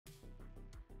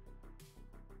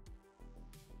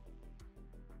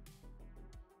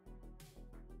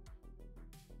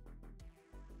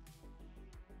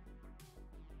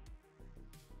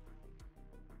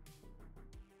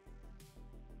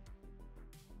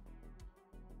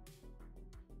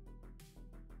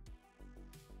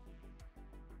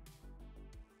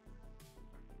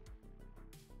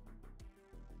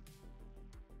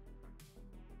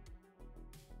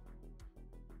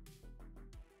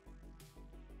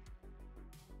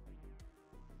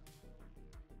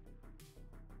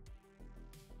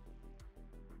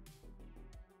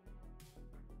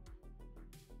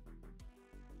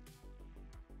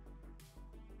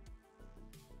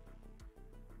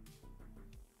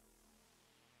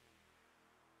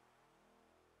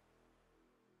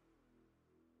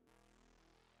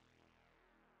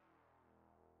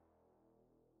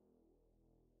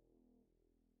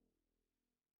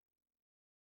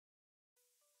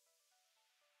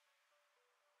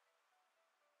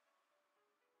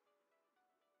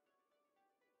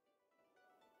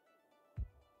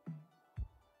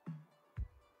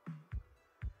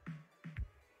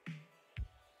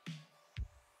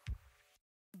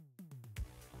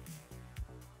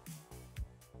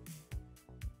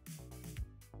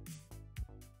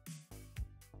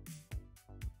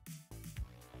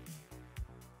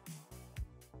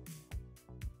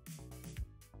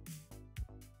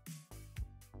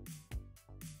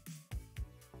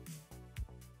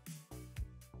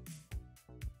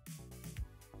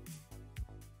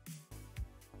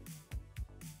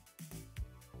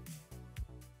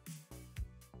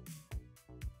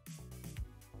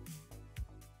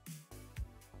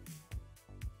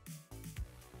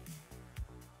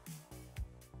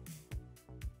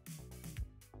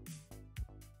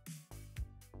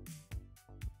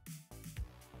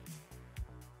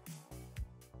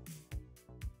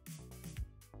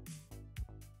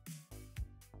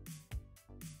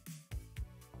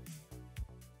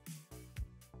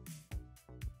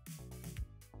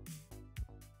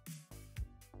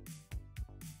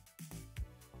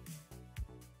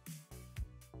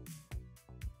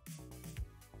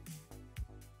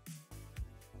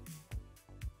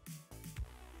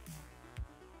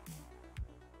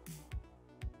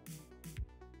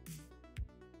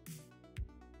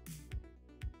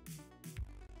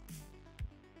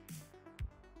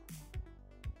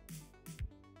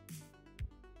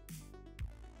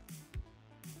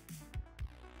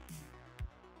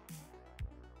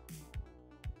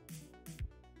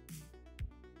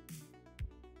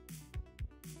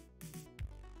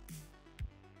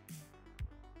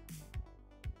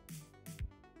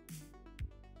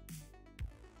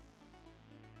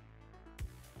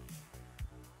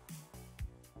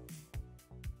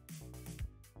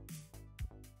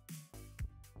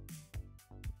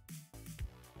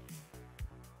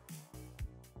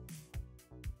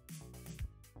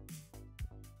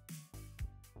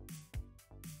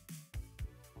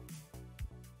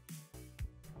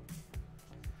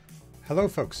Hello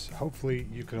folks, hopefully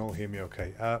you can all hear me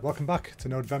okay. Welcome back to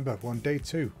November 1 Day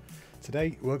 2.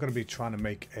 Today we're going to be trying to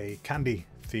make a candy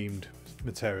themed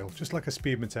material, just like a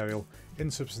speed material in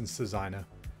Substance Designer.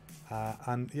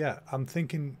 And yeah, I'm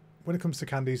thinking when it comes to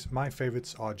candies, my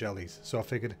favourites are jellies. So I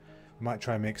figured we might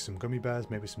try and make some gummy bears,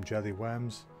 maybe some jelly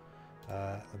worms.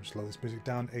 Let me just lower this music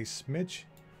down a smidge.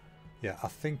 Yeah, I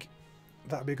think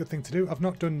that'd be a good thing to do. I've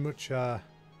not done much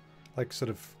like sort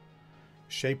of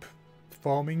shape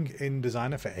forming in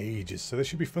Designer for ages, so this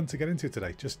should be fun to get into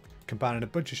today. Just combining a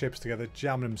bunch of shapes together,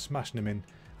 jamming them, smashing them in,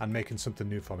 and making something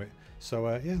new from it. So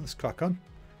yeah, let's crack on.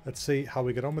 Let's see how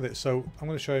we get on with it. So I'm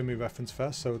going to show you my reference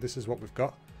first. So this is what we've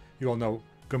got. You all know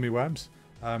gummy worms.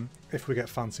 If we get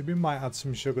fancy, we might add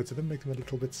some sugar to them, make them a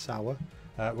little bit sour.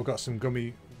 We've got some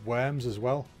gummy worms as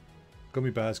well. Gummy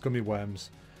bears, gummy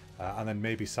worms, and then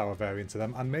maybe sour variants of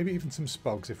them, and maybe even some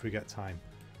spogs if we get time.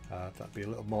 That'd be a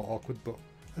little more awkward, but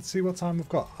let's see what time we've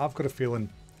got. I've got a feeling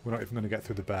we're not even going to get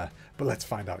through the bear, but let's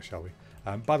find out, shall we?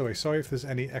 By the way, sorry if there's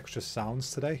any extra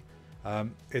sounds today.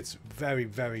 It's very,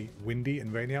 very windy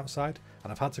and rainy outside,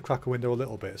 and I've had to crack a window a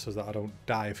little bit so that I don't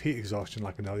die of heat exhaustion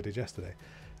like I nearly did yesterday.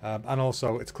 And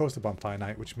also, it's close to bonfire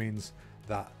night, which means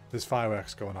that there's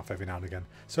fireworks going off every now and again.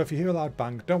 So if you hear a loud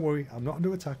bang, don't worry, I'm not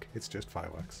under attack, it's just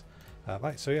fireworks.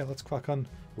 Right, so yeah, let's crack on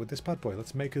with this bad boy.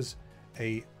 Let's make us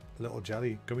a little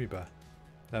jelly gummy bear.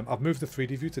 I've moved the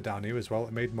 3D view to down here as well.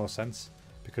 It made more sense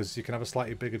because you can have a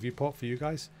slightly bigger viewport for you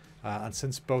guys, and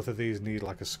since both of these need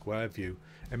like a square view,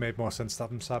 it made more sense to have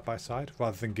them side by side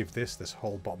rather than give this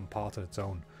whole bottom part on its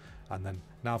own. And then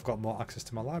now I've got more access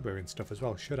to my library and stuff as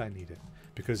well, should I need it,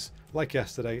 because like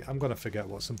yesterday, I'm going to forget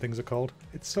what some things are called.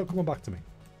 It's still coming back to me.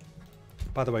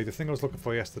 By the way, the thing I was looking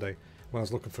for yesterday when I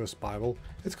was looking for a spiral,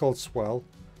 it's called swirl.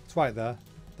 It's right there.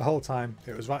 The whole time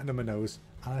it was right under my nose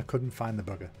and I couldn't find the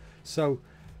bugger. So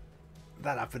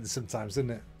that happens sometimes,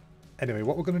 doesn't it? Anyway,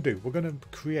 what we're going to do, we're going to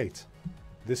create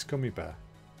this gummy bear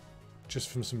just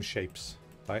from some shapes.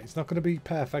 Right? It's not going to be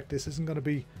perfect. This isn't going to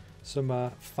be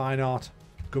some fine art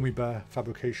gummy bear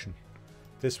fabrication.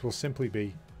 This will simply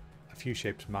be a few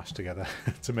shapes mashed together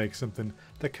to make something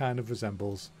that kind of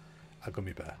resembles a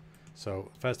gummy bear. So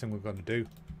first thing we're going to do,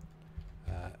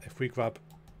 if we grab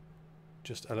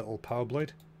just a little power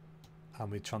blade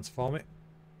and we transform it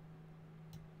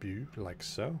like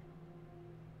so.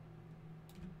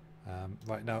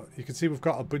 Right now you can see we've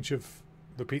got a bunch of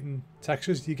repeating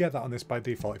textures. You get that on this by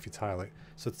default if you tile it.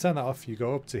 So to turn that off, you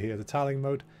go up to here, the tiling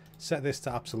mode, set this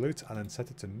to absolute, and then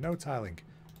set it to no tiling,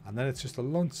 and then it's just a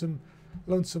lonesome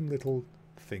little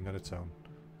thing on its own.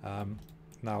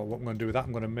 Now what I'm going to do with that,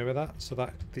 I'm going to mirror that so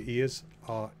that the ears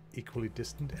are equally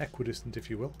distant, equidistant if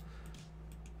you will.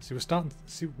 See,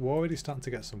 we're already starting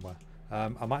to get somewhere.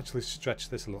 I'm actually stretch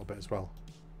this a little bit as well.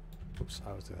 Oops,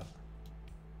 I always do that.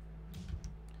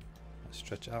 Let's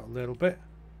stretch it out a little bit,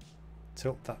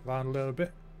 tilt that round a little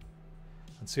bit,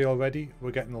 and see already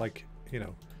we're getting, like, you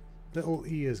know, little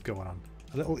ears going on,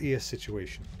 a little ear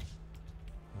situation.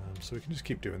 So we can just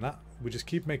keep doing that. We just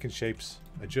keep making shapes,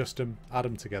 adjust them, add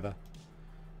them together.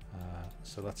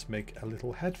 So let's make a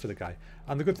little head for the guy.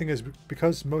 And the good thing is,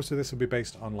 because most of this will be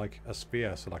based on like a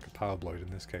sphere, so like a paraboloid in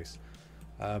this case,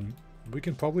 we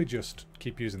can probably just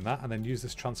keep using that and then use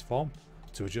this transform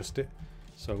to adjust it.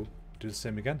 So do the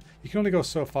same again. You can only go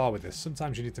so far with this.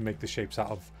 Sometimes you need to make the shapes out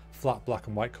of flat black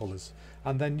and white colors,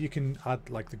 and then you can add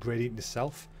like the gradient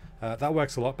itself. That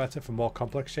works a lot better for more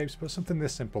complex shapes, but something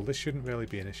this simple, this shouldn't really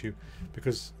be an issue,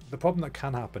 because the problem that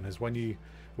can happen is when you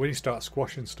start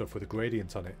squashing stuff with a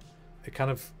gradient on it, it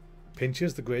kind of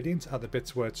pinches the gradient at the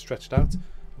bits where it's stretched out.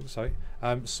 Oh, sorry.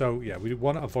 So yeah, we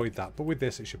want to avoid that, but with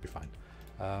this it should be fine.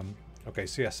 Okay,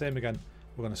 so yeah, same again.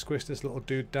 We're going to squish this little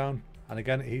dude down, and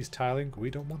again he's tiling.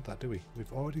 We don't want that, do we?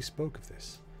 We've already spoke of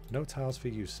this. No tiles for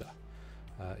you, sir.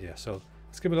 Yeah, so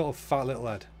let's give him a little fat little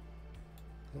head.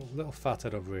 Little fat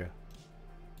head over here.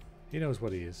 He knows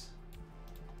what he is.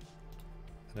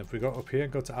 And if we go up here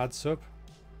and go to add sub,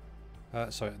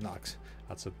 sorry, not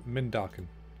add sub, min darken,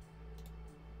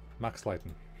 max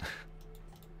lighten.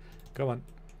 Come on.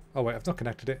 Oh wait, I've not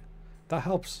connected it. That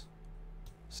helps.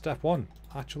 Step 1,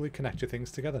 actually connect your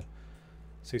things together.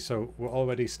 See, so we're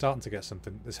already starting to get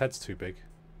something. This head's too big.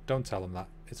 Don't tell him that.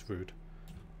 It's rude,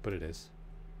 but it is.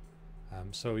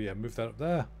 So yeah, move that up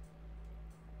there.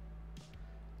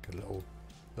 Get a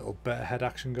little better head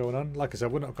action going on. Like I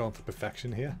said, we're not going for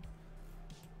perfection here.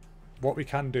 What we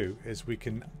can do is we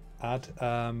can add,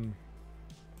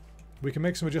 we can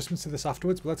make some adjustments to this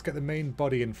afterwards, but let's get the main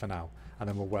body in for now, and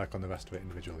then we'll work on the rest of it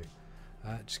individually.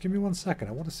 Just give me 1 second.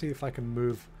 I want to see if I can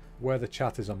move where the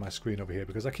chat is on my screen over here,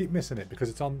 because I keep missing it because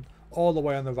it's on all the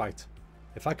way on the right.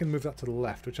 If I can move that to the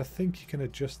left, which I think you can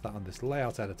adjust that on this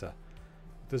layout editor,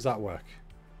 does that work?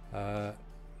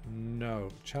 No.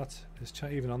 Chat, is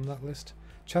chat even on that list?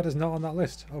 Chat is not on that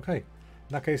list. Okay. In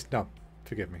that case, no.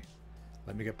 Forgive me.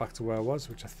 Let me get back to where I was,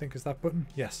 which I think is that button.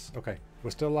 Yes. Okay.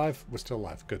 We're still live. We're still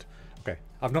live. Good. Okay.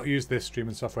 I've not used this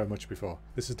streaming software much before.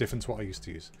 This is different to what I used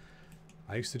to use.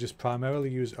 I used to just primarily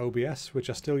use OBS, which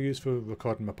I still use for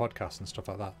recording my podcasts and stuff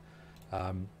like that.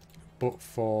 But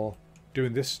for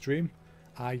doing this stream,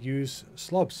 I use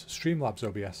Slobs, Streamlabs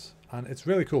OBS, and it's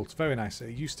really cool. It's very nice.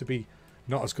 It used to be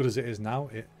not as good as it is now.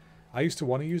 I used to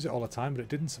want to use it all the time, but it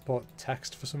didn't support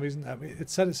text for some reason. I mean, it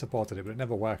said it supported it, but it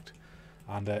never worked.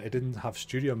 And it didn't have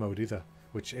studio mode either,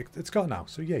 which it's got now,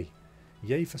 so yay.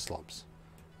 Yay for Slobs.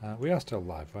 We are still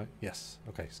live, right? Yes.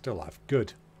 Okay, still live.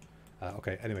 Good.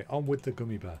 Okay, anyway, on with the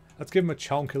gummy bear. Let's give him a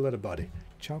chonky little body.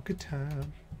 Chonky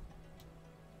time.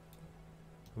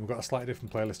 And we've got a slightly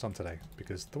different playlist on today,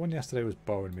 because the one yesterday was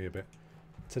boring me a bit.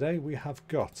 Today we have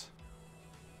got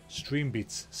Stream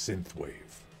Beats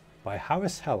Synthwave by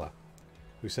Harris Heller,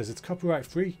 who says it's copyright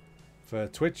free for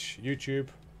Twitch, YouTube,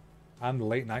 and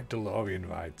late night DeLorean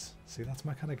rides. See, that's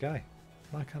my kind of guy.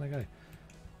 My kind of guy.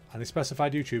 And they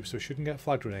specified YouTube, so it shouldn't get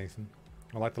flagged or anything.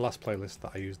 Unlike the last playlist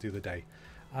that I used the other day.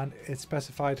 And it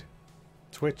specified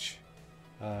Twitch,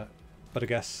 but I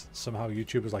guess somehow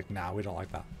YouTube was like, nah, we don't like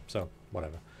that. So,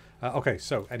 whatever. Okay,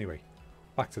 so anyway,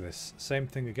 back to this. Same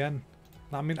thing again.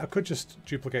 I mean, I could just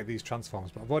duplicate these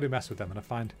transforms, but I've already messed with them, and I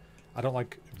find I don't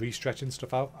like restretching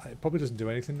stuff out. It probably doesn't do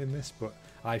anything in this, but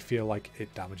I feel like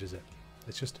it damages it.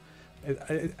 It's just,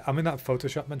 I'm in that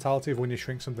Photoshop mentality of when you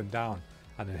shrink something down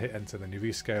and then hit enter, then you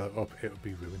rescale it up, it'll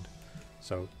be ruined.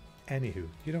 So, anywho,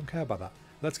 you don't care about that.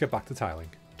 Let's get back to tiling.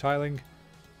 Tiling,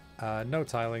 no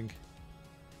tiling,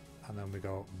 and then we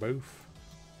go both.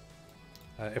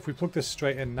 If we plug this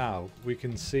straight in now, we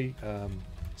can see what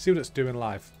it's doing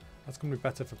live. That's going to be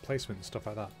better for placement and stuff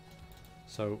like that.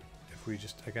 So if we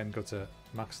just again go to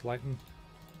max lighten,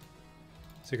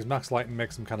 see, because max lighten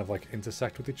makes them kind of like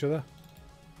intersect with each other,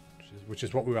 which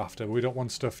is what we're after. We don't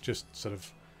want stuff just sort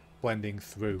of blending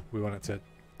through. We want it to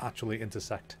actually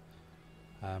intersect.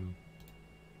 Have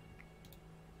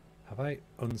I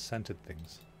uncentered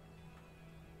things?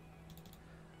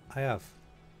 I have.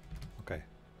 Okay.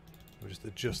 We'll just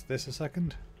adjust this a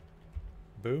second.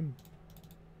 Boom.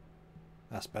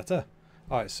 That's better.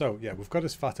 Alright, so yeah, we've got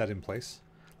his fat head in place.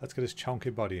 Let's get his chunky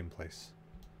body in place.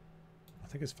 I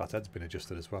think his fat head's been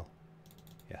adjusted as well.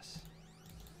 Yes.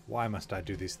 Why must I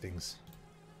do these things?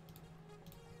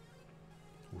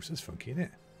 Ooh, this is funky, isn't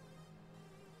it?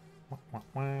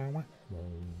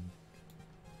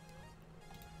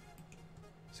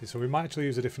 See, so we might actually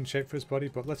use a different shape for his body,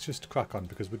 but let's just crack on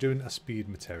because we're doing a speed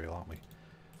material, aren't we?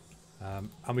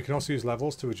 And we can also use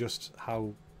levels to adjust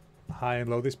how high and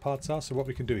low these parts are. So what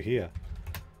we can do here,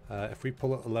 if we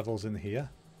pull up the levels in here,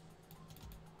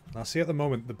 now see at the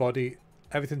moment the body,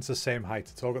 everything's the same height,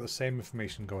 it's all got the same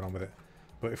information going on with it.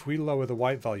 But if we lower the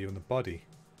white value in the body,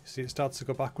 you see it starts to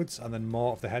go backwards and then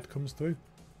more of the head comes through.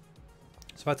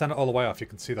 So if I turn it all the way off, you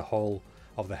can see the whole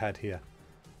of the head here.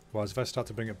 Whereas if I start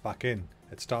to bring it back in,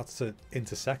 it starts to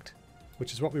intersect,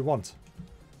 which is what we want.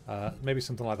 Maybe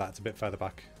something like that, it's a bit further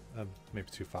back, maybe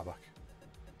too far back.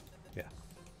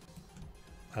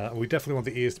 Yeah. We definitely want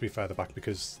the ears to be further back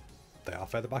because they are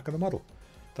further back on the model.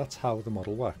 That's how the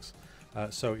model works.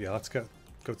 So yeah, let's go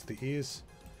to the ears.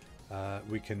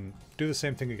 We can do the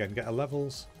same thing again, get our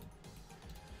levels.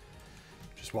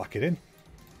 Just whack it in.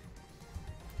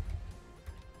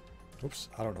 Oops,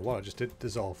 I don't know what I just did.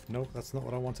 Dissolve. No, that's not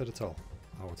what I wanted at all.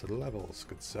 I wanted levels,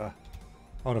 good sir.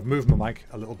 Oh, and I've moved my mic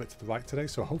a little bit to the right today,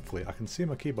 so hopefully I can see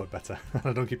my keyboard better. And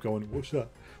I don't keep going, what's that?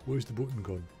 Where's the button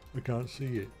gone? I can't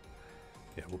see it.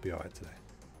 Yeah, we'll be alright today.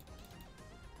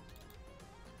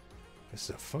 This is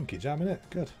a funky jam, isn't it?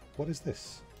 Good. What is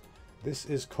this? This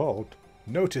is called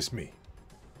Notice Me.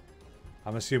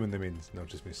 I'm assuming that means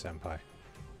Notice Me Senpai.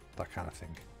 That kind of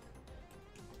thing.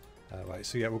 Right,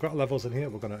 so yeah, we've got levels in here.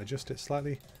 We're going to adjust it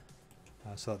slightly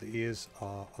so that the ears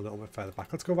are a little bit further back.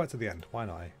 Let's go right to the end. Why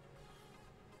not?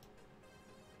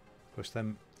 Push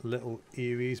them little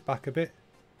earies back a bit.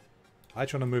 I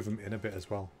try to move them in a bit as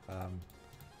well.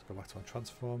 Let's go back to our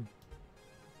transform.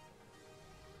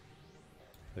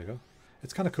 There you go.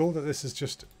 It's kind of cool that this is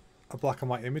just a black and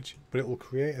white image, but it will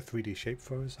create a 3D shape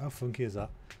for us. How funky is that?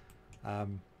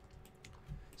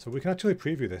 So we can actually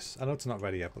preview this. I know it's not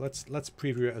ready yet, but let's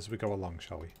preview it as we go along,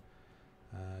 shall we?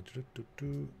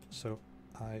 So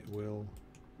I will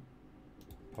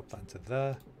pop that into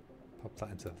there, pop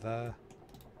that into there.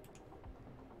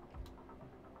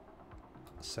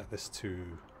 Set this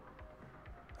to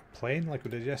a plane like we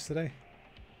did yesterday.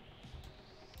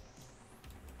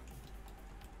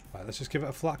 Right, let's just give it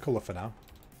a flat colour for now.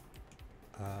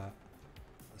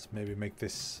 Let's maybe make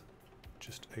this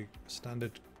just a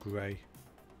standard grey.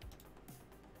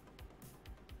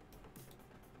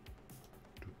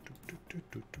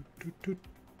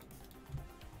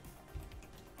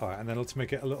 Alright, and then let's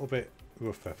make it a little bit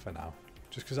rougher for now.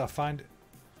 Just because I find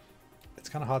it's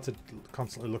kind of hard to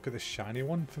constantly look at this shiny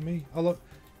one for me. Oh look,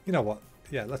 you know what?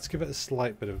 Yeah, let's give it a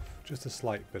slight bit of, just a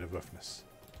slight bit of roughness.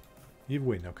 You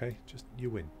win, okay? Just, you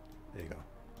win. There you go.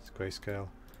 It's grayscale.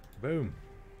 Boom.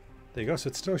 There you go. So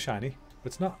it's still shiny, but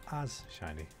it's not as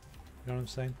shiny. You know what I'm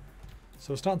saying?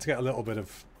 So we're starting to get a little bit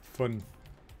of fun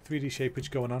 3D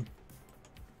shapeage going on.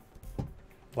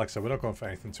 Like I said, we're not going for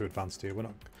anything too advanced here. We're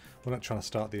not trying to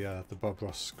start the Bob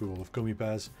Ross school of gummy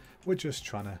bears. We're just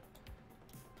trying to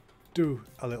do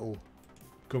a little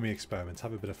gummy experiment,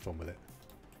 have a bit of fun with it.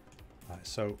 Right,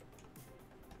 so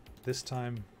this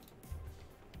time,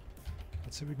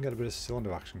 let's see if we can get a bit of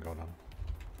cylinder action going on.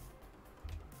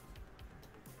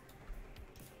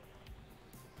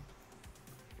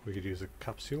 We could use a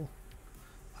capsule,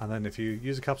 and then if you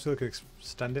use a capsule, you can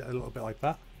extend it a little bit like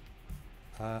that.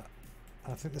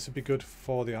 I think this would be good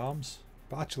for the arms,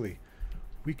 but actually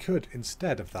we could,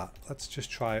 instead of that, let's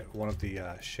just try one of the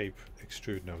shape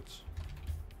extrude nodes.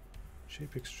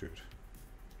 Shape extrude.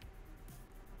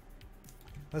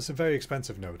 That's a very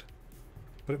expensive node,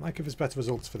 but it might give us better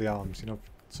results for the arms, you know,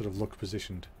 sort of look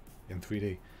positioned in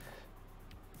 3D.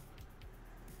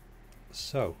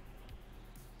 So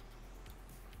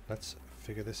let's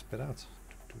figure this bit out.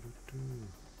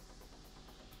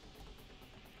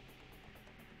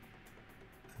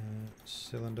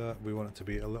 Cylinder, we want it to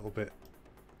be a little bit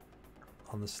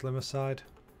on the slimmer side.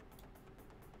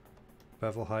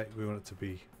 Bevel height, we want it to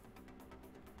be,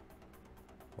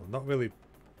 well, not really,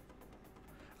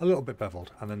 a little bit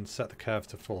beveled, and then set the curve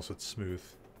to full so it's smooth.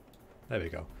 There we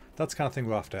go. That's the kind of thing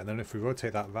we're after, and then if we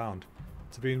rotate that round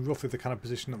to be in roughly the kind of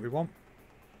position that we want,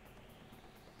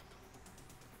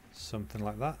 something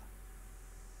like that.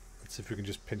 Let's see if we can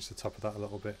just pinch the top of that a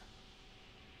little bit.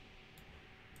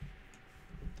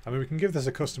 I mean, we can give this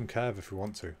a custom curve if we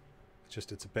want to. It's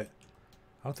just, it's a bit,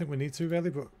 I don't think we need to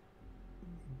really, but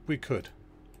we could.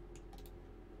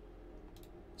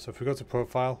 So if we go to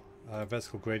profile,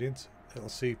 vertical gradient, it'll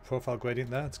see profile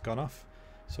gradient there, it's gone off.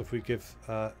 So if we give,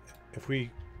 if we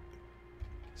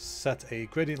set a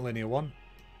gradient linear 1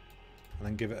 and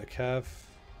then give it a curve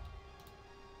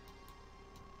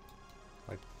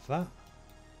like that.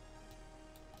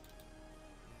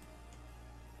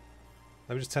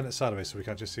 Let me just turn it sideways so we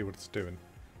can just see what it's doing.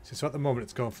 See, so at the moment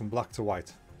it's going from black to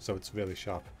white, so it's really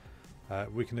sharp.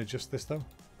 We can adjust this though.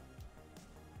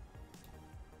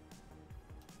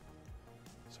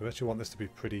 So we actually want this to be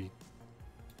pretty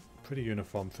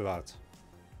uniform throughout.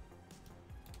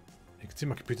 You can see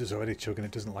my computer's already chugging,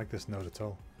 it doesn't like this node at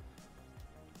all.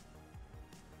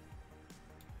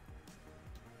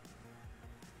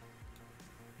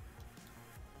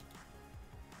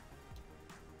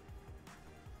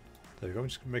 There we go,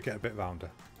 just make it a bit rounder.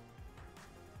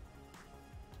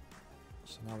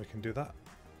 So now we can do that.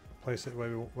 Place it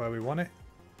where we want it.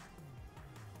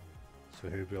 So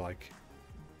it would be like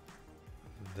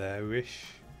there-ish.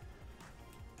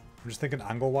 I'm just thinking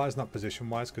angle-wise, not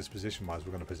position-wise, because position-wise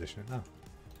we're going to position it now.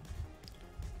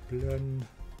 Blend.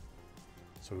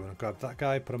 So we're going to grab that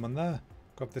guy, put him on there.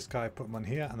 Grab this guy, put him on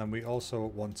here, and then we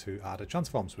also want to add a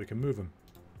transform so we can move him.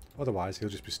 Otherwise, he'll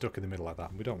just be stuck in the middle like that,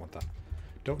 and we don't want that.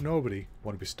 Don't nobody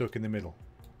want to be stuck in the middle.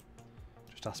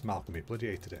 Just ask Malcolm, he bloody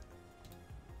hated it.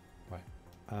 Right.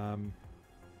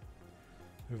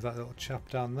 Move that little chap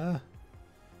down there.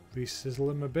 Re-sizzle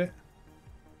him a bit.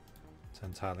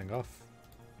 Turn tiling off.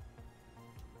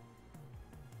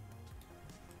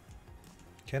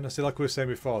 Okay, now see, like we were saying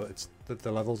before, it's that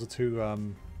the levels are too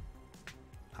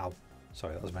ow.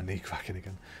 Sorry, that was my knee cracking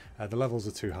again. The levels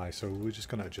are too high, so we're just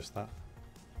going to adjust that.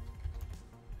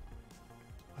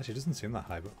 Actually, it doesn't seem that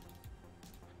high, but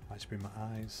might just be my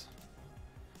eyes.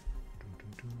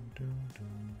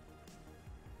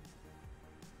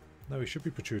 No, it should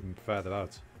be protruding further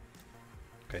out.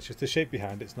 Okay, it's just the shape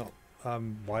behind it's not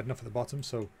wide enough at the bottom,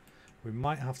 so we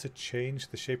might have to change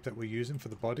the shape that we're using for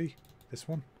the body. This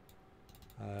one.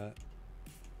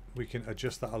 We can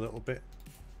adjust that a little bit.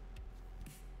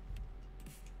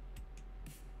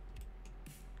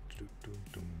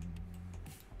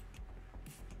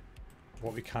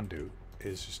 What we can do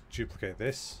is just duplicate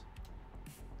this,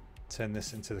 turn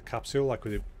this into the capsule like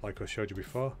we did, like I showed you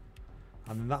before,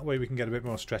 and then that way we can get a bit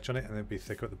more stretch on it and then be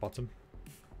thicker at the bottom.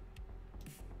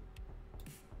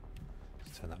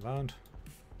 Just turn that round.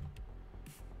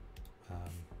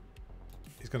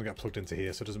 He's going to get plugged into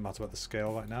here, so it doesn't matter about the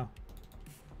scale right now.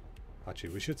 Actually,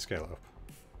 we should scale it up.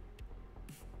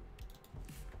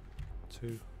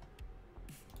 2.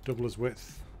 Double his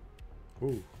width.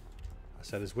 Ooh. I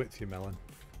said his width, you melon.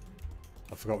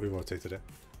 I forgot we rotated it.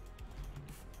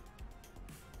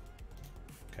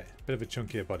 Okay, bit of a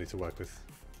chunkier body to work with.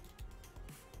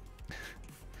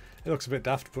 It looks a bit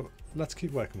daft, but let's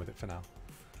keep working with it for now.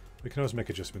 We can always make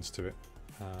adjustments to it.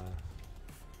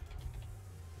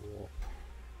 Warp.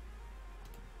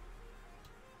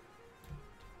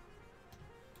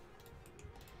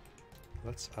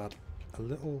 Let's add a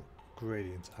little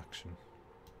gradient action.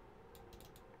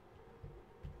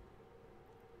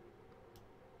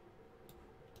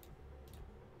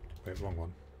 Wait, wrong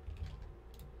one.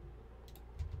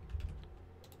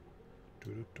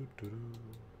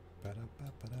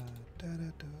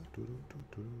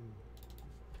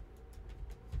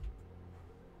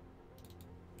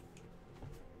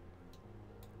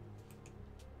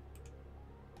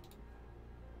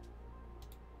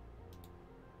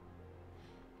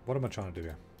 What am I trying to do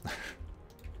here?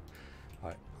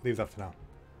 Alright, leave that for now.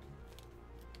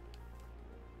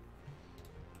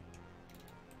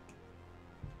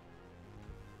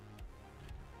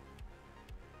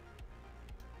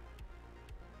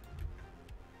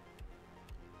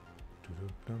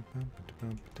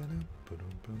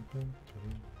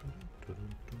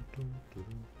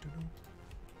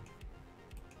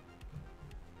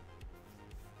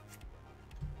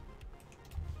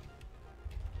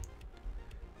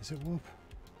 Is it warp?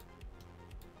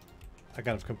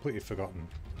 Again, I've completely forgotten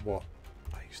what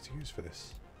I used to use for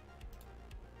this.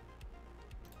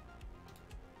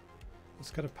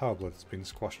 Let's get a power blood that's been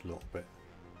squashed a little bit.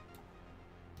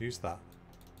 Use that.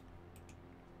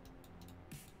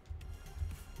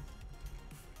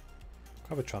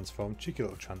 Have a transform, cheeky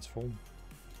little transform.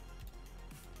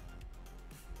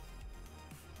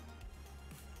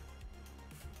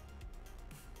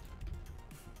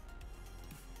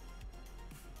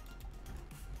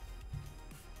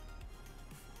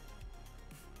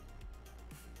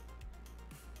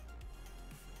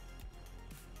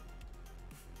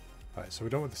 Right, so we're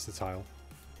done with this tile.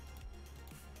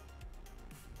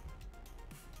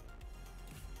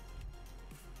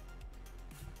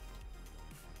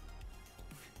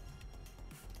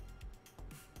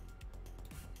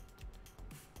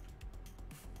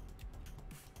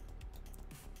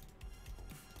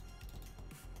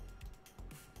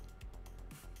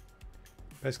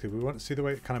 Basically, we want to see the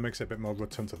way it kind of makes it a bit more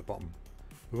rotund at the bottom.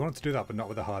 We want it to do that, but not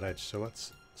with a hard edge. So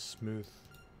let's smooth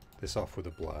this off with a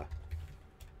blur.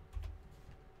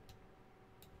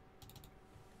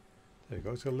 There you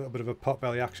go. It's got a little bit of a pot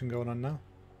belly action going on now.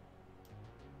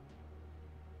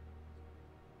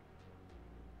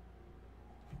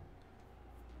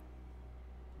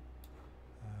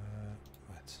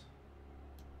 Right.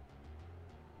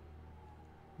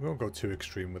 We won't go too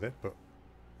extreme with it, but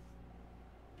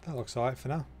that looks alright for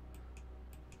now.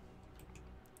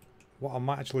 What I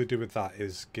might actually do with that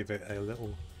is give it a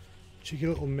little cheeky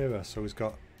little mirror so he's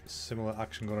got similar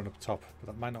action going on up top, but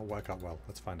that might not work out well.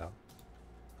 Let's find out.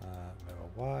 Mirror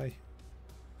Y,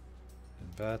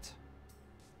 invert.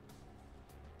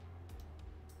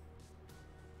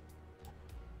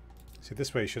 See,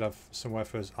 this way he should have somewhere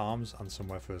for his arms and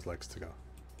somewhere for his legs to go.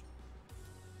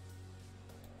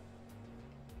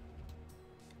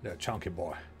 Yeah, chunky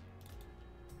boy.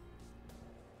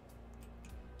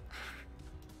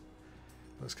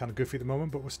 Looks kind of goofy at the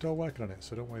moment, but we're still working on it,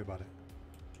 so don't worry about it.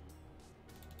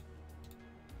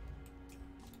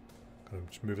 Gotta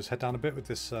just move his head down a bit with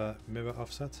this mirror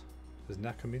offset. His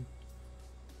neck, I mean.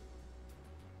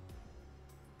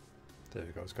 There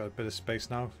we go, it's got a bit of space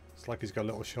now. It's like he's got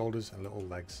little shoulders and little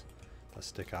legs that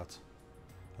stick out.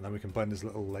 And then we can blend his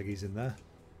little leggies in there.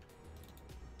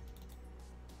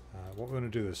 What we're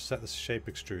going to do is set the shape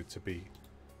extrude to be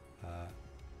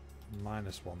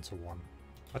 -1 to 1.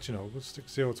 Actually no, we'll stick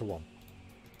 0 to 1.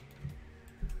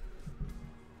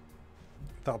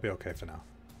 That'll be okay for now.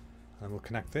 And we'll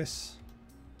connect this.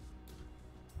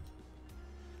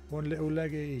 One little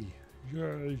leggy.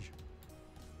 Yay!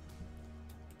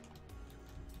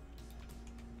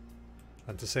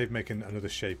 And to save making another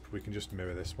shape, we can just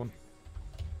mirror this one.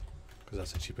 Because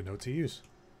that's a cheaper node to use.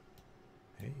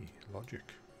 Hey,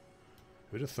 logic.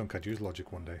 Who'd have thunk I'd use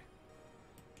logic one day?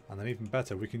 And then even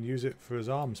better, we can use it for his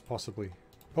arms, possibly.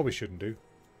 Probably shouldn't do,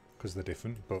 because they're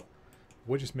different, but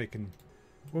we're just making...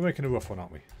 We're making a rough one,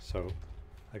 aren't we? So,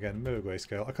 again, mirror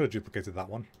grayscale. I could have duplicated that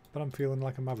one, but I'm feeling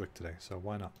like a maverick today, so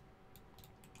why not?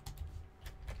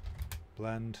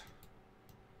 Blend.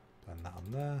 Blend that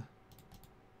on there.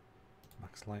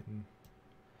 Max lighten.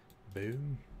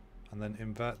 Boom. And then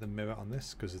invert the mirror on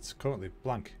this, because it's currently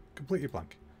blank. Completely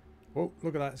blank. Oh,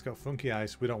 look at that, it's got funky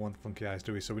eyes. We don't want funky eyes,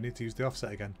 do we? So we need to use the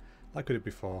offset again, like we did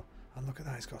before. And look at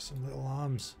that, it's got some little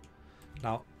arms.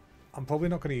 Now, I'm probably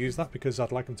not going to use that because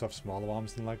I'd like him to have smaller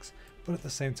arms than legs. But at the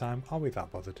same time, are we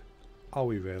that bothered? Are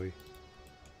we really?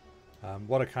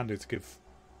 What I can do to give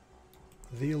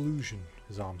the illusion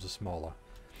his arms are smaller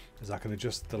is I can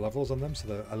adjust the levels on them so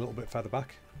they're a little bit further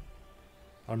back.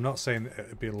 I'm not saying it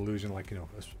would be an illusion like, you know,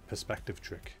 a perspective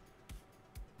trick.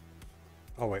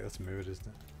 Oh wait, that's mirrored, isn't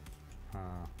it?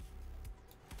 Ah.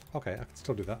 Okay, I can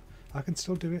still do that. I can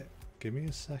still do it. Give me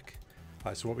a sec.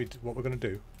 Alright, so what we're going to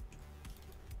do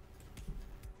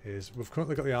is we've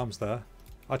currently got the arms there.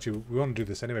 Actually, we want to do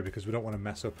this anyway because we don't want to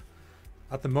mess up.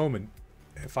 At the moment,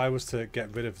 if I was to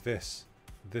get rid of this,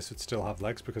 this would still have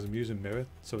legs because I'm using mirror,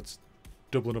 so it's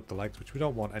doubling up the legs, which we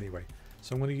don't want anyway.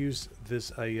 So I'm going to use,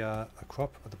 there's a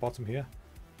crop at the bottom here.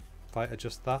 If I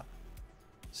adjust that,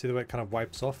 see the way it kind of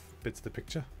wipes off bits of the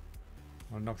picture?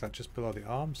 I'm going to knock that just below the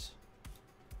arms.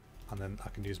 And then I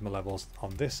can use my levels on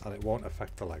this and it won't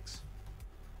affect the legs.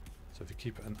 So if you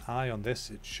keep an eye on this,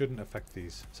 it shouldn't affect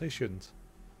these. Say shouldn't.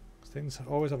 Because things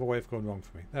always have a way of going wrong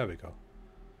for me. There we go.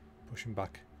 Pushing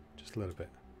back just a little bit.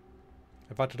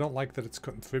 In fact, I don't like that it's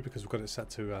cutting through because we've got it set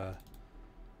to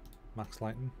max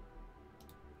lighting.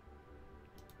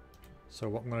 So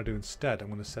what I'm going to do instead, I'm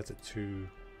going to set it to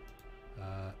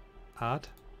add.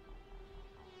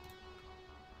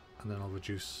 And then I'll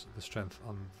reduce the strength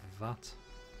on that.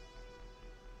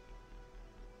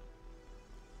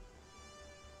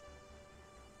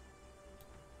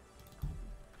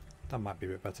 That might be a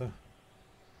bit better.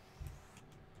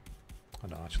 I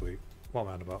know, actually, what am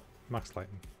I on about? Max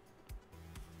lighting.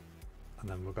 And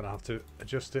then we're going to have to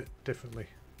adjust it differently.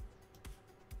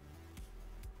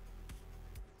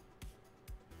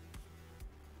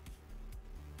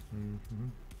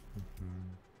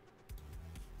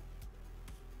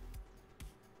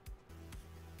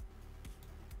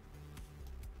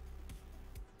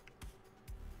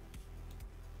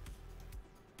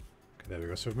 Okay, there we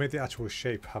go. So we've made the actual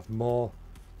shape have more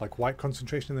like white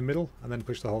concentration in the middle and then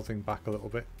push the whole thing back a little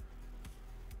bit.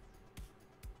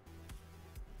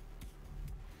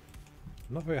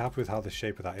 I'm not very happy with how the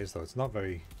shape of that is though. It's not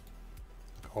very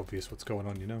obvious what's going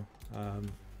on, you know.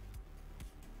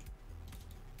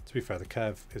 To be fair, the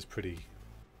curve is pretty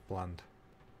bland.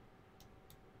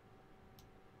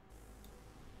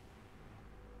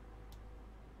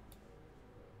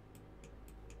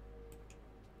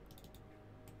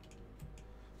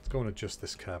 Let's go and adjust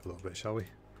this curve a little bit, shall we?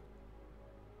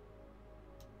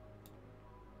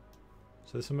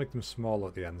 So this will make them smaller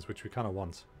at the ends, which we kind of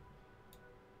want.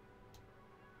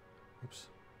 Oops.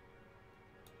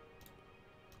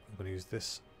 I'm going to use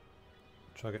this.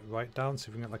 Drag it right down, see if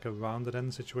we can get like a rounded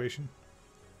end situation.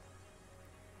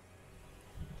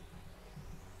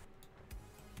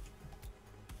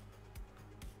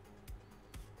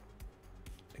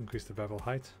 Increase the bevel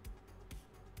height.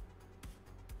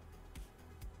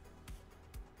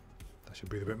 That should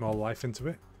breathe a bit more life into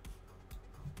it.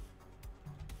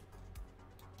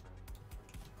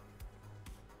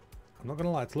 I'm not going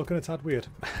to lie, it's looking a tad weird.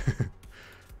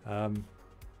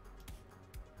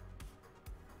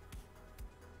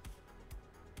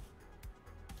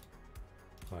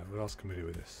 Right, what else can we do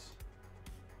with this?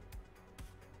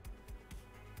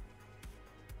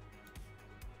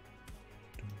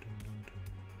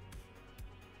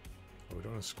 Oh, we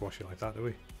don't want to squash it like that, do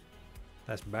we?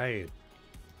 That's bad.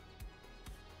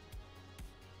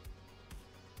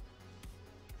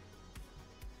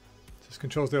 This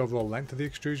controls the overall length of the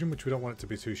extrusion, which we don't want it to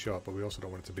be too short, but we also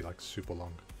don't want it to be like super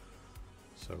long.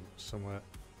 So somewhere,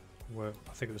 where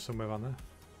I think it was somewhere around there.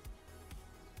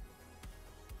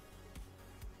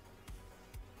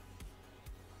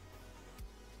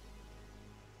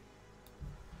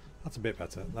 That's a bit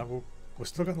better. That we're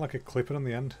still getting like a clipper on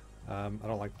the end. I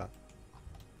don't like that.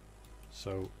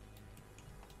 So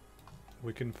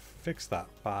we can fix that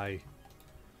by,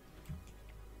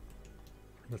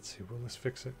 let's see, well, let's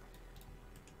fix it.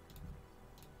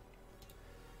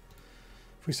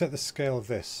 If we set the scale of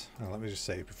this, let me just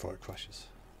save before it crashes.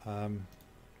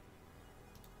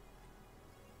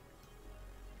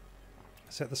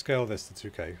 Set the scale of this to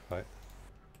 2K, right?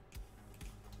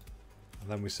 And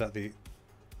then we set the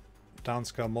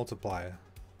downscale multiplier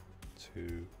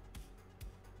to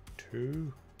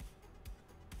 2.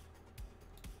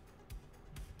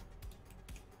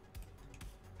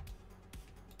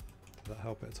 Does that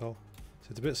help it at all? So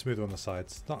it's a bit smoother on the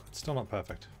sides. It's still not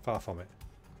perfect, far from it.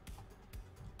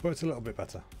 But it's a little bit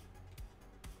better.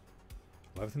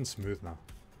 Well, everything's smooth now.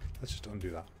 Let's just undo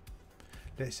that.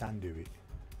 Let's undo it.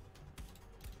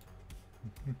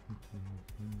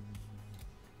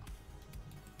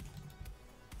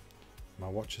 My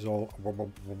watch is all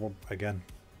again.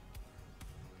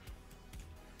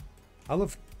 I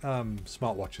love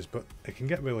smartwatches, but it can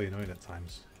get really annoying at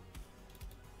times.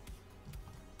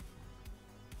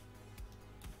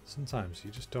 Sometimes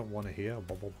you just don't want to hear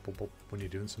when you're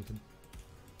doing something.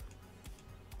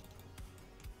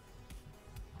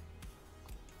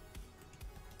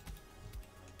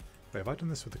 Wait, have I done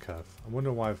this with the curve? I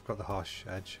wonder why I've got the harsh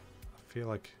edge. I feel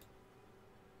like...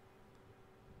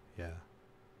 yeah.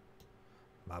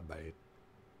 My bad.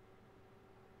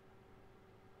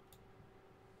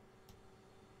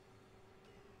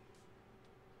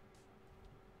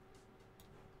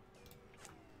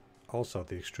 Also,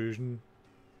 the extrusion,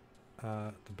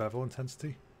 the bevel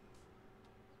intensity.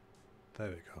 There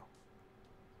we go.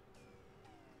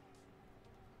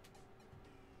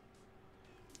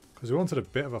 Because we wanted a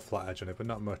bit of a flat edge on it, but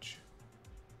not much.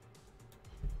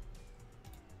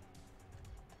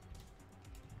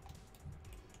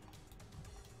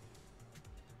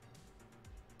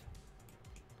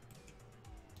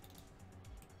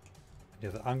 Yeah,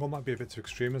 the angle might be a bit too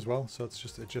extreme as well, so let's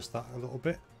just adjust that a little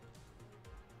bit.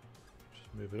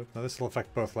 Just move it up. Now this will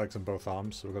affect both legs and both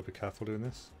arms, so we've got to be careful doing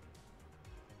this.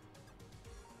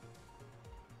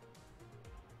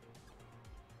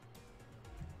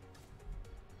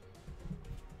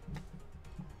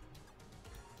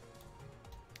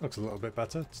 Looks a little bit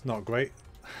better. It's not great.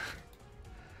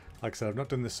 Like I said, I've not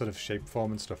done this sort of shape form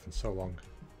and stuff in so long.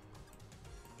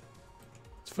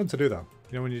 It's fun to do though.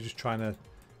 You know, when you're just trying to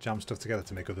jam stuff together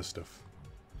to make other stuff.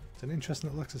 It's an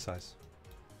interesting little exercise.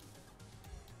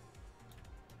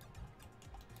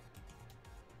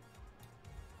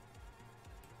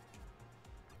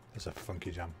 It's a funky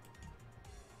jam.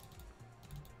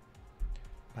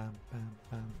 Bam, bam,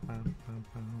 bam, bam, bam,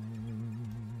 bam.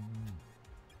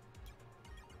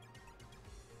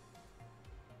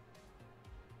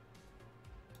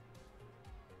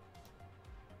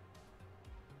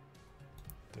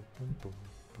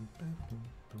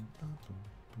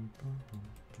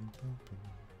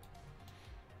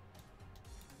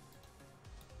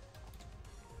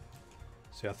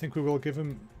 See, I think we will give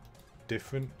him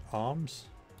different arms.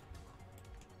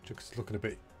 Just looking a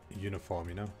bit uniform,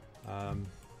 you know.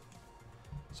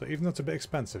 So even though it's a bit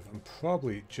expensive, I'm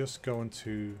probably just going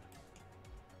to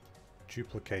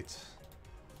duplicate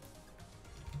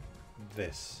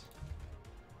this.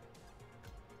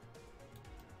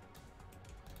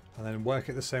 And then work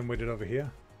it the same way we did over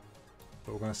here.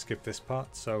 But we're going to skip this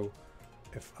part. So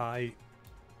if I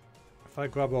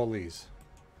grab all these,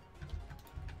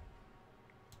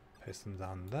 paste them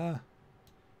down there,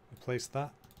 replace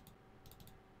that,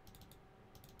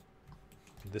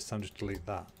 and this time just delete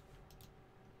that.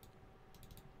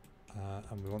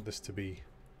 And we want this to be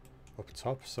up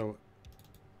top, so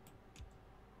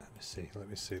let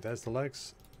me see, there's the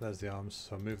legs, there's the arms,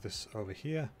 so move this over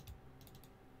here.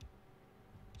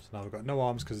 So now we've got no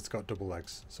arms because it's got double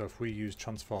legs, so if we use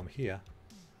transform here,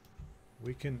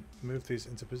 we can move these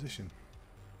into position.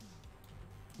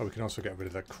 Oh, we can also get rid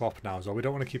of the crop now as well. We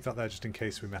don't want to keep that there just in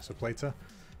case we mess up later.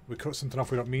 We cut something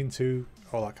off we don't mean to,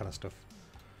 all that kind of stuff.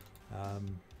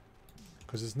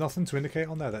 Because there's nothing to indicate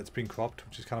on there that it's been cropped,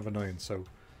 which is kind of annoying. So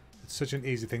it's such an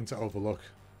easy thing to overlook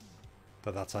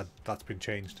that that's been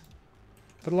changed.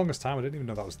 For the longest time, I didn't even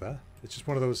know that was there. It's just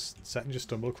one of those settings you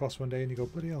stumble across one day and you go,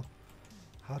 bloody hell,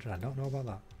 how did I not know about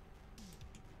that?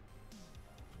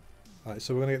 Alright,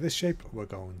 so we're going to get this shape. We're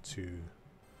going to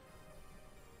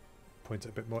point it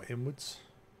a bit more inwards.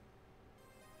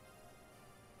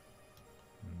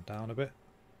 And down a bit.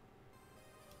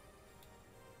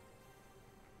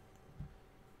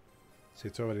 See,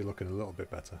 it's already looking a little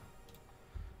bit better.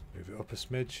 Move it up a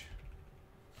smidge.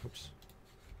 Oops.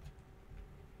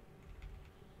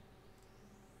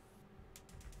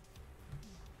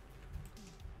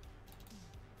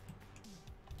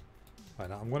 Right,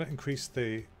 now I'm going to increase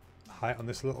the height on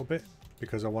this a little bit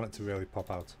because I want it to really pop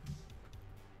out.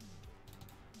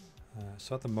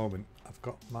 So at the moment I've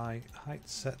got my height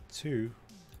set to,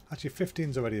 actually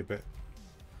 15 is already a bit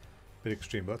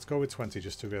extreme, but let's go with 20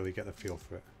 just to really get the feel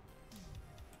for it.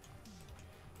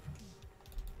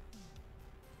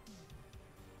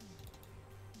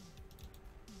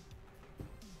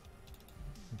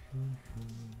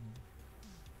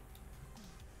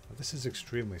 This is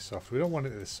extremely soft. We don't want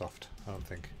it this soft, I don't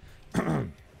think.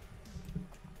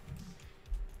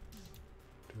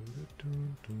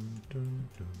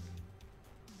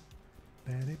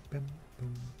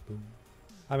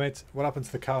 I mate, what happened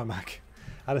to the Kawamac?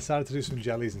 I decided to do some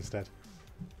jellies instead.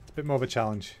 It's a bit more of a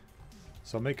challenge.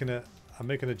 So I'm making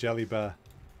a jelly bear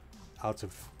out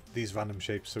of these random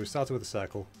shapes. So we started with a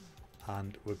circle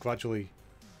and we're gradually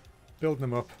building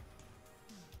them up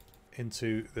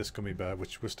into this gummy bear,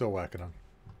 which we're still working on.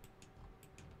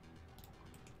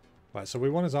 Right, so we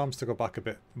want his arms to go back a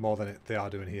bit more than they are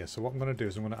doing here. So what I'm going to do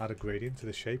is I'm going to add a gradient to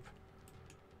the shape.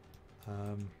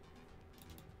 Let's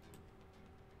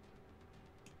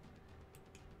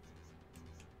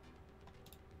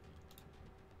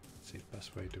see the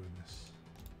best way of doing this.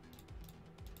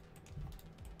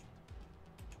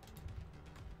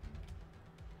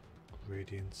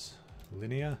 Gradients,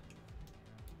 linear,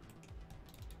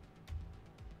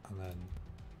 and then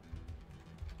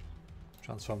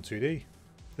transform 2D.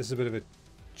 This is a bit of a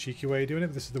cheeky way of doing it,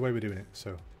 but this is the way we're doing it,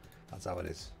 so that's how it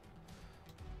is.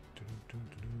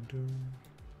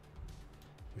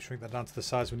 We shrink that down to the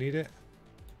size we need it.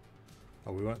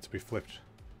 Oh, we want it to be flipped.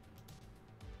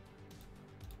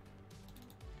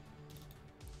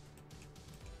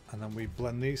 And then we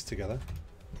blend these together.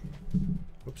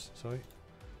 Oops, sorry.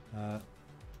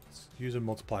 Let's use a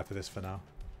multiply for this for now.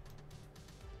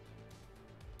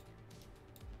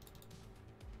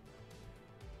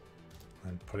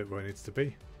 And put it where it needs to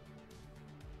be.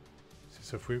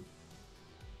 So if we,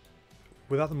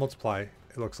 without the multiply,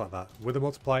 it looks like that. With the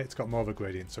multiply, it's got more of a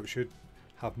gradient, so it should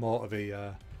have more of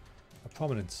a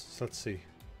prominence. So let's see.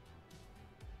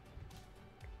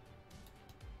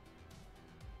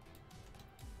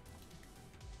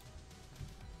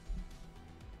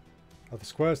 Oh, the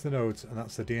squares, the nodes, and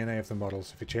that's the DNA of the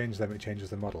models. If you change them, it changes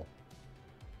the model.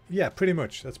 Yeah, pretty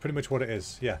much. That's pretty much what it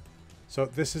is. Yeah. So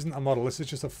this isn't a model. This is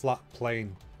just a flat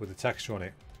plane with a texture on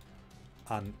it.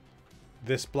 And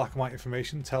this black and white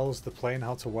information tells the plane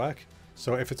how to work.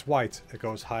 So if it's white, it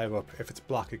goes higher up. If it's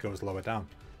black, it goes lower down.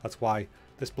 That's why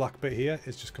this black bit here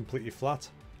is just completely flat.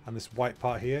 And this white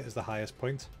part here is the highest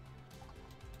point.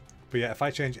 But yeah, if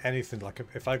I change anything, like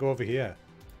if I go over here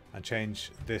and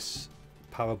change this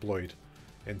paraboloid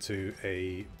into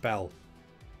a bell,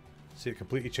 see, it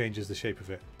completely changes the shape of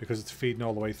it because it's feeding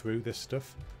all the way through this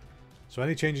stuff. So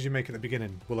any changes you make at the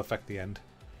beginning will affect the end.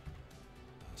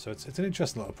 So it's an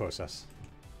interesting little process.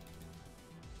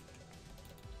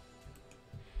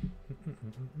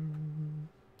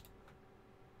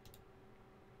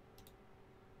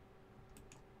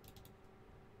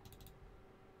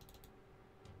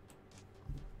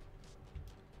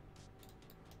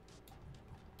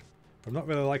 I'm not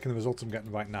really liking the results I'm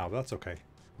getting right now, but that's okay.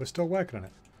 We're still working on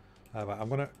it. Right, I'm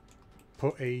going to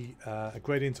put a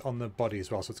gradient on the body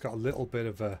as well, so it's got a little bit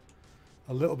of a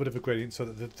gradient, so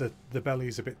that the belly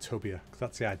is a bit tubbier.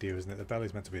 That's the idea, isn't it? The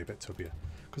belly's meant to be a bit tubbier.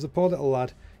 Because the poor little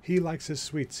lad, he likes his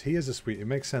sweets. He is a sweet. It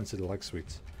makes sense that he likes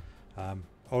sweets.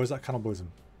 Or is that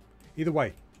cannibalism? Either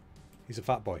way, he's a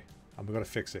fat boy, and we've got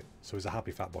to fix it. So he's a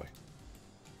happy fat boy.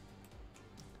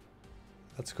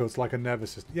 That's cool. It's like a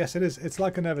nervous system. Yes, it is. It's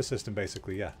like a nervous system,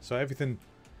 basically. Yeah. So everything,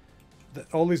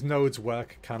 all these nodes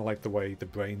work kind of like the way the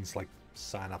brain's like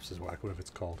synapses work, whatever it's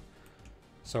called.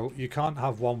 So you can't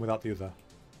have one without the other,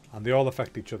 and they all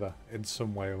affect each other in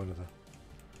some way or another.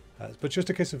 But just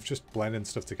a case of just blending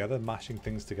stuff together, mashing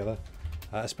things together,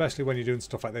 especially when you're doing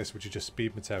stuff like this, which are just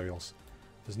speed materials.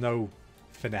 There's no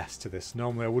finesse to this.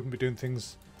 Normally I wouldn't be doing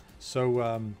things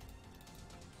so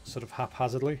sort of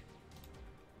haphazardly.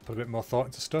 Put a bit more thought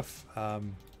into stuff. But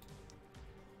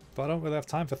I don't really have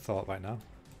time for thought right now.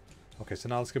 Okay, so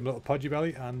now let's give him a little podgy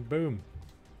belly, and boom.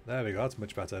 There we go, that's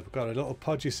much better. We've got a little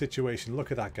podgy situation.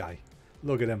 Look at that guy.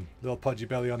 Look at him. Little podgy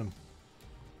belly on him.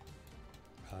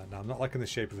 Now, I'm not liking the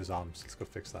shape of his arms. Let's go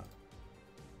fix that.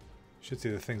 Should see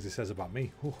the things he says about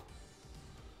me.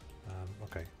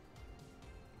 Okay.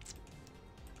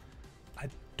 I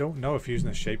don't know if using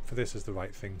a shape for this is the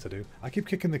right thing to do. I keep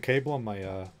kicking the cable on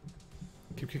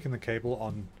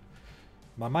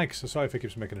my... mic, so sorry if it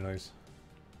keeps making a noise.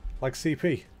 Like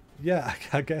CP. Yeah,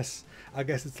 I guess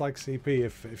it's like CP.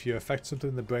 If you affect something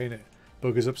in the brain, it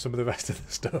buggers up some of the rest of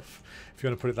the stuff, if you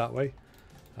want to put it that way.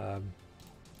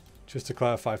 Just to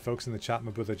clarify, folks in the chat,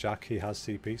 my brother Jack, he has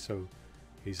CP, so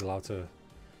he's allowed to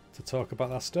talk about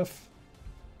that stuff.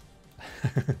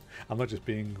 I'm not just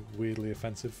being weirdly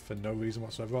offensive for no reason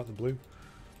whatsoever out of the blue.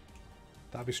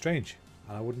 That'd be strange,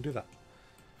 and I wouldn't do that.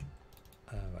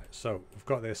 Right, so we've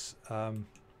got this.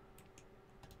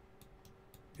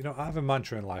 You know, I have a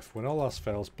mantra in life: when all else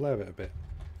fails, blur it a bit.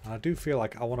 And I do feel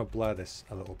like I want to blur this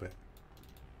a little bit.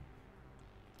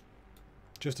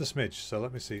 Just a smidge. So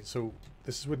let me see. So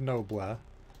this is with no blur.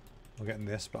 We're getting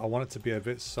this, but I want it to be a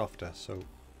bit softer. So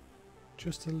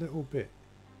just a little bit.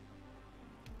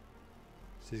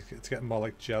 See, it's getting more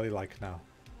like jelly-like now.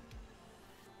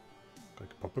 I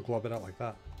could proper glob it out like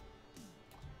that.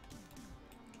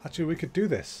 Actually, we could do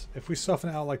this. If we soften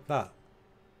it out like that,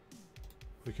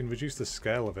 we can reduce the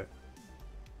scale of it.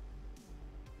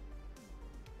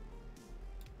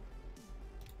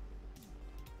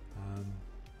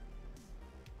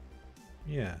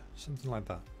 Yeah, something like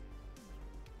that.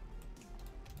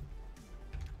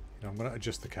 You know, I'm going to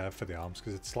adjust the curve for the arms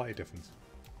because it's slightly different.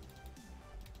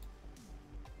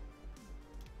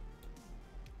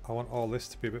 I want all this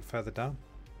to be a bit further down.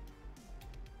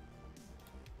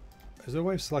 Is there a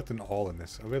way of selecting all in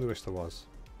this? I really wish there was.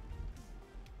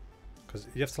 Because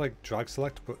you have to like drag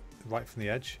select but right from the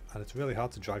edge, and it's really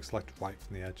hard to drag select right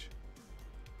from the edge.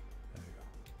 There we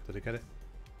go. Did I get it?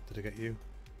 Did I get you?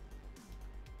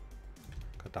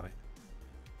 God damn it.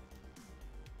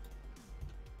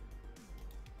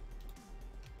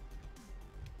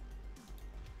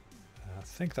 I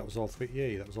think that was all three.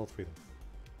 Yeah, that was all three of them.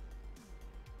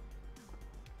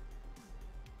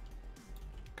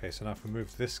 Okay, so now if we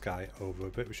move this guy over a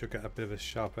bit, we should get a bit of a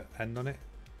sharper end on it.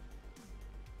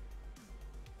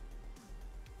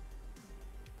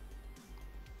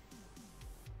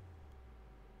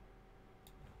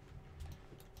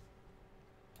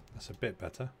 That's a bit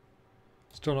better.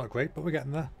 Still not great, but we're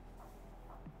getting there.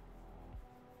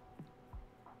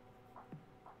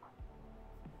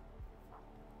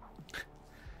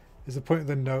 Is the point of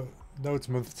the nodes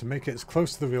month to make it as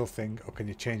close to the real thing, or can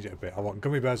you change it a bit? I want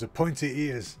gummy bears with pointy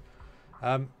ears.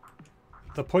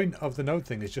 The point of the node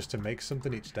thing is just to make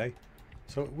something each day.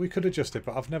 So we could adjust it,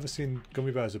 but I've never seen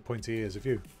gummy bears with pointy ears, have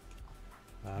you?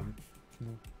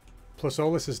 Plus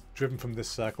all this is driven from this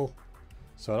circle.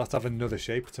 So I'd have to have another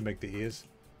shape to make the ears.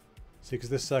 See, because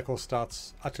this circle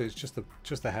starts... Actually, it's just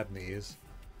the head and the ears.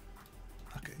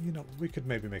 Okay, you know, we could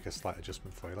maybe make a slight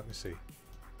adjustment for you. Let me see.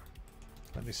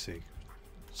 Let me see.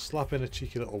 Slap in a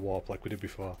cheeky little warp like we did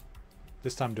before.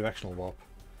 This time directional warp.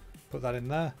 Put that in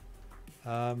there.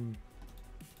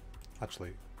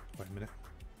 Actually, wait a minute.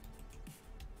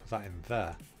 Put that in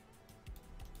there.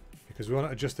 Because we want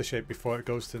to adjust the shape before it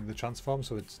goes to the transform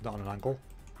so it's not on an angle.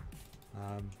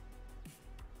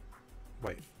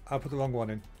 Wait, I put the wrong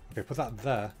one in. Okay, put that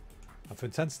there. And for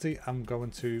intensity, I'm going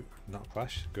to not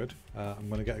crash. Good. I'm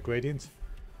going to get a gradient.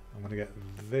 I'm going to get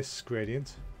this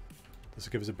gradient. This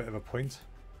will give us a bit of a point.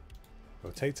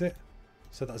 Rotate it.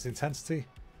 Set that as the intensity.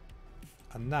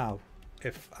 And now,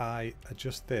 if I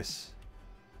adjust this...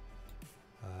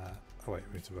 oh wait,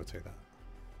 we need to rotate that.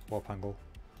 Warp angle.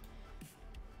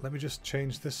 Let me just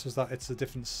change this so that it's a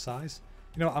different size.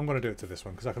 You know what, I'm going to do it to this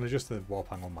one because I can adjust the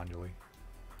warp angle manually.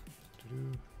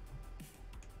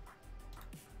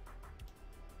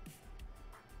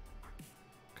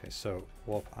 Okay, so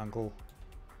warp angle.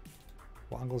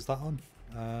 What angle is that on?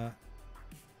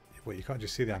 Wait, you can't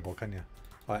just see the angle, can you?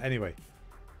 Alright, anyway.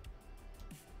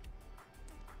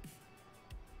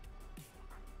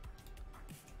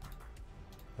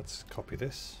 Let's copy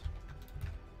this.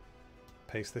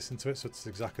 Paste this into it so it's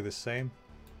exactly the same.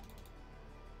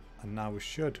 And now we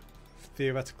should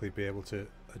theoretically be able to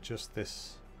adjust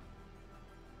this.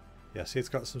 Yeah, see it's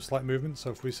got some slight movement,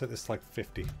 so if we set this to like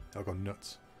 50, it'll go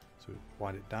nuts. So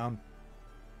wind it down.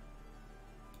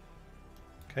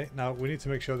 Okay, now we need to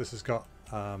make sure this has got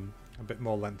a bit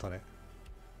more length on it.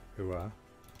 There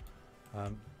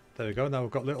we go, now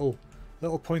we've got little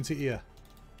pointy ear.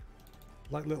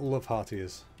 Like little love heart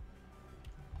ears.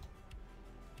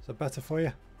 Is that better for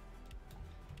you?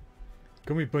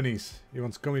 Gummy bunnies. He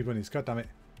wants gummy bunnies, god damn it.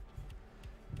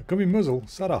 A gummy muzzle?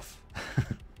 Set off.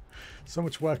 So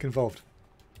much work involved.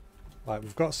 Right,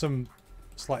 we've got some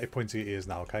slightly pointy ears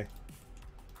now, okay?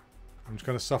 I'm just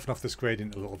going to soften off this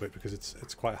gradient a little bit because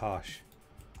it's quite harsh.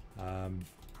 If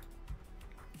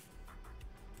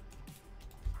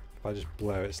I just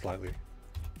blur it slightly.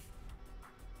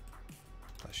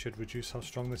 That should reduce how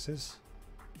strong this is.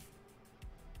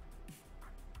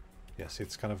 Yeah, see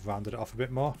it's kind of rounded it off a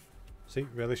bit more. See,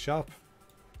 really sharp.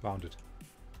 Rounded.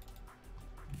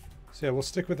 So yeah, we'll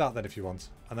stick with that then if you want.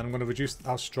 And then I'm going to reduce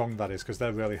how strong that is because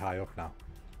they're really high up now.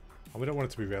 And we don't want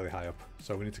it to be really high up.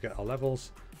 So we need to get our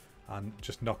levels and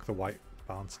just knock the white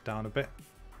balance down a bit.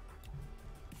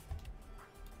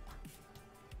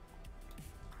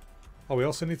 Oh, we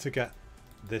also need to get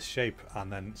this shape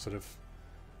and then sort of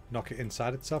knock it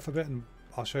inside itself a bit. And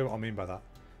I'll show you what I mean by that.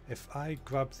 If I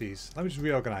grab these, let me just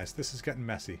reorganize. This is getting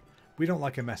messy. We don't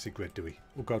like a messy grid, do we?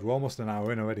 Oh god, we're almost an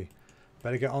hour in already.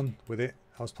 Better get on with it.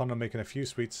 I was planning on making a few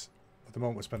sweets. At the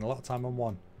moment, we're spending a lot of time on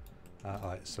one.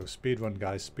 Alright, so speed run,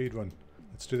 guys. Speed run.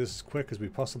 Let's do this as quick as we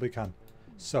possibly can.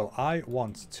 So, I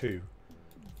want to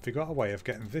figure out a way of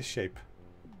getting this shape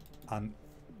and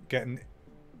getting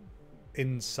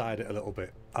inside it a little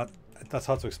bit. That's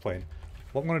hard to explain.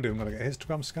 What I'm going to do, I'm going to get a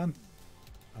histogram scan.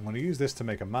 I'm going to use this to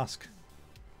make a mask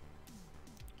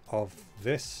of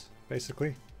this,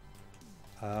 basically.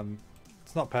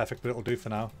 It's not perfect, but it'll do for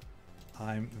now.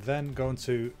 I'm then going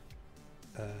to...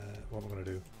 what am I going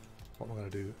to do? what am I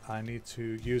going to do? I need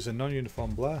to use a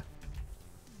non-uniform blur.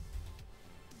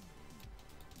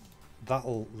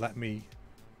 That'll let me...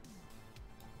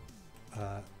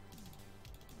 oh,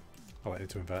 I need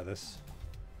to invert this.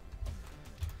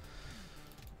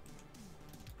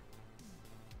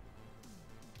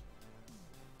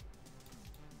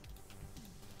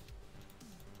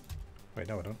 Wait,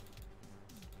 no I don't.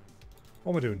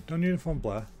 What am I doing? Non-uniform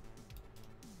blur.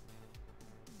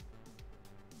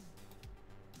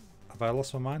 Have I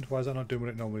lost my mind? Why is that not doing what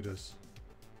it normally does?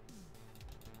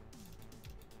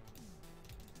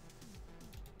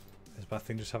 Is that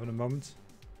thing just having a moment?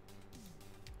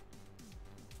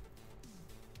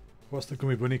 What's the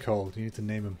gummy bunny called? You need to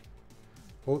name him.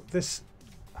 Well, this...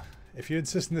 If you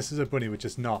insist on this is a bunny, which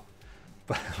it's not,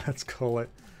 but let's call it,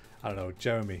 I don't know,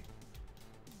 Jeremy.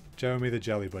 Jeremy the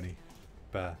Jelly Bunny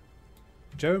Bear.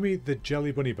 Jeremy the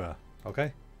Jelly Bunny Bear,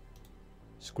 okay?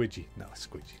 Squidgy. No,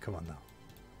 Squidgy, come on now.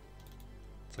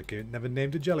 It's like you never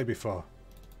named a jelly before.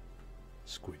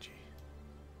 Squidgy.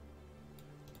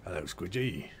 Hello,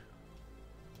 Squidgy.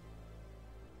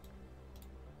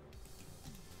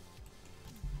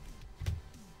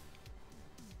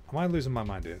 Am I losing my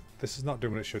mind here? This is not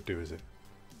doing what it should do, is it?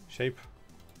 Shape.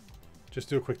 Just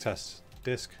do a quick test.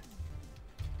 Disk.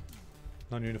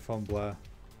 Non-uniform blur.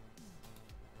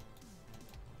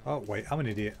 Oh, wait. I'm an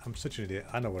idiot. I'm such an idiot.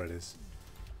 I know what it is.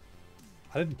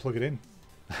 I didn't plug it in.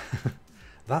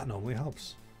 That normally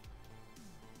helps.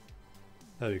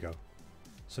 There we go.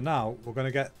 So now we're going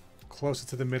to get closer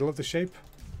to the middle of the shape.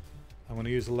 I'm going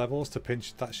to use the levels to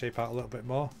pinch that shape out a little bit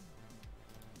more.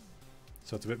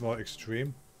 So it's a bit more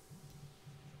extreme.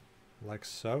 Like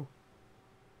so.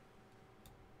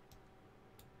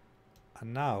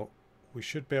 And now we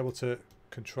should be able to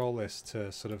control this to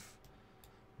sort of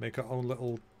make our own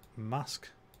little mask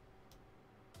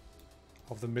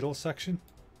of the middle section.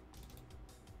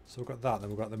 So we've got that, then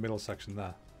we've got the middle section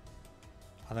there.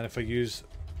 And then if I use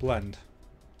blend,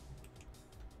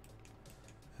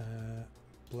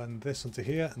 blend this onto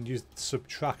here and use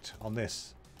subtract on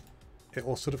this, it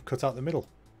will sort of cut out the middle.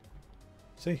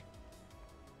 See?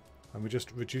 And we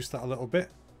just reduce that a little bit.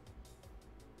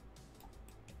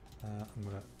 I'm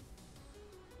going to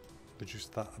reduce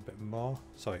that a bit more.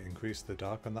 Sorry, increase the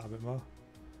dark on that a bit more.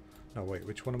 No, wait,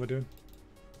 which one am I doing?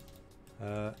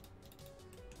 Okay.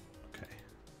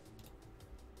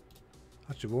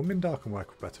 Actually, will min dark can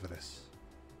work better for this.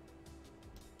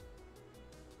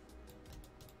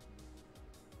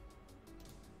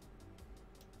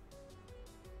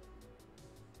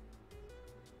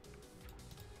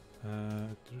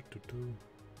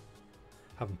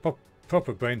 Having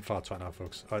proper brain farts right now,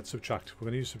 folks. Alright, subtract. We're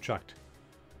going to use subtract.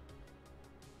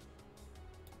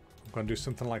 I'm going to do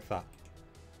something like that.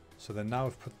 So then now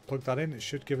I've plugged that in, it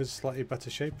should give us a slightly better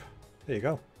shape. There you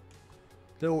go.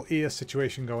 Little ear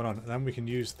situation going on. And then we can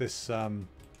use this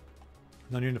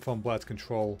non-uniform blur to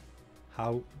control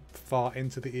how far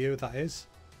into the ear that is.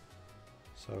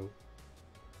 So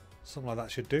something like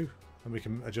that should do. And we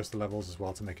can adjust the levels as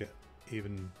well to make it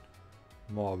even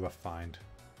more refined.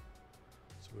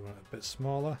 So we want it a bit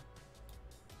smaller,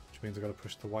 which means I've got to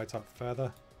push the white out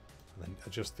further, and then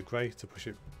adjust the grey to push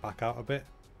it back out a bit.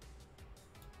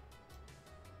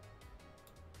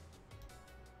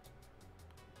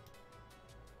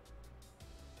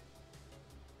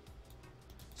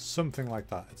 Something like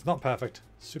that. It's not perfect,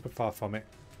 super far from it,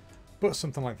 but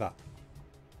something like that.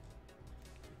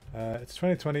 It's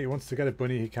 2020, he wants to get a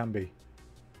bunny, he can be.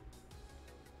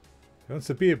 He wants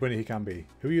to be a bunny, he can be.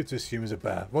 Who are you to assume is a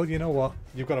bear? Well, you know what?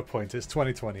 You've got a point. It's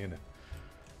 2020, isn't it?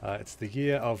 It's the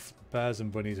year of bears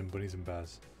and bunnies and bunnies and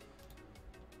bears.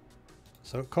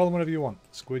 So call them whatever you want.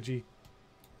 Squidgy,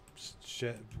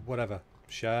 whatever.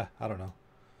 Share, I don't know.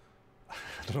 I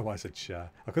don't know why I said share.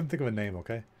 I couldn't think of a name,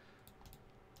 okay?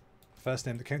 First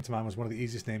name that came to mind was one of the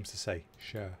easiest names to say.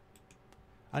 Share.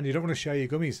 And you don't want to share your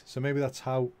gummies, so maybe that's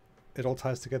how it all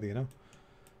ties together, you know?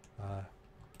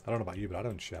 I don't know about you, but I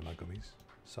don't share my gummies.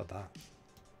 So that.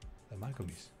 They're my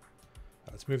gummies.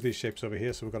 Let's move these shapes over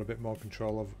here so we've got a bit more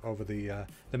control over the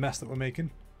mess that we're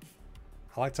making.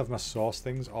 I like to have my source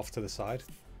things off to the side,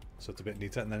 so it's a bit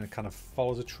neater, and then it kind of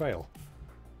follows a trail.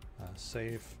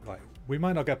 Save. Right, we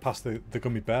might not get past the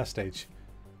gummy bear stage.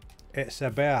 It's a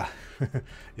bear.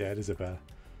 Yeah, it is a bear.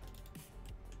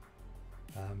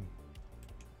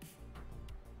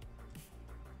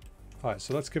 Alright,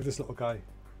 so let's give this little guy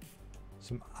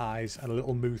some eyes and a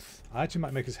little mouth. I actually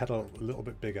might make his head a little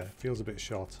bit bigger. It feels a bit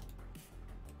short.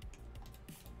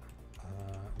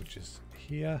 Which is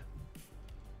here.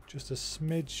 Just a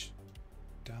smidge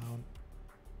down.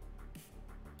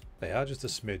 They are just a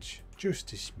smidge.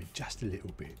 Just a smidge. Just a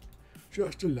little bit.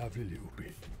 Just a lovely little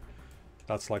bit.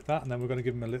 That's like that. And then we're going to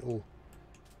give him a little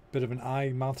bit of an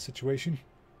eye-mouth situation.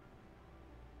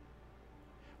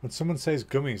 When someone says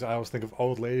gummies, I always think of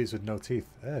old ladies with no teeth.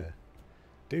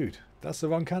 Dude, that's the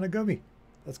wrong kind of gummy.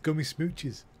 That's gummy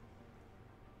smooches.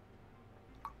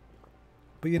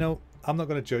 But you know, I'm not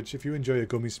going to judge. If you enjoy a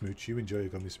gummy smooch, you enjoy a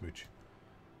gummy smooch.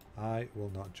 I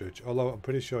will not judge. Although I'm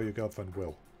pretty sure your girlfriend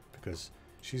will. Because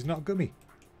she's not gummy.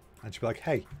 And she'll be like,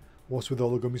 hey, what's with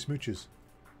all the gummy smooches?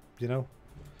 You know?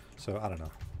 So, I don't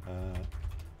know.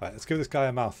 Right, let's give this guy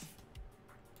a mouth.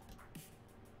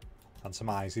 And some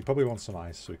eyes. He probably wants some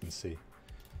eyes so we can see.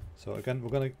 So again,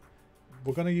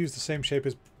 we're gonna use the same shape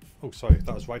as... Oh, sorry,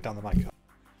 that was right down the mic.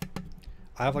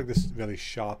 I have like this really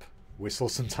sharp whistle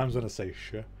sometimes when I say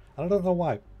sh. And I don't know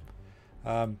why.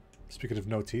 Speaking of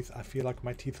no teeth, I feel like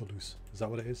my teeth are loose. Is that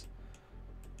what it is?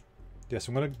 Yes,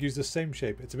 I'm going to use the same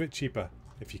shape. It's a bit cheaper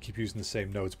if you keep using the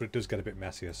same nodes, but it does get a bit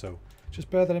messier. So just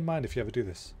bear that in mind if you ever do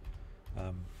this.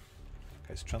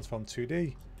 Okay, so transform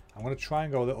 2D. I'm going to try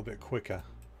and go a little bit quicker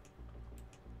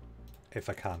if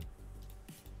I can.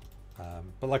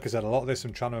 But like I said, a lot of this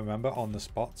I'm trying to remember on the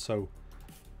spot, so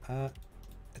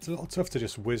it's a little tough to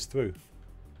just whiz through.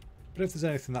 But if there's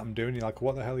anything that I'm doing, you're like,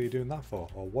 what the hell are you doing that for?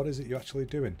 Or what is it you're actually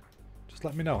doing? Just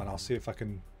let me know and I'll see if I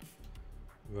can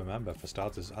remember for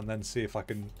starters, and then see if I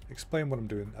can explain what I'm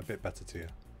doing a bit better to you.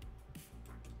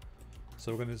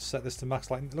 So we're going to set this to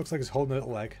max light. It looks like it's holding a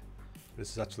little leg.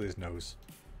 This is actually his nose.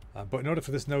 But in order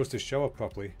for this nose to show up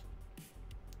properly,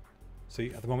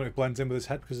 see, at the moment it blends in with his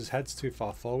head because his head's too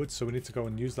far forward, so we need to go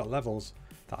and use that levels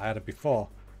that I added before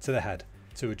to the head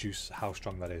to reduce how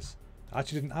strong that is. I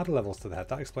actually didn't add levels to the head.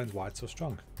 That explains why it's so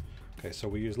strong. Okay, so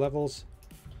we use levels.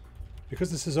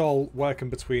 Because this is all working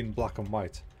between black and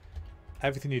white,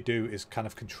 everything you do is kind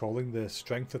of controlling the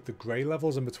strength of the grey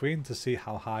levels in between to see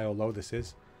how high or low this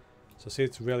is. So see,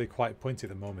 it's really quite pointy at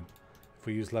the moment. If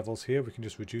we use levels here, we can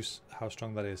just reduce how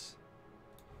strong that is.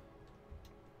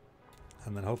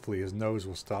 And then hopefully his nose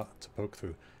will start to poke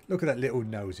through. Look at that little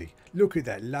nosy. Look at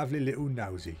that lovely little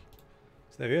nosy.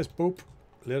 So there he is, boop,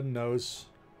 little nose.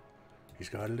 He's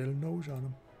got a little nose on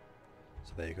him.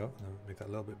 So there you go. Now make that a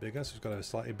little bit bigger. So he's got a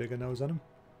slightly bigger nose on him.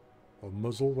 Or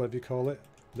muzzle, whatever you call it.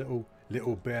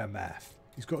 Little bear mouth.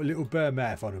 He's got a little bear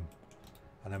mouth on him.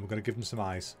 And then we're going to give him some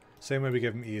eyes. Same way we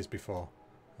gave him ears before.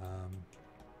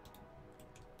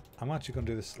 I'm actually going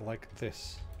to do this like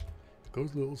this. It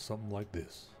goes a little something like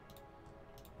this.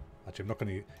 Actually, I'm not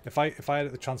going to... If I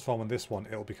edit the transform on this one,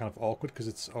 it'll be kind of awkward because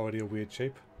it's already a weird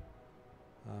shape.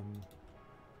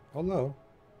 Although...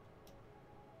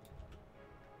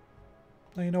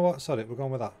 No, you know what? Sorry, we're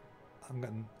going with that. I'm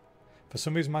getting... For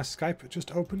some reason my Skype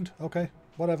just opened. Okay,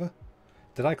 whatever.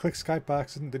 Did I click Skype by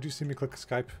accident? Did you see me click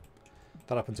Skype?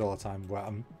 That happens all the time where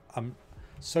I'm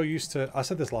so used to... I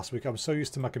said this last week. I'm so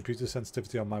used to my computer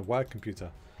sensitivity on my work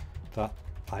computer that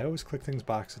I always click things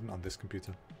by accident on this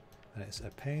computer. And it's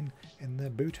a pain in the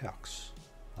buttocks.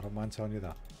 I don't mind telling you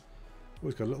that.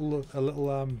 We've got a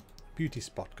little beauty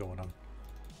spot going on.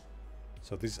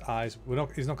 So these eyes,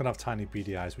 he's not going to have tiny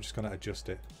beady eyes, we're just going to adjust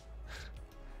it.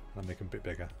 And make them a bit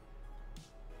bigger.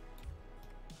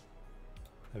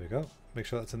 There we go. Make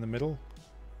sure that's in the middle.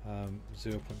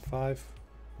 0.5.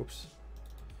 Whoops.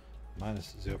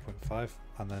 Minus 0.5.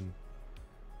 And then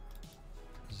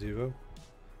 0.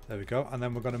 There we go. And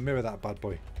then we're going to mirror that bad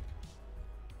boy.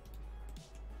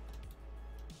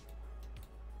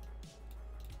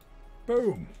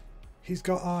 Boom! He's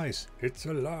got eyes. It's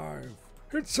alive.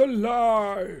 It's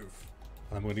alive!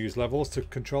 And I'm going to use levels to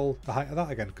control the height of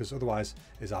that again, because otherwise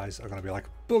his eyes are going to be like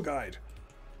bug-eyed.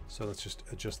 So let's just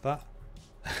adjust that.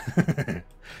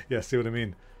 Yeah, see what I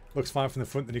mean? Looks fine from the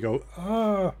front, then you go,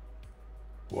 ah!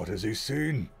 What has he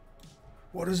seen?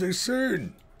 What has he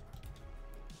seen?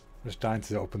 I'm just dying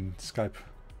to open Skype.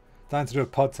 Dying to do a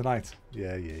pod tonight.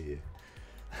 Yeah.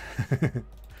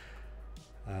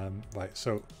 Right,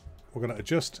 so we're going to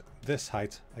adjust this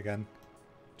height again.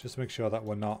 Just to make sure that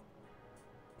we're not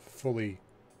fully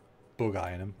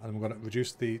bug-eyeing him. And we're going to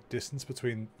reduce the distance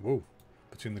between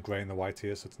the grey and the white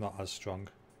here so it's not as strong.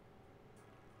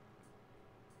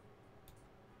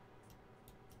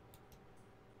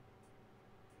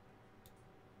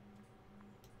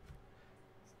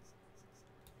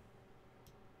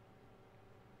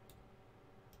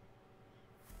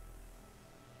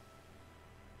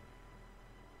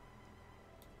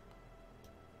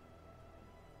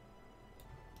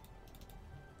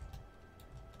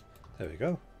 There we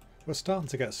go. We're starting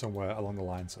to get somewhere along the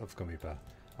lines of Gummy Bear.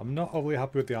 I'm not overly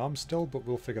happy with the arms still, but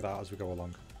we'll figure that out as we go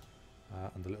along.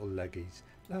 And the little leggies.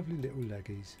 Lovely little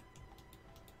leggies.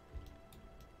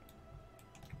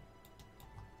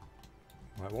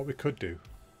 Right, what we could do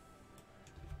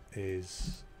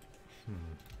is... I'm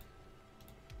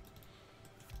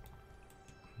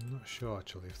not sure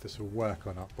actually if this will work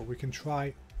or not, but we can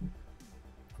try and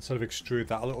sort of extrude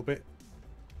that a little bit.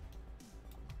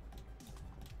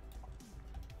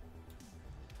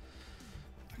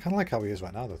 I kind of like how he is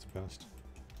right now though, to be honest.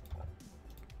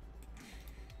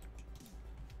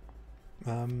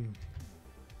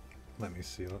 Let me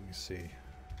see.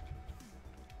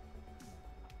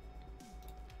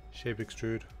 Shape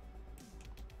extrude.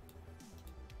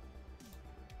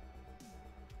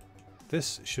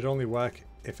 This should only work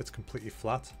if it's completely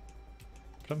flat,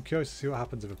 but I'm curious to see what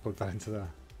happens if I plug that into there.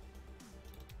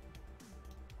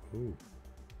 Ooh.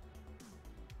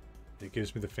 It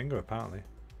gives me the finger apparently.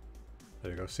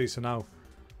 There we go. See, so now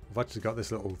we've actually got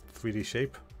this little 3D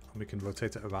shape and we can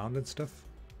rotate it around and stuff.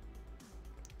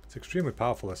 It's extremely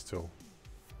powerful, this tool.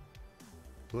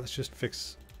 But let's just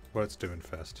fix what it's doing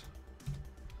first.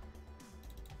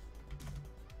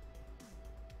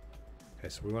 Okay,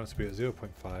 so we want it to be at 0.5,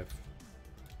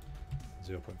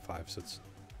 0.5, so it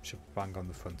should bang on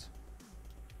the front.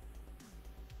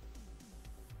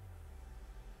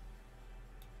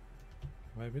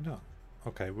 Maybe not.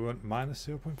 Okay, we want minus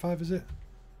 0.5, is it?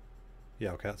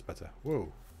 Yeah, okay, that's better.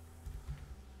 Whoa.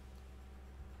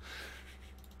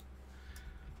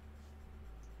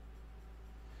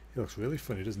 He looks really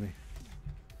funny, doesn't he?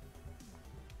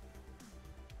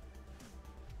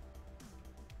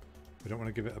 We don't want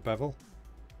to give it a bevel.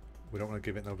 We don't want to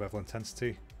give it no bevel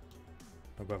intensity.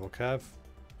 No bevel curve.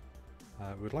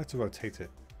 We'd like to rotate it.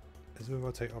 Is there a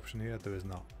rotate option here? There is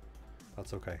not.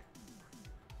 That's okay.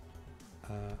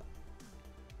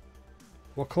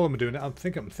 What colour am I doing it? I'm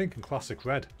thinking classic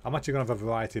red. I'm actually going to have a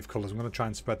variety of colours. I'm going to try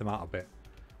and spread them out a bit.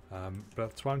 But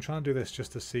that's why I'm trying to do this,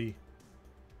 just to see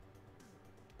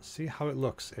how it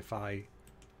looks if I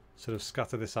sort of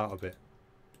scatter this out a bit.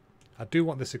 I do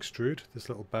want this extrude, this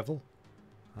little bevel.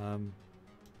 I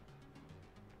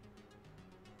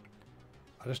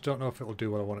just don't know if it'll do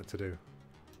what I want it to do.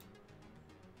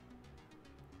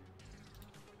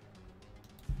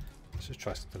 Let's just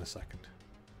try something a second.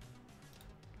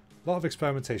 A lot of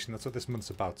experimentation, that's what this month's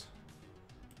about.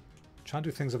 Try and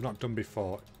do things I've not done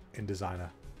before in Designer.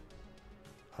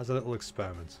 As a little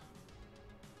experiment.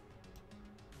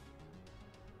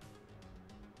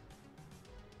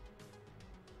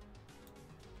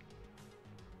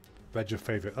 Red's your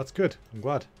favourite. That's good. I'm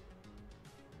glad.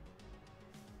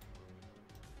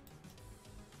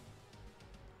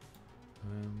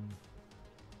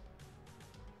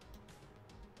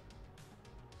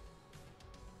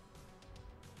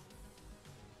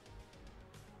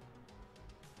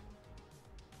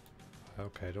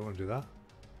 Okay, I don't want to do that.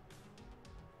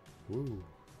 Woo.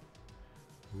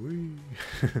 Wee.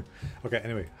 Okay,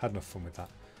 anyway, had enough fun with that.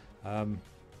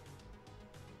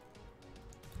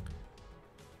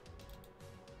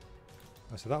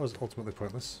 So that was ultimately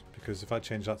pointless, because if I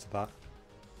change that to that,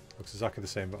 it looks exactly the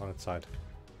same but on its side.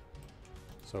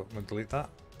 So I'm going to delete that.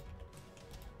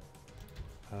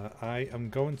 I am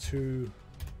going to...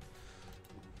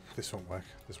 This won't work.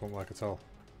 This won't work at all.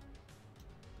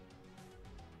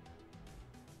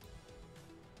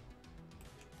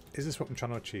 Is this what I'm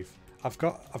trying to achieve? I've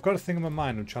got a thing in my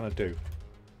mind I'm trying to do.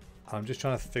 And I'm just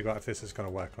trying to figure out if this is going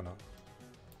to work or not.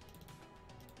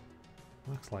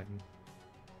 Max lighten.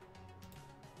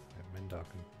 Min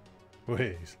darken.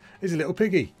 Wait, he's a little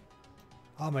piggy.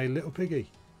 I'm a little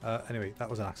piggy. Anyway, that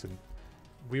was an accident.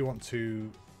 We want to...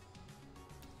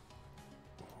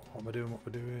 What am I doing? What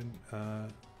we're doing?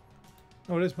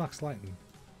 Oh, it is max lighten.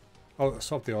 Oh,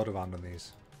 swap the order around on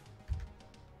these.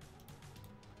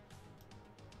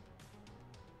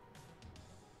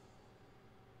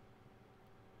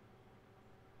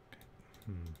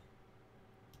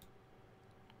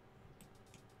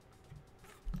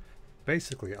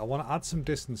 Basically, I want to add some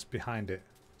distance behind it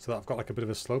so that I've got like a bit of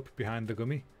a slope behind the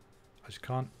gummy. I just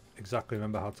can't exactly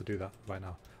remember how to do that right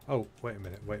now. Oh, wait a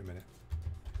minute, wait a minute.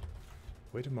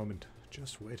 Wait a moment,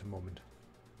 just wait a moment.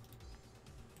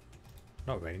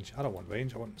 Not range, I don't want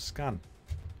range, I want scan.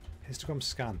 Histogram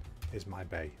scan is my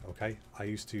bay, okay? I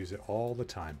used to use it all the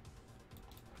time.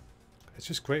 It's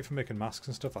just great for making masks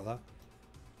and stuff like that.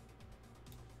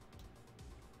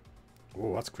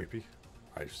 Oh, that's creepy.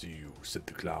 I see you, said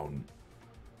the clown.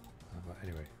 But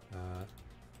anyway,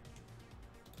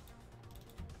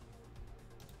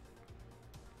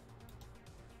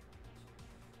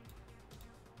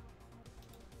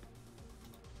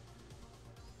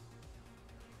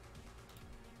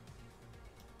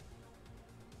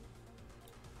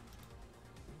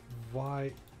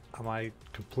 why am I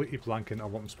completely blanking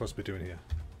on what I'm supposed to be doing here?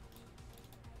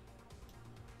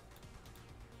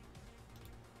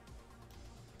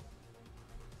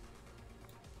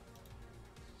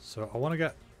 So I want to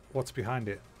get what's behind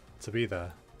it to be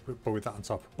there, but with that on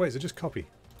top. Wait, is it just copy?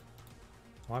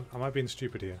 Am I being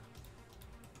stupid here?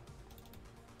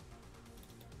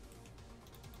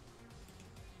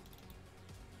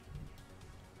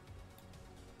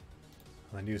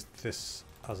 And then use this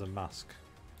as a mask.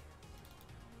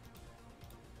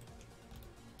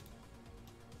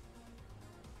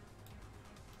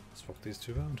 Swap these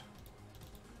two around.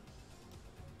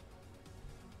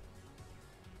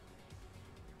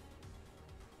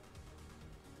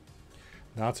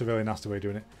 Now that's a really nasty way of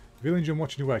doing it. If you're enjoying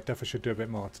watching your work, definitely should do a bit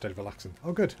more instead of relaxing.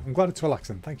 Oh good, I'm glad it's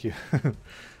relaxing, thank you.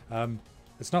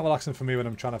 It's not relaxing for me when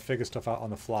I'm trying to figure stuff out on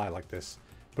the fly like this.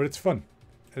 But it's fun.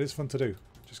 It is fun to do.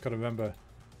 Just got to remember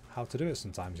how to do it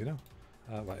sometimes, you know.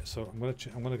 Right, so I'm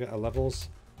gonna get a levels.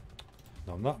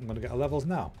 No, I'm not. I'm gonna get a levels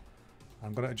now.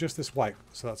 I'm gonna adjust this white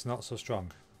so that's not so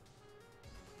strong.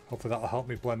 Hopefully that'll help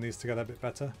me blend these together a bit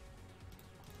better.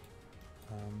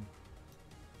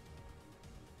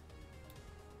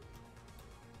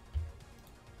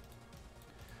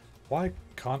 Why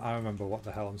can't I remember what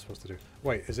the hell I'm supposed to do?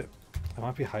 Wait, is it? It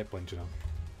might be height blend, you know.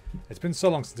 It's been so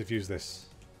long since I've used this.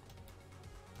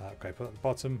 Okay, put it at the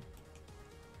bottom.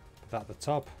 Put that at the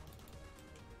top.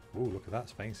 Ooh, look at that,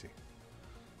 it's fancy.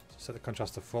 So set the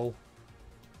contrast to full.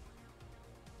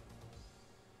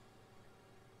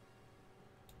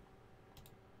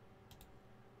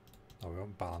 Oh, we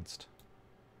weren't balanced.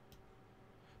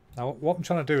 Now, what I'm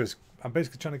trying to do is, I'm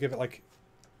basically trying to give it like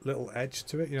little edge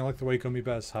to it. You know, like the way gummy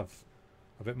bears have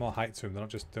a bit more height to them. They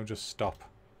don't just stop.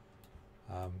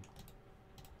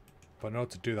 But in order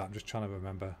to do that, I'm just trying to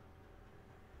remember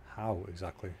how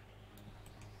exactly. I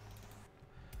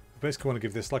basically want to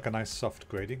give this like a nice soft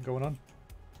gradient going on.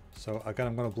 So again,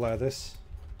 I'm going to blur this.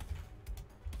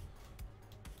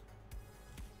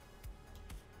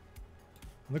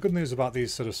 And the good news about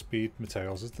these sort of speed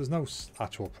materials is there's no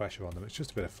actual pressure on them. It's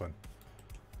just a bit of fun.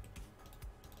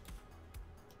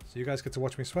 So you guys get to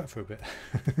watch me sweat for a bit.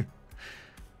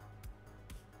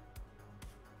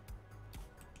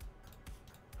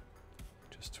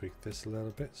 Just tweak this a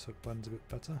little bit so it blends a bit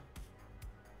better.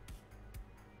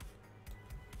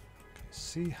 Okay,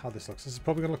 see how this looks. This is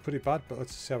probably going to look pretty bad, but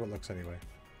let's see how it looks anyway.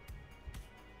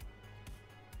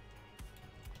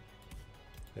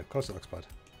 Yeah, of course it looks bad.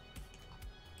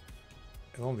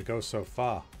 It only goes so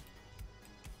far.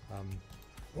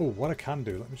 Oh, what I can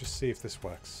do, let me just see if this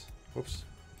works. Whoops.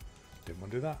 Didn't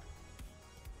want to do that.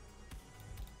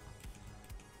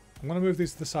 I'm going to move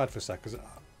these to the side for a sec because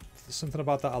there's something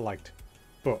about that I liked.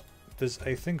 But there's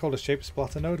a thing called a shape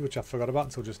splatter node which I forgot about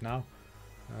until just now.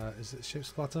 Is it shape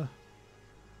splatter?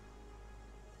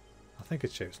 I think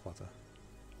it's shape splatter.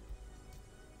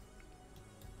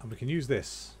 And we can use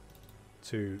this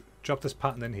to drop this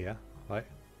pattern in here, right?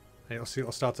 And you'll see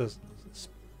it'll start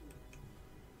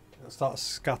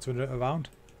scattering it around.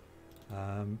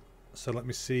 So let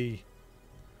me see.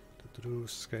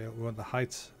 Scale. We want the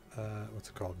height. What's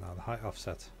it called now? The height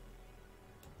offset.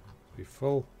 Be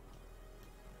full.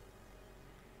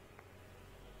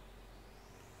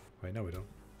 Wait, no, we don't.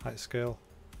 Height scale.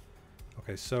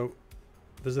 Okay, so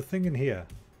there's a thing in here.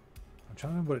 I'm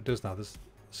trying to remember what it does now. There's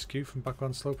skew from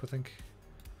background slope, I think.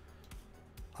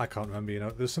 I can't remember. You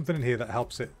know, there's something in here that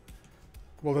helps it.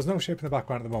 Well, there's no shape in the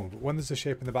background at the moment, but when there's a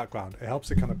shape in the background, it helps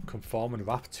it kind of conform and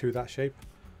wrap to that shape.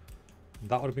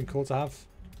 And that would have been cool to have.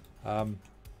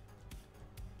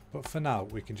 But for now,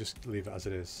 we can just leave it as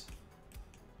it is.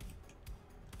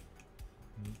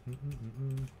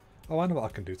 Oh, I know what I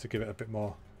can do to give it a bit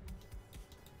more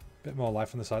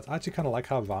life on the sides. I actually kind of like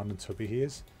how round and tubby he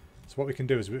is. So what we can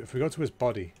do is, if we go to his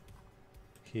body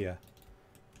here,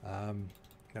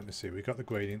 let me see, we got the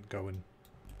gradient going.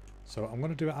 So I'm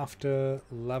going to do it after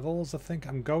levels, I think.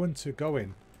 I'm going to go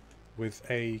in with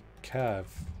a curve.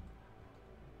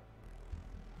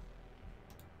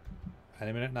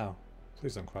 Any minute now.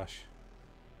 Please don't crash.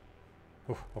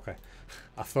 Oh, okay.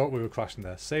 I thought we were crashing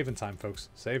there. Saving time, folks.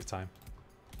 Save time.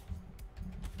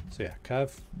 So yeah,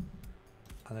 curve.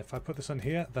 And if I put this on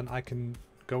here, then I can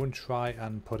go and try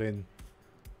and put in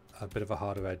a bit of a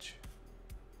harder edge.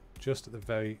 Just at the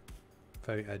very,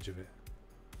 very edge of it.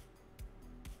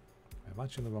 I'm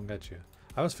actually on the wrong edge here.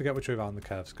 I always forget which way around the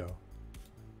curves go.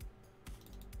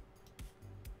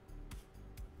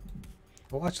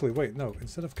 Well, actually, wait, no.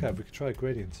 Instead of curve, we could try a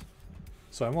gradient.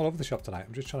 So I'm all over the shop tonight.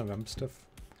 I'm just trying to remember stuff.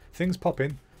 Things pop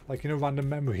in, like, you know, random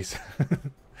memories.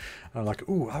 And I'm like,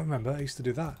 ooh, I remember. I used to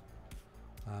do that.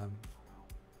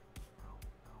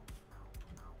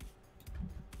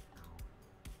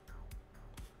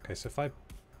 Okay, so if I've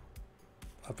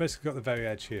basically got the very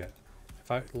edge here. If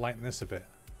I lighten this a bit,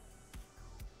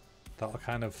 that'll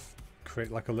kind of create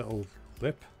like a little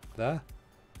lip. there,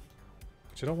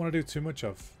 which I don't want to do too much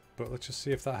of, but let's just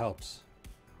see if that helps.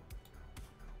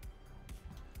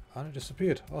 And it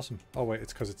disappeared. Awesome. Oh wait,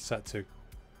 it's because it's set to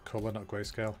colour, not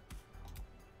grayscale.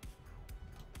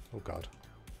 Oh god.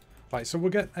 Right, so we're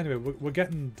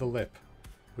getting the lip.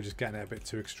 We're just getting it a bit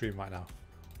too extreme right now.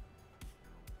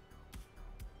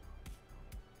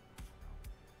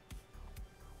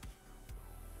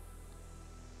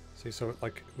 See, so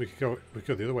like we could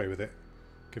go the other way with it.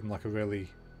 Give him like a really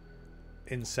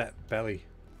inset belly.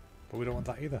 But we don't want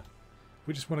that either.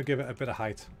 We just want to give it a bit of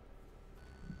height.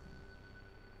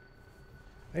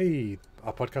 Hey,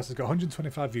 our podcast has got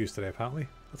 125 views today apparently.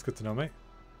 That's good to know, mate.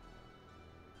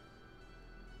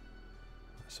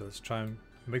 So let's try and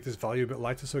make this value a bit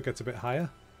lighter so it gets a bit higher.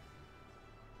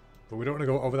 But we don't want to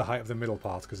go over the height of the middle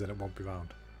part because then it won't be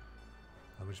round.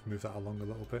 And we'll just move that along a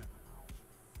little bit.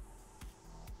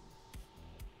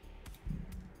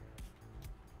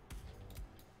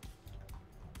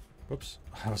 Whoops,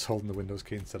 I was holding the Windows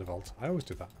key instead of Alt. I always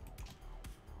do that.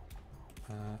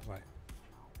 Right.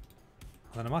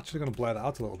 And then I'm actually going to blur that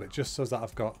out a little bit just so that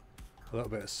I've got a little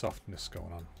bit of softness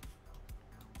going on.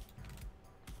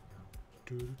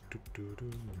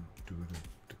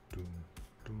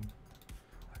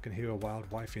 I can hear a wild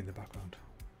wifey in the background.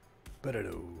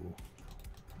 But-a-do.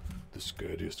 The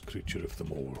scariest creature of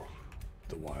them all.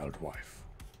 The wild wife.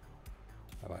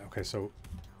 Alright, okay, so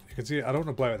you can see I don't want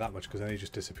to blur it that much because then he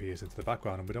just disappears into the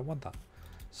background and we don't want that.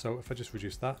 So if I just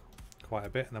reduce that quite a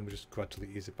bit and then we just gradually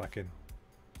ease it back in.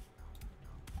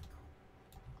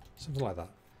 Something like that.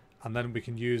 And then we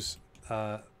can use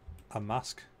a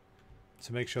mask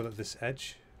to make sure that this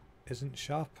edge isn't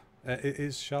sharp. It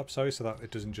is sharp, sorry, so that it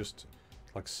doesn't just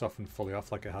like soften fully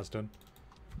off like it has done.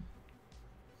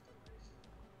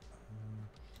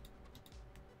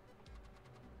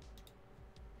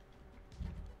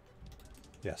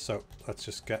 Yeah, so let's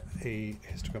just get a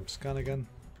histogram scan again.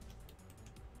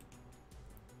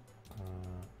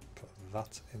 Put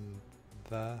that in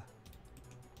there.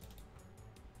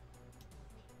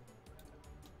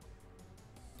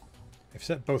 If you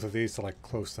set both of these to like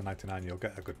close to 99, you'll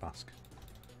get a good mask.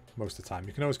 Most of the time.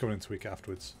 You can always go in and tweak it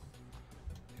afterwards.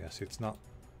 Yeah, see, it's not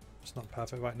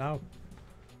perfect right now.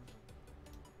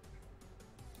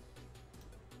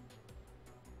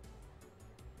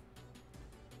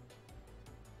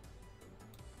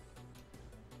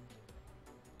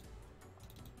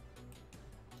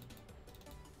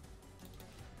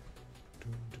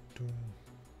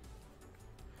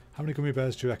 How many gummy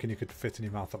bears do you reckon you could fit in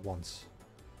your mouth at once?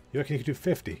 You reckon you could do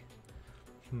 50?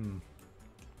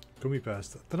 Gummy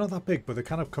bears. They're not that big, but they're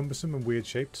kind of cumbersome and weird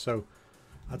shaped, so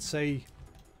I'd say...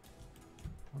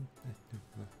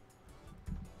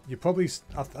 You probably...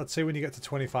 I'd say when you get to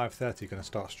 25, 30, you're going to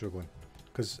start struggling.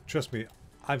 Because, trust me,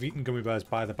 I've eaten gummy bears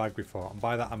by the bag before, and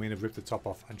by that I mean I've ripped the top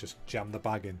off and just jammed the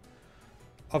bag in.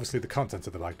 Obviously the content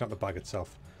of the bag, not the bag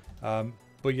itself.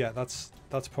 But yeah, that's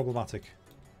problematic.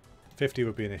 50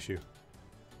 would be an issue.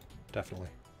 Definitely.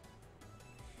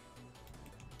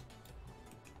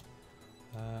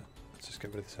 Let's just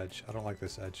get rid of this edge. I don't like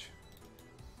this edge.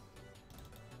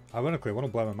 Ironically, I want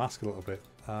to blur my mask a little bit.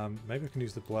 Maybe I can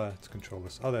use the blur to control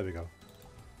this. Oh, there we go.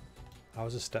 I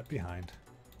was a step behind.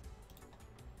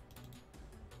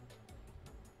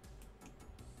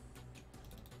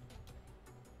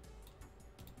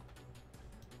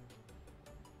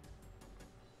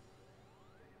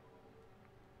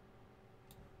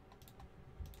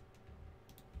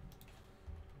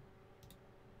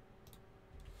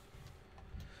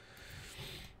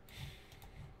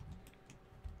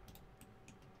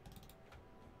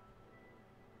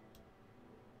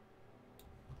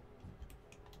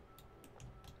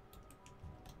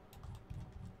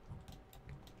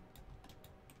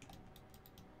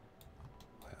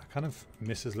 Kind of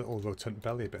miss his little rotund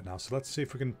belly a bit now, so let's see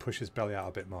if we can push his belly out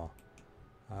a bit more.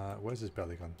 Where's his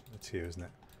belly gone? It's here, isn't it?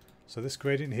 So this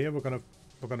gradient here, we're gonna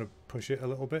push it a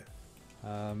little bit.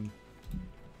 Let's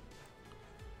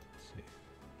see.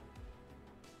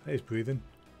 Hey, he's breathing.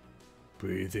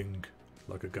 Breathing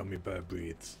like a gummy bear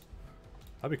breathes.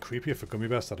 That'd be creepy if a gummy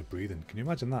bear started breathing. Can you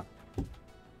imagine that?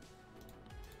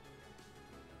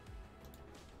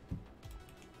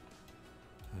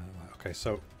 Right, okay,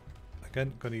 so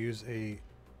again, going to use a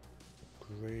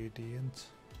gradient.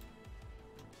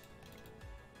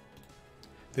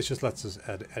 This just lets us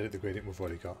edit the gradient we've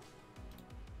already got.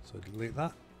 So delete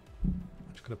that. I'm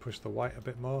just going to push the white a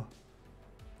bit more.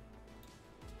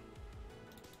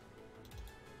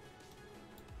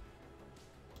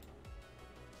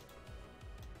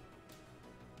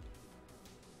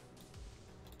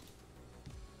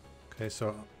 Okay,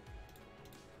 so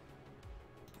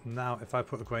now if I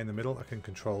put a grey in the middle, I can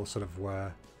control sort of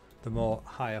where the more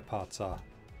higher parts are.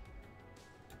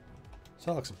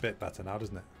 So that looks a bit better now,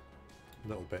 doesn't it? A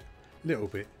little bit. Little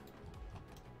bit.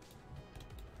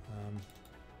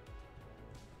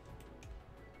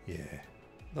 Yeah,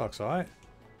 that looks alright.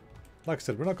 Like I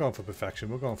said, we're not going for perfection,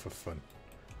 we're going for fun.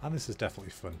 And this is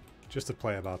definitely fun, just to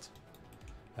play about.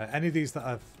 Any of these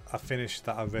that I've finished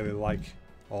that I really like,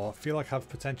 or feel like have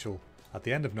potential at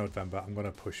the end of November, I'm going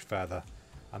to push further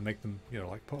and make them, you know,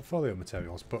 like portfolio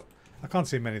materials. But I can't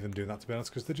see many of them doing that, to be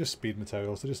honest, because they're just speed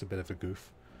materials, they're just a bit of a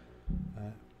goof.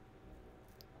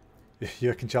 You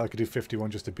reckon Charlie could do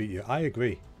 51 just to beat you? I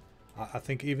agree. I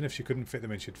think even if she couldn't fit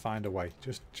them in, she'd find a way,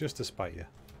 just to spite you.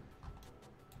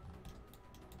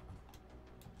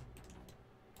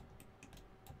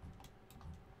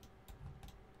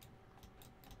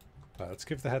 Right, let's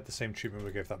give the head the same treatment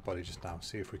we gave that body just now.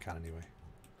 See if we can anyway.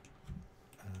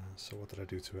 So what did I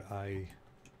do to it? I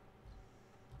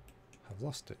have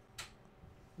lost it.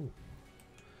 Ooh.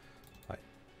 Right.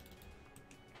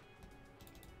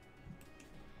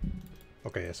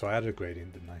 Okay, yeah, so I added a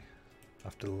gradient, didn't I?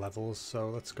 After the levels,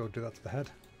 so let's go do that to the head.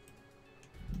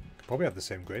 Could probably have the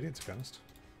same gradient, to be honest.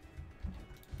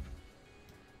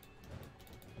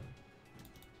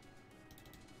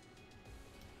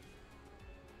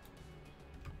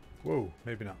 Whoa,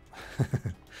 maybe not.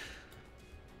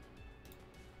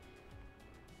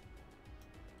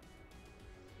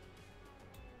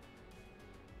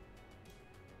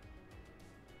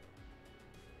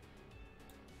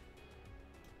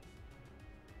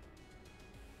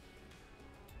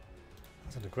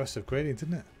 That's an aggressive gradient,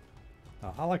 isn't it?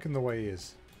 Oh, I like him the way he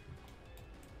is.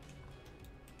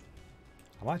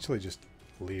 I might actually just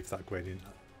leave that gradient.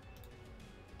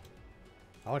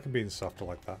 I like him being softer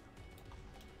like that.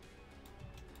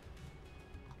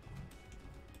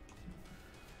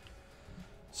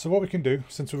 So what we can do,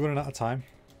 since we're running out of time,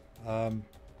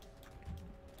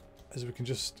 is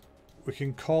we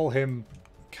can call him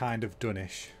kind of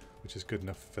done-ish, which is good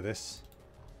enough for this.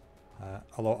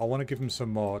 Although I want to give him some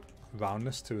more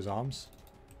roundness to his arms.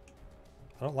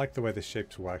 I don't like the way this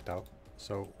shape's worked out.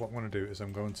 So what I'm going to do is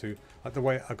I'm going to, like the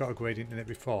way I got a gradient in it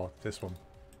before, this one.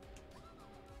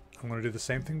 I'm going to do the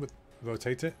same thing but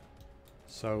rotate it.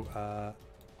 So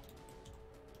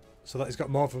so that he's got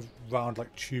more of a round,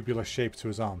 like tubular shape to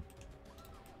his arm.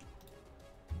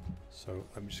 So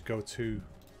let me just go to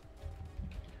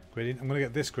gradient. I'm going to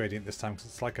get this gradient this time because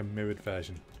it's like a mirrored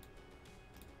version.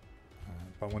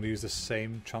 But I'm going to use the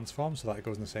same transform so that it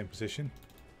goes in the same position.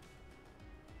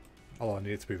 Although I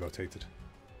need it to be rotated.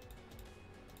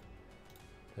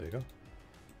 There we go.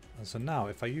 And so now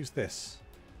if I use this,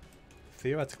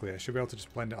 theoretically I should be able to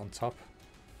just blend it on top.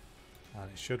 And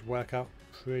it should work out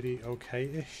pretty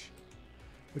okay-ish.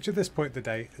 Which at this point of the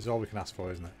day is all we can ask for,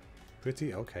 isn't it?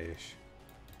 Pretty okay-ish.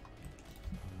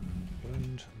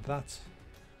 Blend that.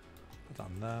 Put that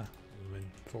on there. I'm in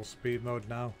full speed mode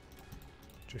now.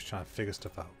 Just trying to figure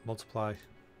stuff out. Multiply.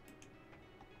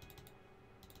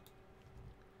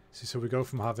 See, so we go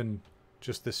from having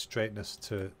just this straightness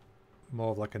to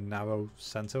more of like a narrow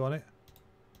center on it.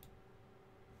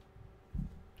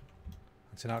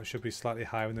 And so now it should be slightly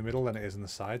higher in the middle than it is in the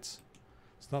sides.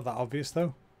 It's not that obvious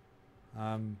though.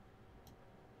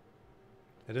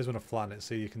 It is when I flatten it,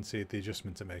 so you can see the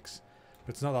adjustment it makes.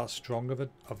 But it's not that strong of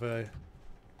an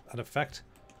effect.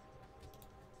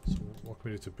 So what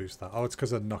can we do to boost that? Oh, it's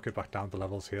because I knock it back down the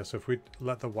levels here. So if we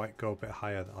let the white go a bit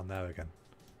higher on there again.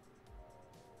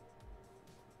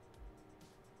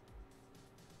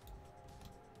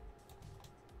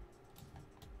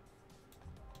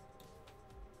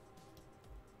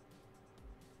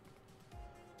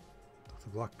 Knock the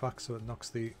black back so it knocks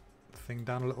the thing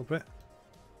down a little bit.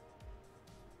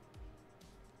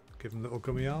 Give him little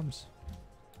gummy arms.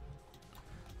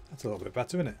 That's a little bit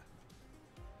better, isn't it?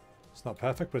 It's not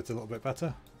perfect, but it's a little bit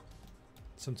better.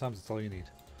 Sometimes it's all you need.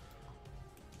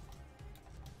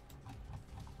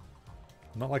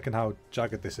 I'm not liking how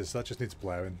jagged this is. That just needs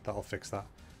blurring. That'll fix that.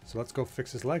 So let's go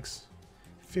fix his legs.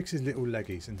 Fix his little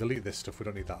leggies and delete this stuff. We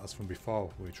don't need that. That's from before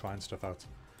we were trying stuff out.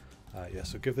 Yeah,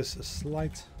 so give this a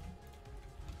slight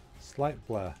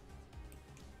blur.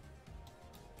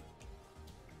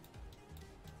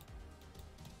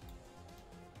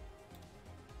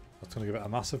 That's going to give it a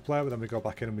massive blur, but then we go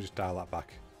back in and we just dial that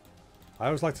back. I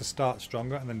always like to start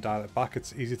stronger and then dial it back.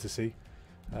 It's easy to see.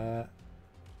 Hold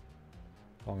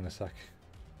on a sec.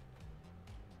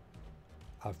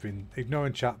 I've been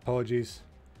ignoring chat. Apologies.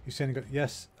 He's saying you got...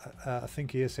 Yes, I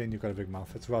think he is saying you've got a big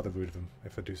mouth. It's rather rude of him,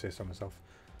 if I do say so myself.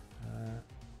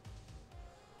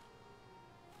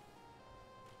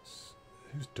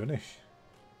 Who's Dunish?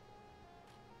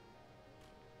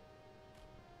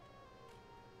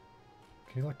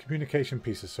 Can you like communication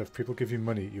pieces? So if people give you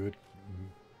money, you would...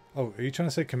 Oh, are you trying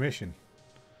to say commission?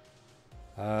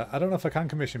 I don't know if I can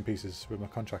commission pieces with my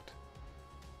contract.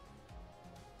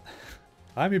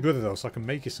 I'm your brother though, so I can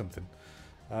make you something.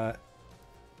 There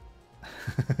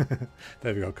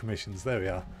we go, commissions. There we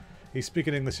are. He's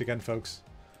speaking English again, folks.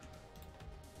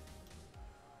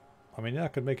 I mean, yeah, I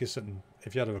could make you something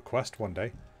if you had a request one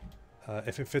day.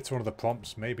 If it fits one of the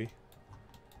prompts, maybe.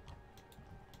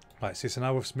 Right, see, so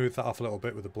now we've smoothed that off a little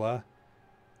bit with the blur.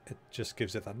 It just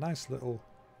gives it that nice little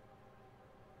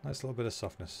bit of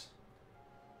softness.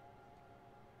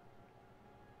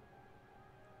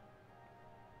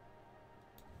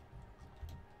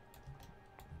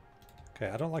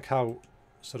 Okay, I don't like how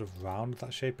sort of round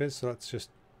that shape is, so let's just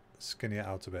skinny it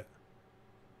out a bit.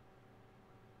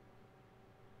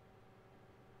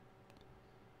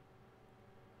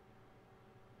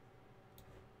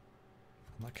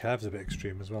 And that curve's a bit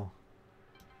extreme as well.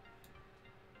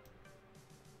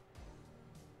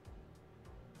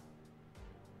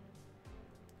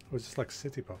 Oh, it's just like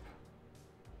City Pop.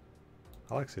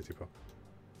 I like City Pop.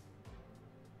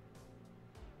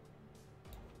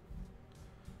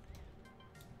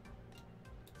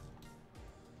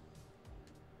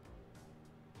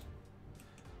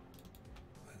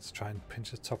 Let's try and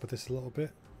pinch the top of this a little bit.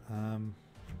 There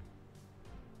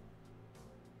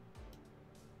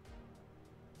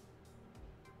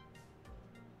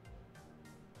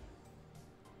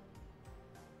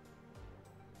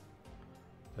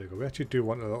we go. We actually do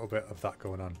want a little bit of that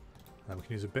going on. And we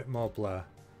can use a bit more blur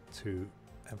to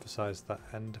emphasize that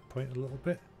end point a little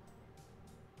bit.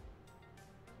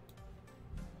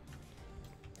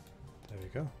 There we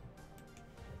go.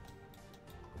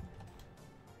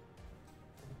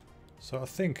 So I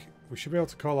think we should be able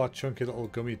to call our chunky little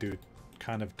gummy dude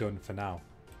kind of done for now.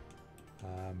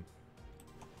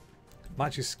 Might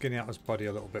actually skinny out his body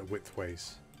a little bit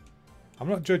widthways. I'm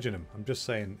not judging him. I'm just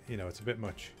saying, you know, it's a bit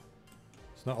much.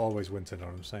 It's not always winter, know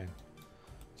what I'm saying.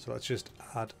 So let's just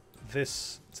add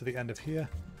this to the end of here.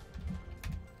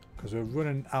 Because we're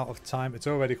running out of time. It's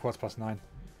already 9:15.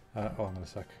 Oh, hang on a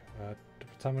sec.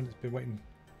 Time when it's been waiting.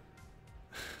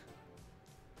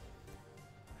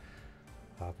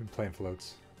 I've been playing for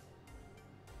loads.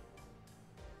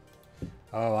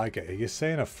 Oh, I get it. You're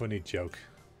saying a funny joke.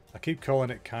 I keep calling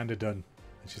it kinda done.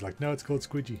 And she's like, no, it's called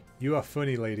Squidgy. You are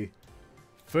funny, lady.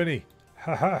 Funny.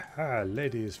 Ha ha ha.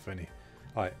 Lady is funny.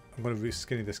 Alright, I'm going to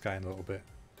re-skinny this guy in a little bit.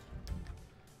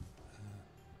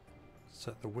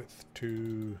 Set the width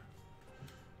to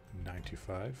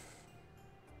 95.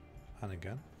 And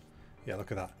again. Yeah,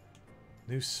 look at that.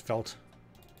 New svelte,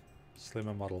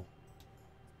 slimmer model.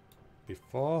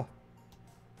 Before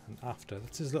and after.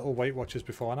 That's his little Weight Watchers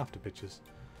before and after pictures.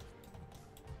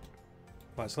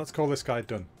 Right, so let's call this guy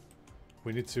done.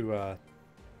 We need to,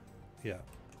 yeah.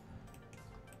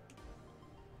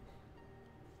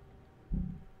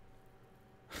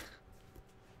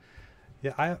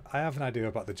 Yeah, I have an idea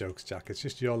about the jokes, Jack. It's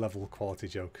just your level of quality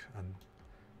joke. And,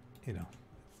 you know,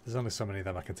 there's only so many of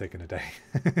them I can take in a day.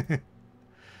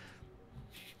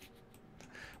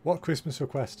 What Christmas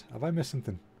request? Have I missed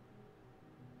something?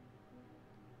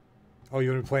 Oh,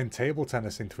 you want to be playing table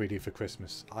tennis in 3D for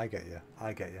Christmas? I get you.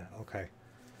 I get you. Okay.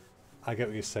 I get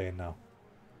what you're saying now.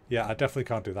 Yeah, I definitely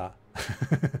can't do that.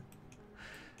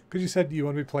 Because you said you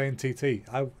want to be playing TT.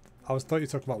 I thought you were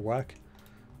talking about work.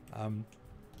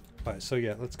 Right, so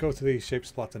yeah, let's go to the shape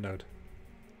splatter node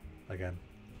again.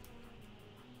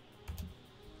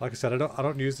 Like I said, I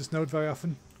don't use this node very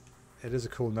often. It is a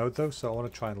cool node though, so I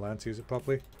want to try and learn to use it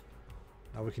properly.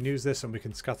 Now we can use this and we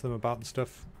can scatter them about and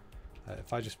stuff.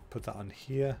 If I just put that on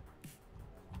here.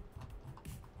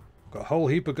 Got a whole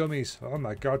heap of gummies. Oh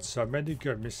my god, so many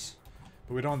gummies.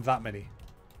 But we don't want that many.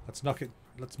 Let's knock it.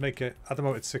 Let's make it, at the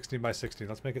moment it's 16 by 16.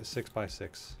 Let's make it 6 by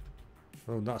 6.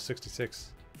 Oh, not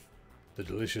 66. The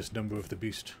delicious number of the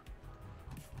beast.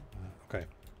 Okay.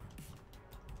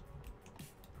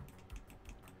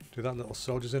 Do that little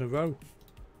soldiers in a row.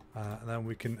 And then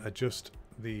we can adjust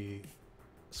the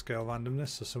scale randomness.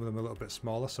 So some of them are a little bit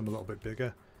smaller, some a little bit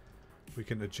bigger. We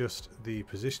can adjust the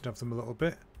position of them a little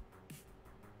bit.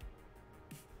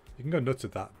 You can go nuts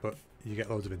with that, but you get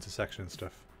loads of intersection and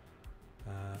stuff.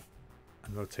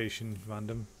 And rotation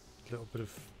random. A little bit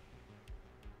of...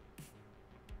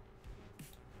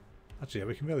 Actually, yeah,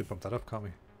 we can really bump that up, can't we?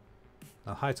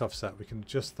 Now, height offset, we can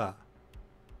adjust that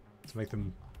to make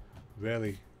them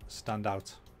really stand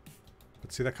out.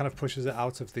 But see, that kind of pushes it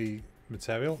out of the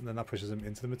material, and then that pushes them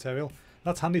into the material.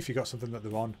 That's handy if you've got something that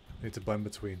they're on, you need to blend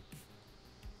between.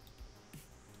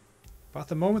 But at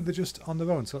the moment, they're just on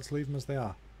their own, so let's leave them as they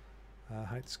are.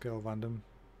 Height, scale, random.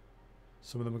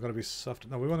 Some of them are going to be soft.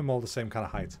 No, we want them all the same kind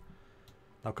of height.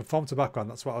 Now conform to background,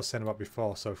 that's what I was saying about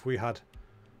before. So if we had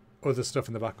other stuff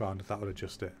in the background, that would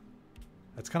adjust it.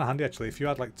 It's kind of handy actually. If you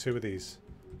had like 2 of these,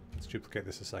 let's duplicate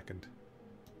this a second.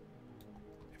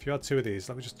 If you had 2 of these,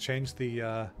 let me just change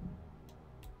the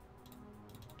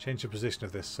position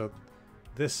of this. So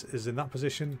this is in that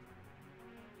position.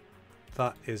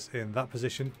 That is in that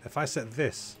position. If I set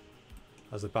this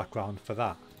as the background for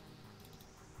that,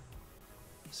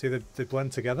 see they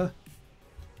blend together,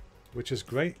 which is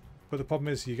great. But the problem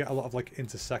is you get a lot of like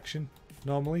intersection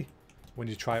normally when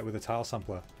you try it with a tile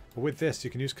sampler. But with this you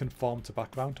can use conform to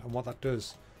background, and what that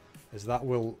does is that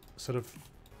will sort of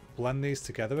blend these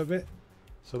together a bit.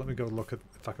 So let me go look at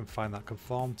if I can find that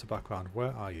conform to background.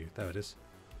 Where are you? There it is.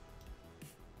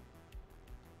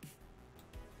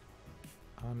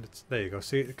 And it's, there you go.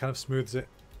 See, it kind of smooths it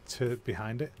to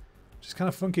behind it. Which is kind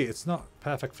of funky. It's not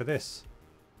perfect for this.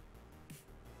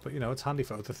 But you know, it's handy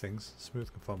for other things.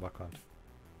 Smooth conform background.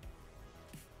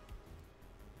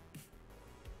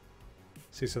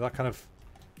 See, so that kind of...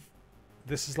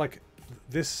 This is like...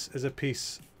 This is a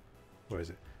piece... Where is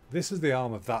it? This is the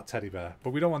arm of that teddy bear. But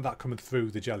we don't want that coming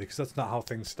through the jelly, because that's not how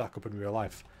things stack up in real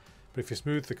life. But if you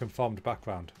smooth the conformed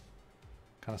background,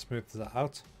 kind of smooths that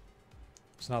out.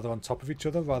 So now they're on top of each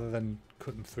other rather than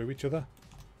cutting through each other.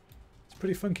 It's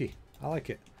pretty funky. I like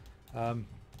it. Now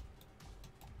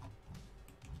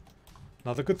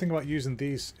the good thing about using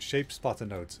these shape splatter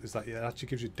nodes is that it actually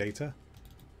gives you data.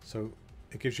 So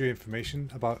it gives you information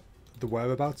about the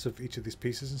whereabouts of each of these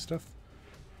pieces and stuff,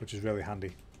 which is really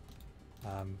handy.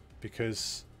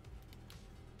 Because,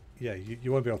 yeah,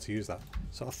 you won't be able to use that.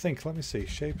 So I think, let me see,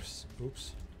 shapes,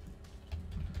 oops.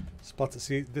 Splatter,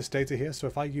 see this data here? So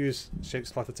if I use shape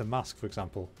splatter to mask, for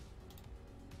example,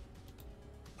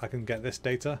 I can get this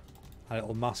data and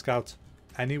it'll mask out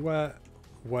anywhere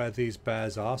where these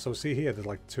bears are. So see here, there's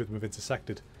like 2 of them have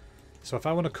intersected. So if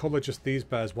I want to colour just these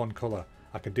bears one colour,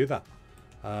 I can do that.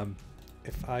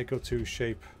 If I go to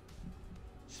shape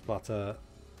splatter,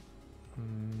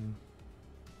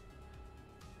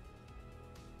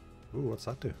 ooh, what's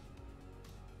that do?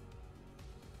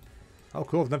 Oh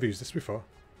cool, I've never used this before.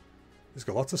 It's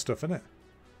got lots of stuff in it.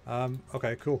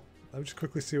 Okay, cool. Let me just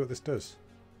quickly see what this does.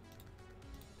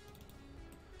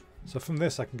 So from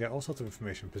this I can get all sorts of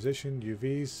information. Position,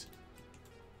 UVs,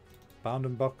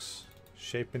 bounding box,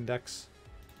 shape index.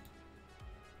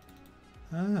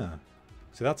 Ah,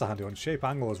 so that's a handy one. Shape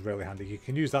angle is really handy. You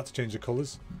can use that to change the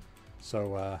colours.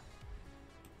 So,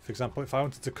 for example, if I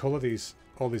wanted to colour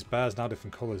all these bears now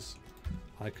different colours,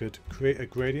 I could create a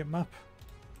gradient map.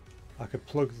 I could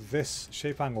plug this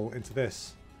shape angle into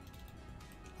this,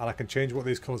 and I can change what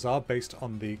these colours are based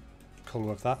on the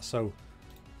colour of that. So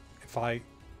if I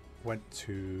went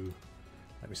to,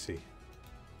 let me see,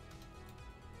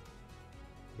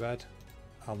 red,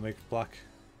 I'll make black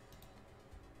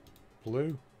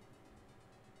blue.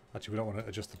 Actually, we don't want to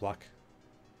adjust the black.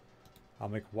 I'll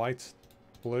make white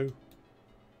blue.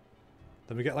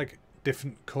 Then we get like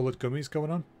different coloured gummies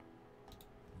going on.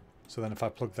 So then if I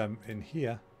plug them in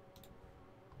here,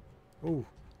 oh,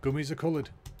 gummies are coloured.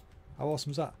 How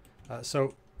awesome is that?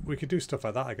 So we could do stuff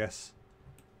like that, I guess.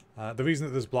 The reason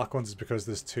that there's black ones is because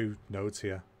there's 2 nodes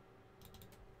here.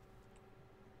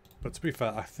 But to be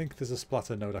fair, I think there's a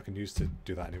splatter node I can use to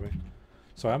do that anyway.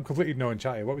 So I'm completely ignoring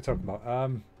chat here. What are we talking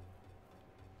about?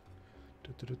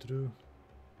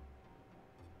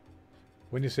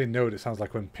 When you say node, it sounds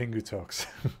like when Pingu talks.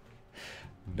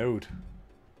 Node.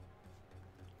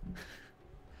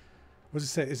 What does it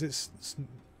say? Is it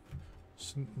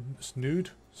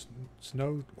snood?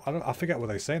 Snow? I forget what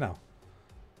they say now.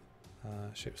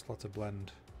 Shape splatter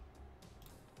blend.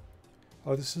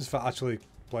 Oh, this is for actually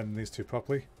blending these 2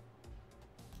 properly.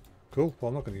 Cool. Well,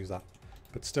 I'm not going to use that,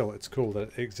 but still, it's cool that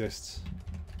it exists.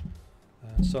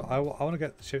 So I want to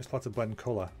get shape splatter blend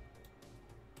color.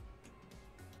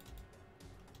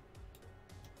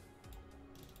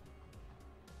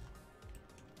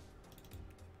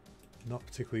 Not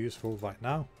particularly useful right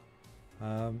now.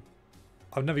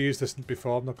 I've never used this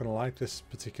before, I'm not going to lie, this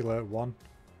particular one.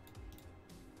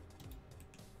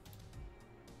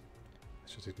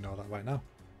 Let's just ignore that right now.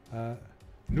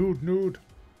 Nude.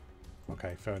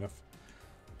 Okay, fair enough.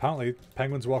 Apparently,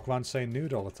 penguins walk around saying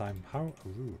nude all the time. How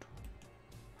rude.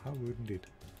 How rude indeed.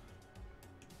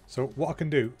 So what I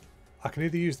can do, I can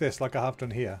either use this like I have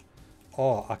done here,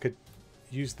 or I could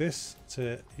use this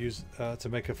to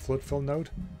make a flood fill node,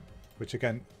 which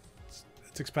again,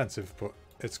 it's expensive, but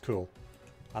it's cool.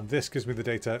 And this gives me the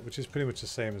data, which is pretty much the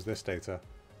same as this data.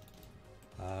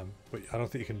 But I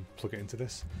don't think you can plug it into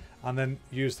this. And then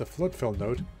use the flood fill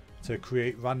node to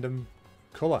create random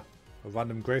color, a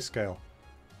random grayscale.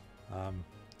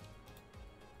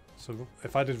 So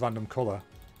if I did random colour,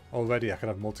 already I could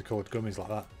have multicoloured gummies like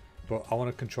that. But I want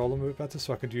to control them a bit better,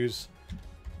 so I could use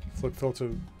flood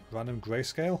filter random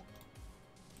grayscale.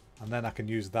 And then I can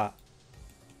use that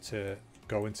to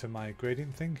go into my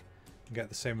gradient thing and get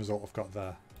the same result I've got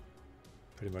there,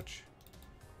 pretty much.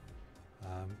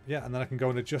 Yeah, and then I can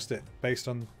go and adjust it based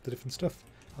on the different stuff.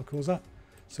 How cool is that?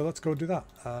 So let's go do that.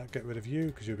 Get rid of you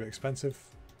because you're a bit expensive.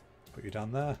 Put you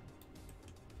down there.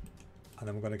 And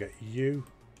then we're going to get you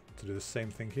to do the same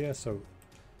thing here. So,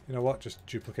 you know what? Just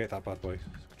duplicate that bad boy.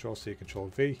 Control C, Control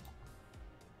V.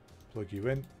 Plug you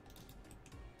in.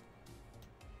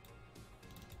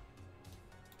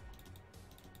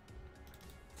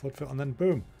 Flood fill, and then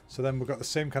boom. So then we've got the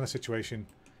same kind of situation.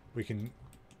 We can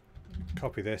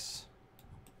copy this.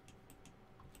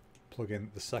 Plug in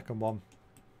the second one.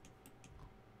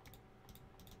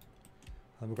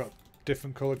 And we've got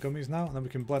different coloured gummies now, and then we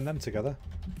can blend them together.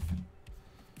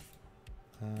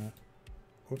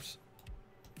 Whoops.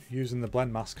 Using the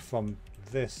blend mask from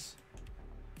this.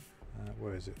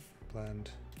 Where is it? Blend.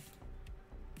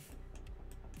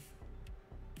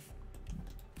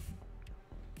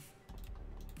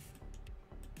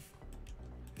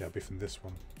 Yeah, it'll be from this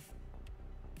one.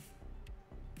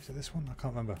 Is it this one? I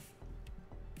can't remember.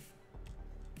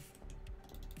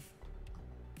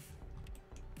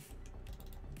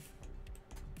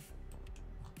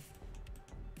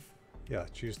 Yeah,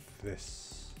 let's use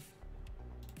this.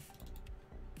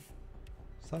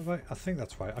 Is that right? I think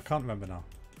that's right. I can't remember now.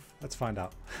 Let's find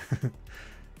out.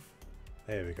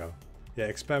 There we go. Yeah,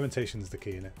 experimentation is the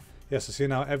key in it. Yeah, so see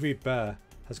now every bear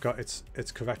has got its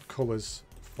correct colours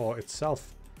for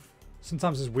itself.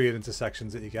 Sometimes there's weird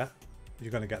intersections that you get.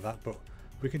 You're going to get that, but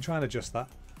we can try and adjust that.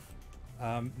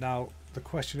 Now, the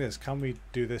question is, can we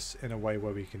do this in a way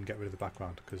where we can get rid of the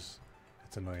background? Because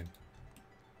it's annoying.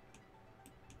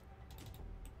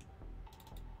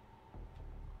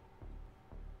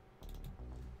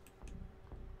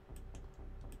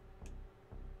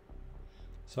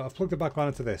 So I've plugged the background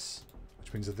into this,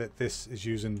 which means that this is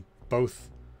using both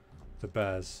the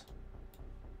bear's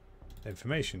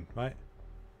information, right?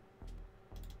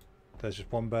 There's just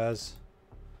one bear's.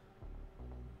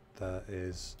 There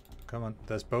is, come on,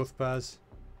 there's both bears.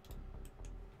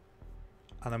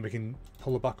 And then we can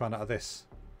pull the background out of this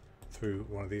through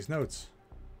one of these nodes.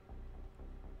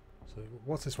 So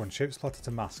what's this one? Shape splatter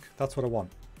to mask. That's what I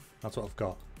want. That's what I've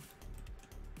got.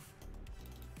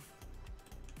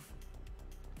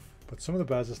 But some of the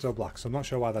bears are still black, so I'm not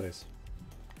sure why that is.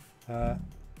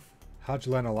 How'd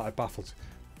you learn all that? I'm baffled.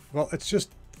 Well, it's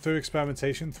just through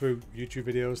experimentation, through YouTube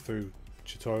videos, through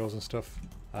tutorials and stuff.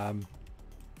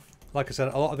 Like I said,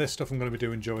 a lot of this stuff I'm going to be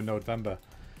doing during November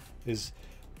is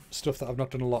stuff that I've not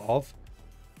done a lot of.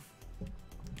 You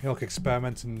know, like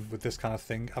experimenting with this kind of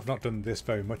thing. I've not done this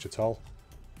very much at all.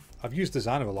 I've used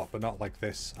Designer a lot, but not like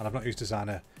this. And I've not used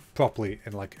Designer properly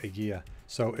in like a year.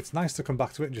 So it's nice to come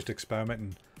back to it and just experiment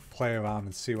and play around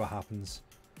and see what happens.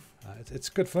 It's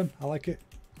good fun. I like it.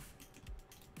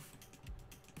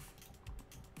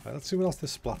 Right, let's see what else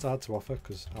this splatter had to offer,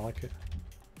 because I like it.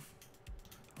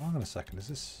 Oh, hang on a second. Is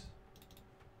this...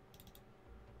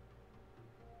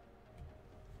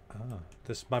 Ah,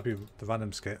 this might be the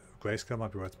random grayscale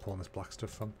might be where it's pulling this black stuff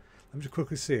from. Let me just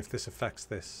quickly see if this affects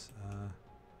this.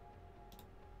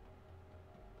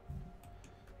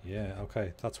 Yeah,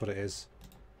 okay, that's what it is.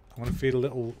 I'm going to feed a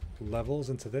little levels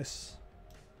into this.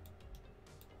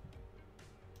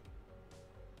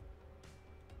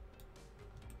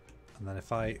 And then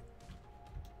if I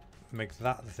make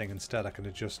that the thing instead, I can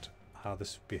adjust how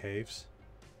this behaves.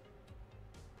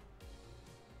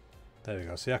 There we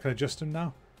go. See, I can adjust them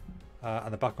now.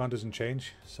 And the background doesn't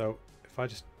change. So if I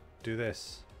just do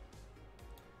this,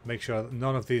 make sure that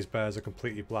none of these bears are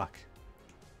completely black.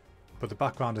 But the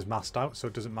background is masked out, so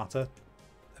it doesn't matter,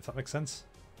 if that makes sense.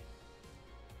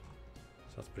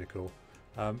 So that's pretty cool.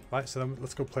 Right, so then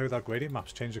let's go play with our gradient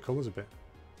maps, change the colours a bit.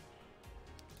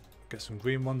 Get some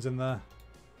green ones in there.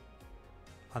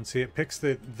 And see, it picks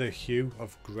the hue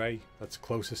of grey that's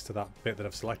closest to that bit that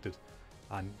I've selected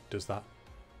and does that.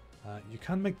 You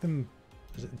can make them...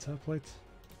 Is it interpolate?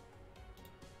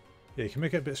 Yeah, you can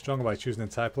make it a bit stronger by choosing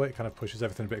interpolate. It kind of pushes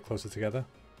everything a bit closer together.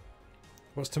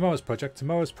 What's tomorrow's project?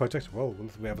 Tomorrow's project... Well,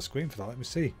 we have a screen for that. Let me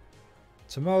see.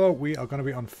 Tomorrow we are going to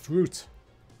be on fruit.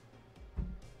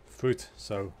 Fruit.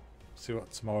 So, see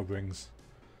what tomorrow brings.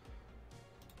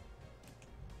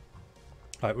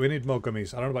 Right, we need more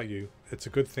gummies. I don't know about you. It's a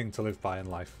good thing to live by in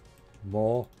life.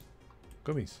 More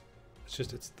gummies.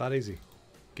 It's that easy.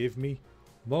 Give me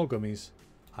more gummies.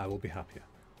 I will be happier.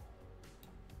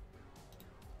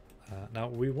 Now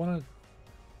we want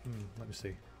to... let me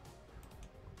see.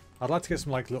 I'd like to get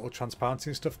some like little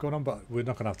transparency and stuff going on, but we're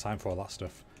not going to have time for all that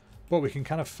stuff. But we can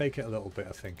kind of fake it a little bit,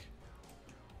 I think.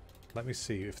 Let me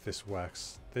see if this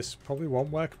works. This probably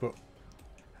won't work, but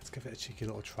let's give it a cheeky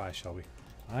little try, shall we?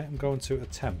 I am going to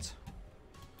attempt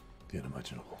the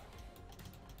unimaginable.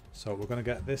 So we're going to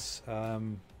get this.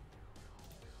 Will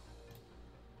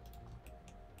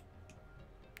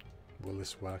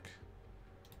this work?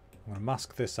 I'm going to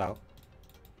mask this out.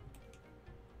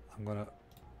 I'm going to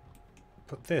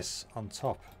put this on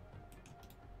top.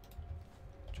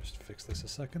 Just fix this a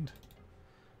second.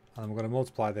 And then we're going to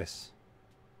multiply this.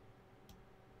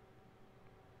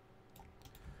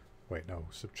 Wait, no.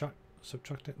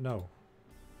 Subtract it? No.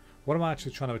 What am I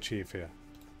actually trying to achieve here?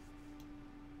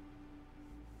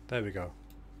 There we go.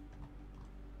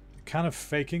 Kind of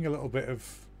faking a little bit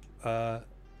of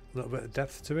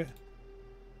depth to it.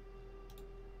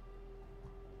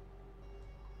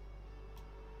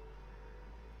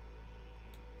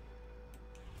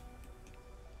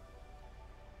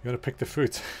 You want to pick the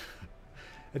fruit?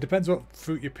 It depends what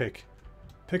fruit you pick.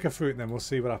 Pick a fruit and then we'll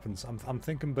see what happens. I'm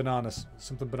thinking bananas,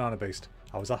 something banana based.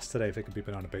 I was asked today if it could be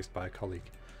banana based by a colleague.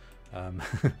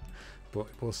 But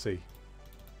we'll see.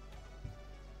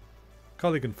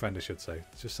 Colleague and friend, I should say.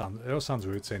 It all sounds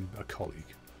weird saying a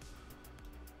colleague.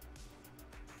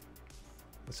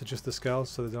 Let's adjust the scales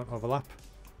so they don't overlap.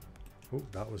 Oh,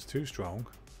 that was too strong.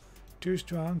 Too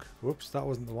strong. Whoops, that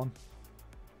wasn't the one.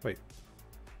 Wait.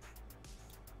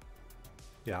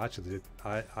 Yeah, I actually did.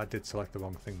 I did select the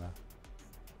wrong thing there.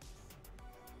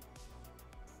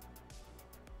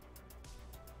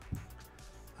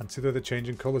 And see, they're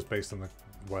changing colours based on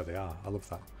where they are. I love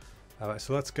that. Alright,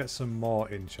 so let's get some more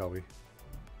in, shall we?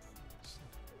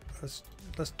 Let's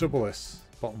double this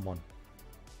bottom one.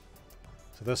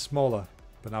 So they're smaller,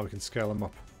 but now we can scale them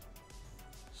up.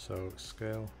 So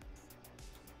scale.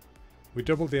 We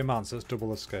doubled the amount, so let's double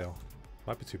the scale.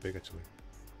 Might be too big actually.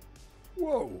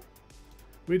 Whoa!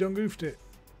 We done goofed it.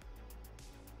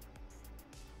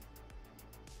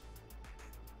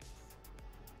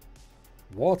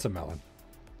 Watermelon.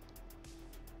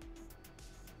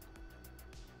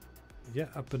 Yeah,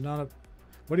 a banana.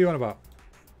 What are you on about?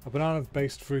 A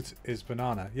banana-based fruit is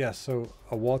banana. Yeah, so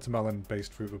a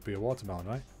watermelon-based fruit would be a watermelon,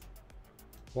 right?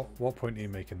 What point are you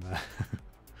making there?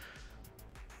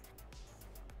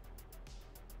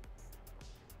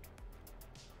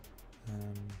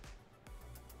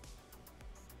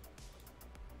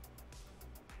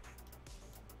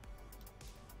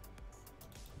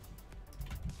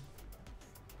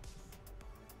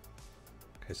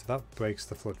 Okay, so that breaks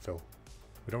the flood fill.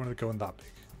 We don't want to go in that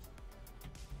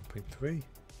big. 0.3.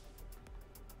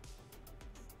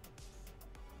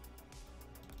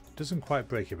 Doesn't quite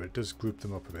break it, but it does group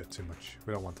them up a bit too much.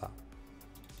 We don't want that.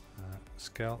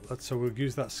 Scale. So we'll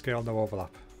use that scale no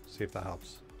overlap. See if that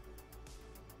helps.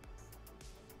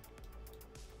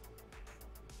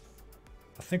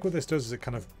 I think what this does is it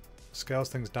kind of scales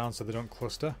things down so they don't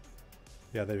cluster.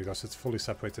 Yeah, there we go. So it's fully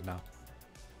separated now.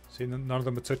 See, none of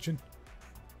them are touching.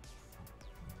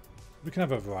 We can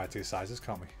have a variety of sizes,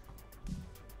 can't we?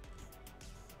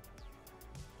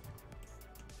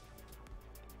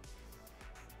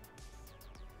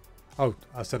 Oh,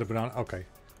 I said a banana. Okay.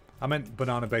 I meant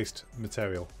banana-based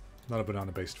material, not a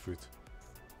banana-based fruit.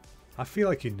 I feel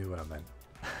like you knew what I meant.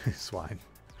 Swine.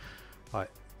 Alright,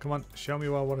 come on. Show me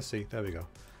what I want to see. There we go.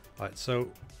 Alright, so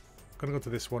I'm going to go to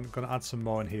this one. I'm going to add some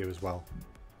more in here as well.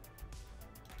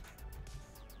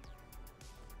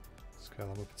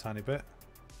 Scale them up a tiny bit.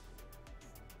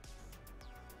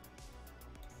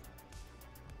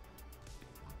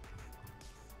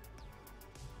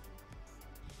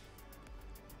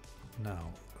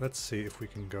 Now, let's see if we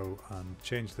can go and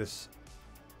change this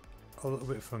a little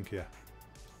bit funkier.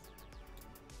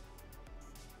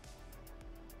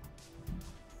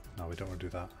 No, we don't want to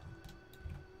do that.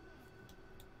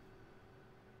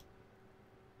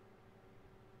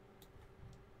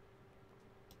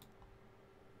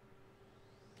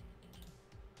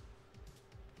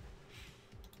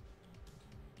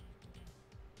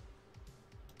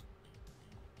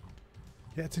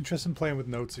 Yeah, it's interesting playing with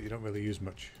nodes that you don't really use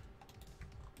much.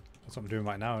 That's what I'm doing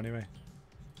right now anyway.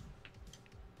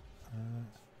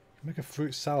 Make a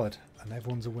fruit salad and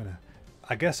everyone's a winner.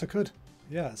 I guess I could.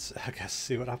 Yeah, I guess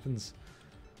see what happens.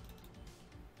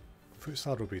 Fruit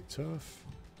salad would be tough.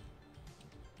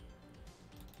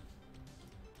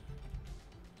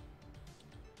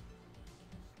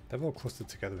 They've all clustered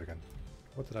together again.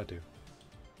 What did I do?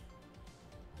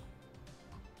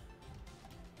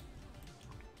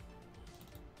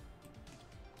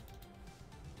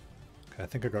 Okay, I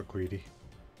think I got greedy.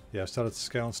 Yeah, I started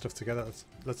scaling stuff together.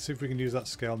 Let's see if we can use that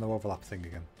scale no overlap thing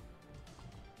again.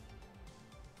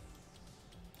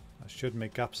 That should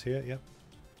make gaps here, yep.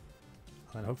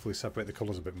 And then hopefully separate the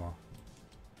colours a bit more.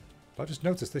 But I just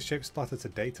noticed this shape splatter to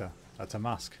data. That's a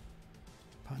mask.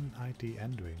 Pattern ID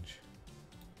end range.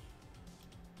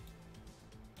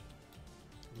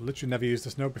 Literally never used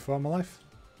this node before in my life.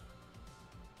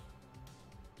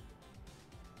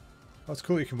 Oh, it's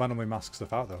cool you can randomly mask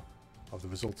stuff out though. Of the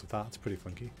result of that, it's pretty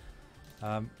funky.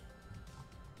 Now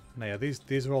yeah,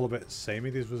 these are all a bit samey,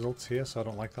 these results here, so I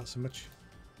don't like that so much.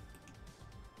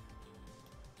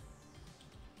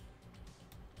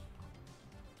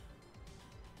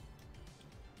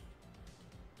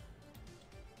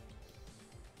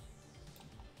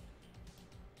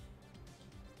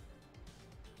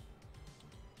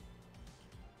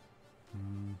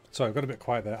 Sorry, I got a bit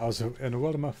quiet there. I was in a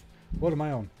world of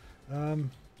my own.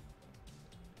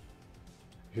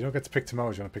 You don't get to pick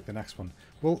tomorrow. You want to pick the next one.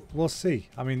 We'll see.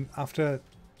 I mean, after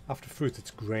fruit, it's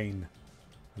grain,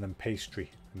 and then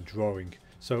pastry and drawing.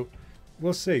 So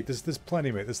we'll see. There's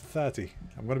plenty, mate. There's 30.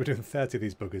 I'm going to be doing 30 of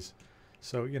these buggers.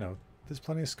 So you know, there's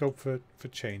plenty of scope for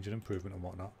change and improvement and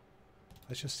whatnot.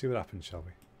 Let's just see what happens, shall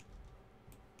we?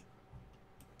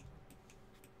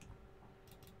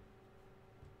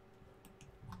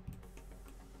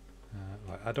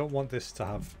 Right, I don't want this to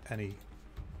have any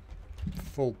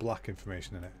full black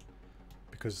information in it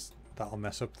because that'll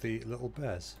mess up the little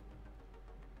bears.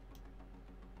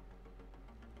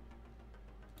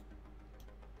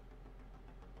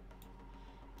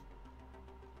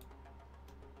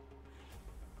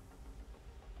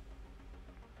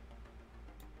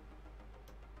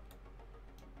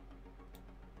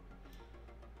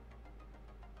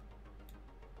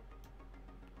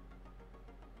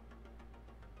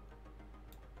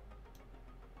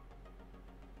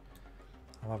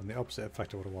 I'm having the opposite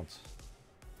effect of what I want.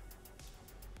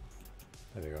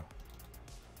 There we go.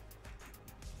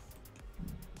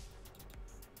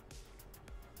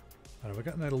 And we're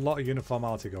getting a lot of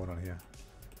uniformity going on here.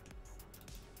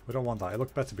 We don't want that. It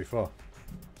looked better before.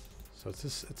 So it's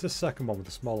this second one with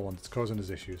the smaller one that's causing us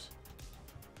issues.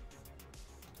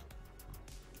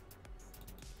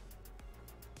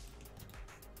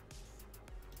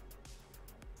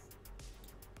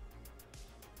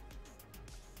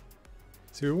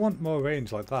 See, we want more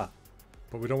range like that,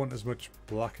 but we don't want as much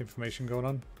black information going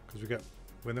on because we get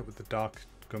win it with the dark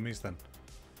gummies then.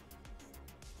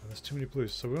 And there's too many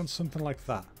blues, so we want something like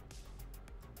that.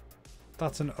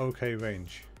 That's an okay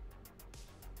range.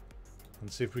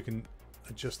 And see if we can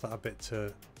adjust that a bit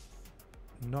to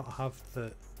not have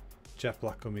the jet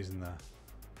black gummies in there.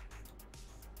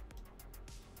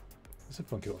 There's a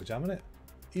funky little jam in it.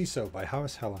 ESO by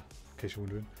Harris Heller, in case you're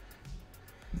wondering.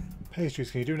 Pastries,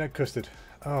 can you do an egg custard?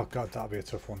 Oh god, that'd be a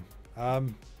tough one.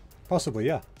 Possibly,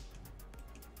 yeah.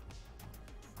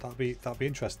 That'd be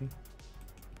interesting.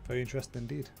 Very interesting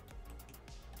indeed.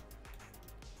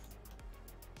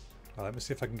 Well, let me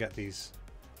see if I can get these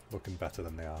looking better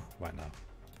than they are right now.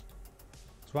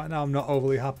 So right now I'm not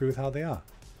overly happy with how they are.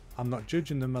 I'm not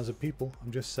judging them as a people,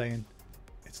 I'm just saying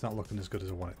it's not looking as good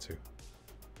as I want it to.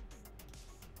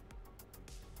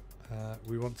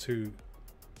 We want to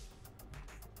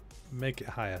make it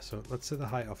higher, so let's set the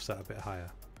height offset a bit higher.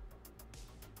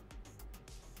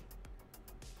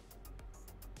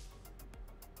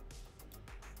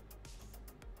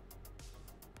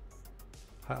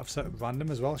 Height offset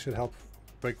random as well should help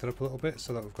break that up a little bit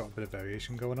so that we've got a bit of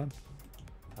variation going on.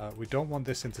 We don't want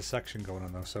this intersection going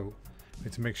on though, so we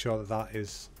need to make sure that that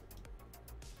is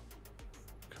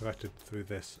corrected through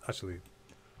this, actually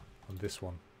on this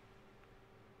one.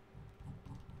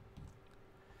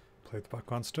 Play the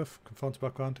background stuff, conform to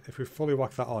background. If we fully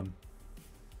whack that on,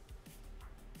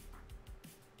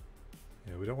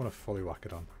 yeah, we don't want to fully whack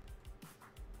it on.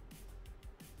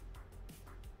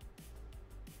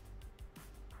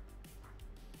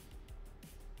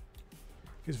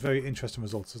 Gives very interesting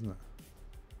results, doesn't it?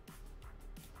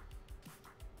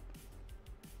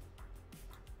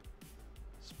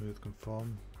 Smooth,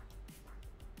 conform.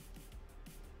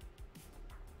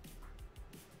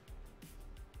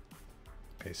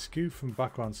 Okay, skew from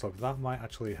background slope, that might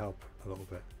actually help a little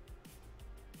bit.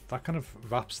 That kind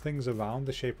of wraps things around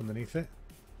the shape underneath it.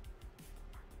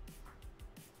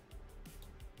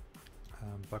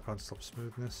 Background slope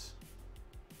smoothness.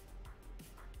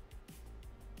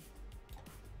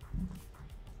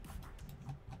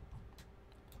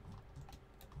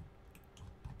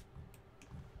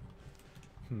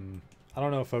 I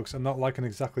don't know, folks. I'm not liking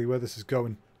exactly where this is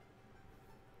going.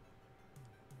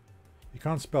 You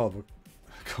can't spell, but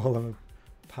call them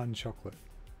a pan chocolate.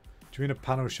 Do you mean a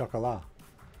pan au chocolat?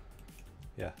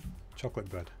 Yeah, chocolate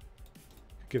bread.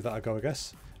 Give that a go, I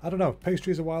guess. I don't know.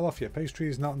 Pastry's a while off yet. Pastry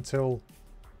is not until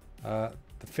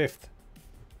The 5th.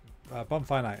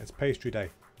 Bonfire night. It's pastry day.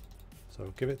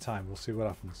 So give it time. We'll see what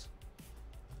happens.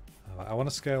 I want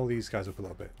to scale these guys up a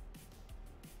little bit.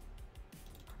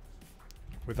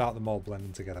 Without them all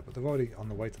blending together. But they're already on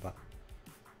the way to that.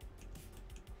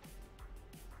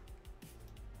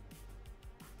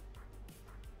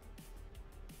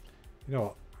 You know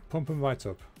what? Pump them right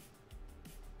up.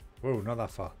 Whoa, not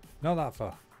that far. Not that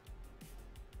far.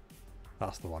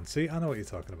 That's the one. See, I know what you're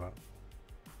talking about.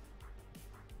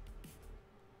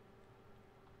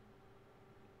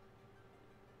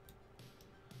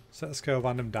 Set the scale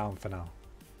random down for now.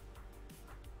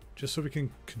 Just so we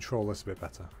can control this a bit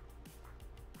better.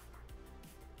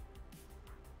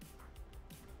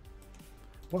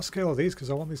 What scale are these? Because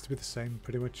I want these to be the same,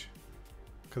 pretty much.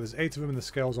 Because there's 8 of them and the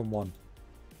scale's on 1.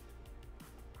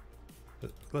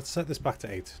 But let's set this back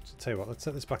to 8. Tell you what, let's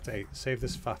set this back to 8. Save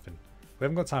this faffing. We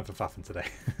haven't got time for faffing today.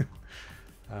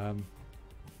 And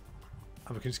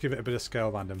we can just give it a bit of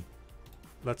scale random.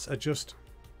 Let's adjust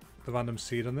the random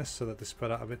seed on this so that they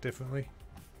spread out a bit differently.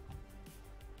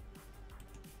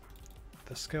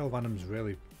 The scale random is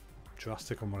really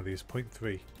drastic on one of these.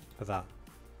 0.3 for that.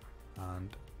 And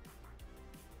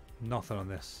nothing on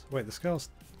this. Wait, the scale's...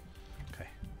 Okay.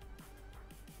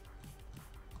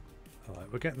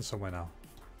 Alright, we're getting somewhere now.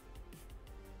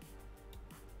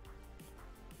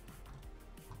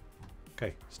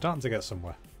 Okay, starting to get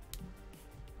somewhere.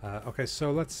 Okay,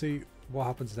 so let's see what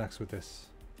happens next with this.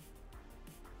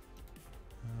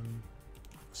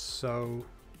 So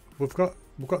we've got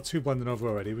 2 blending over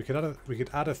already. We could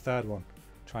add a third one,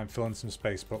 try and fill in some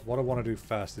space. But what I want to do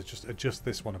first is just adjust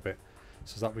this one a bit,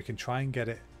 so that we can try and get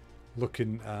it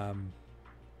looking a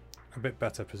bit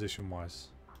better position wise.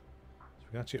 So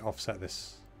we can actually offset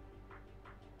this.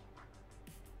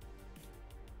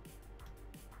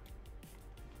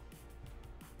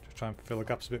 Just try and fill the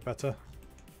gaps a bit better.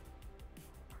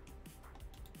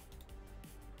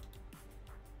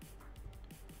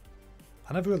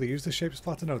 I never really used the Shape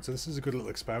Splatter node, so this is a good little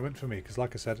experiment for me, because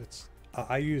like I said,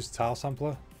 I use Tile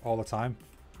Sampler all the time,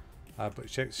 but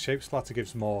Shape Splatter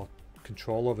gives more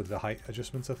control over the height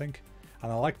adjustments, I think,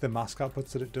 and I like the mask outputs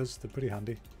that it does. They're pretty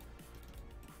handy.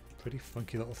 Pretty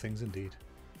funky little things indeed.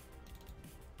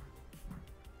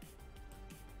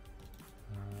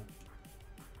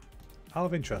 Out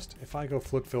of interest, if I go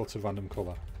flood filter random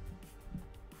color,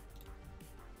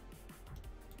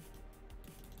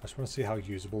 I just want to see how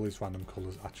usable these random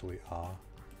colors actually are.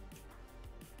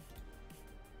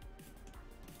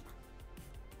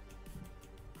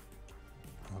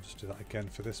 I'll just do that again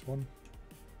for this one.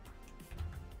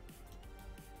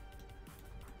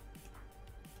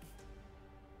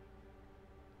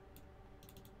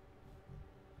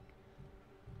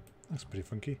 That's pretty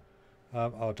funky.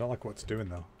 Oh, I don't like what it's doing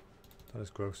though. That is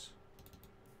gross.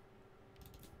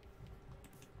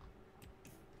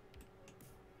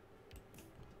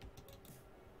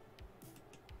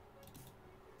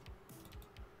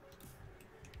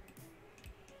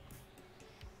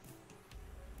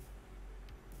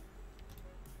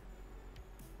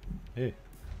 Hey.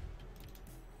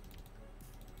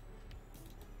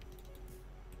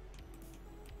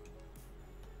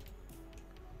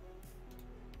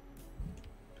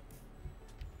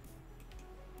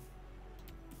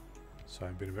 Sorry,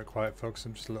 I'm being a bit quiet, folks.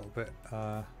 I'm just a little bit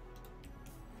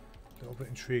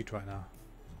intrigued right now.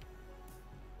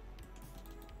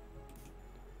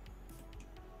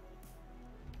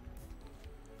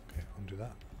 Okay, undo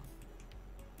that.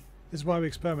 This is why we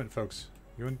experiment, folks.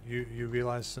 You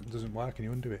realise something doesn't work and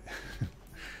you undo it.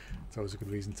 It's always a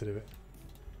good reason to do it.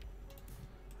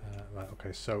 Right,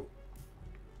 okay, so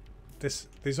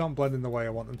these aren't blending the way I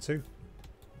want them to.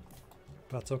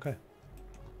 That's okay.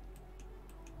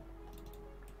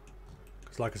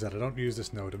 Because like I said, I don't use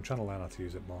this node. I'm trying to learn how to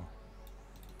use it more.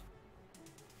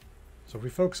 So if we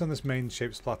focus on this main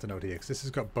Shape Splatter node here, because this has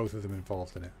got both of them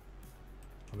involved in it,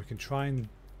 and we can try and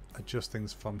adjust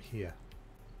things from here.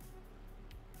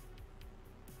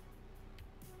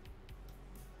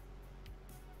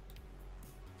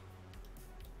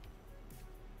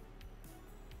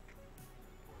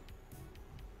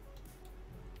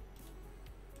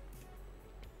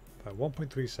 About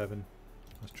 1.37.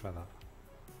 Let's try that.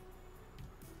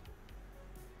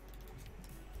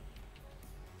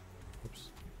 Oops.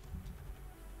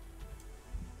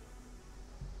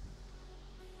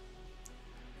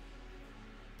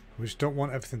 We just don't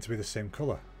want everything to be the same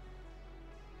color.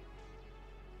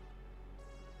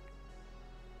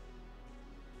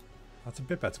 That's a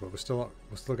bit better, but we're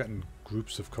still getting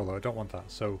groups of color. I don't want that.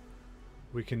 So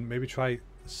we can maybe try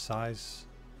size.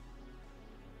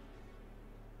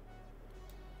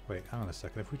 Wait, hang on a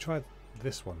second. If we try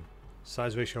this one,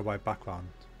 Size ratio by background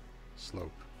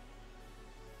slope.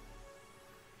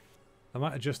 I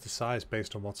might adjust the size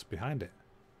based on what's behind it.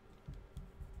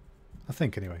 I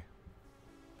think anyway.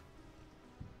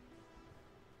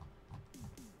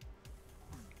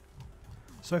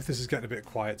 So if this is getting a bit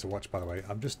quiet to watch, by the way,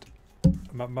 I'm just...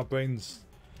 My brain's...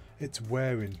 It's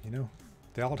wearing, you know?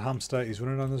 The old hamster, he's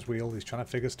running on his wheel, he's trying to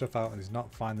figure stuff out and he's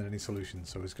not finding any solutions,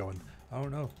 so he's going, oh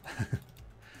no.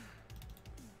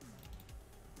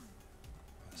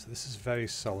 So this is very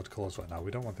solid colours right now.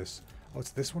 We don't want this. Oh,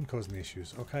 it's this one causing the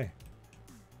issues. Okay.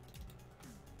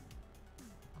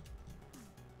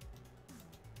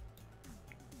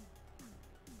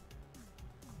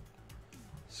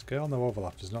 Scale no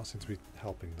overlap does not seem to be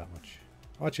helping that much.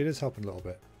 Oh, actually it is helping a little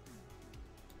bit.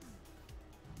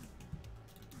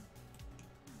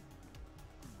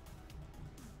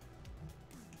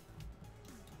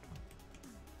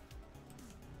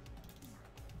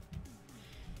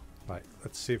 Right,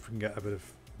 let's see if we can get a bit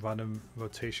of random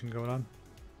rotation going on.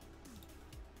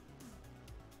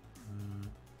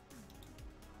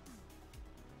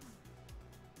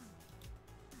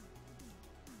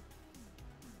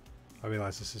 I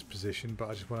realise this is position, but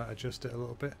I just want to adjust it a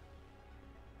little bit.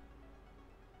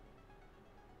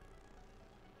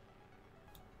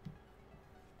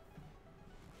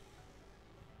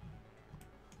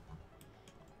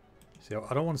 See,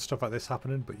 I don't want stuff like this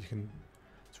happening, but you can...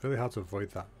 It's really hard to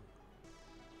avoid that.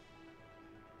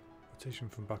 Rotation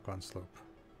from background slope.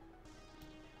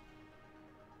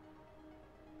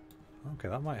 Okay,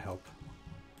 that might help.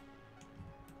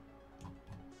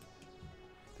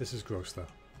 This is gross though.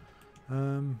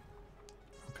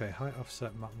 Okay, height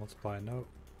offset map multiplier. No,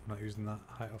 I'm not using that.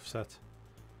 Height offset.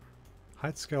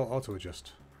 Height scale auto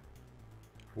adjust.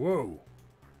 Whoa!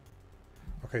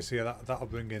 Okay, so yeah, that'll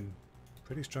bring in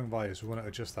pretty strong values. We want to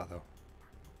adjust that though.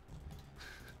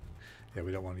 Yeah,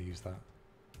 we don't want to use that.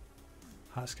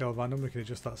 Height scale random, we can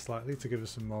adjust that slightly to give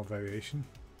us some more variation.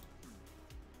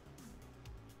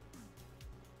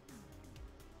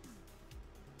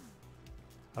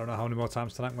 I don't know how many more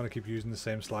times tonight I'm going to keep using the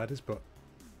same sliders, but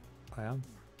I am.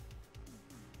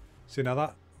 See, now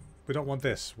that, we don't want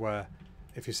this, where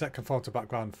if you set conform to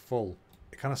background full,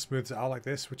 it kind of smooths it out like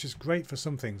this, which is great for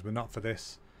some things, but not for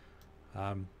this.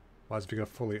 Whereas if you go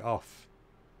fully off,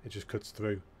 it just cuts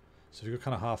through. So if you go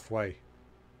kind of halfway, it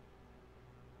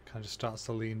kind of just starts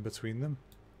to lean between them.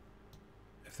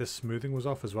 If this smoothing was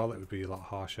off as well, it would be a lot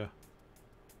harsher.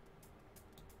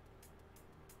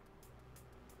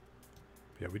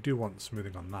 Yeah, we do want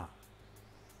smoothing on that.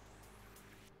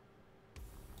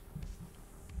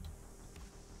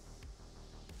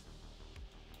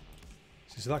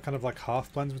 So that kind of like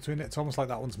half blends between it. It's almost like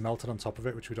that one's melted on top of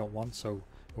it, which we don't want. So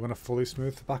we're going to fully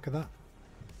smooth the back of that.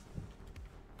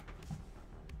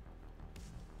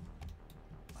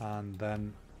 And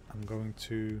then I'm going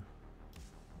to...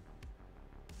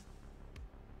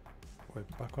 Wait,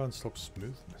 background slope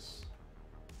smoothness.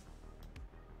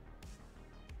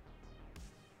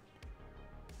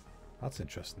 That's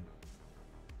interesting.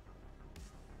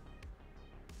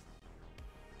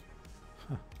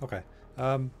 Huh, okay.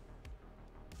 And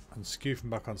skew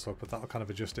from background slope, but that'll kind of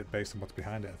adjust it based on what's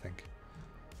behind it, I think.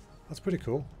 That's pretty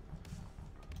cool.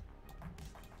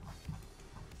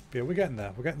 But yeah, we're getting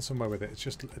there. We're getting somewhere with it. It's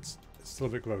just, it's still a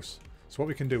bit gross. So what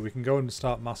we can do, we can go and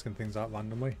start masking things out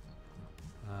randomly.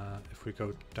 If we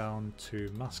go down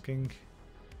to masking,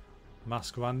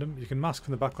 mask random. You can mask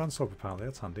from the background slope apparently,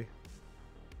 that's handy.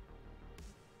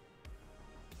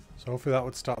 So hopefully that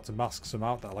would start to mask some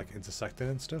out that are like intersecting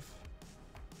and stuff.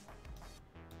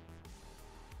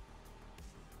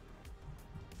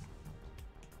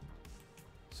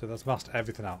 So that's masked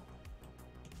everything out.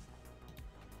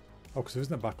 Oh, because there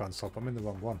isn't a background slope, I'm in the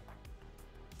wrong one.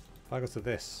 If I go to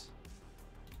this.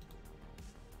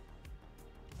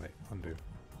 Wait, undo.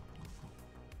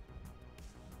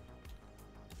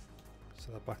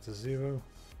 Set that back to 0.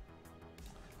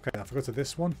 Okay, now if I go to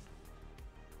this one.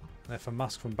 And if I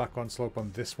mask from background slope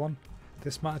on this one,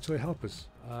 this might actually help us.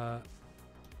 Set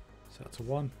that to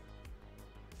 1. And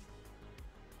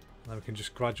then we can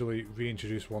just gradually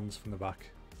reintroduce ones from the back.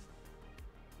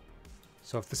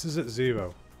 So if this is at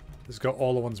 0, it's got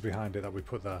all the ones behind it that we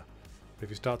put there. But if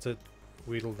you start to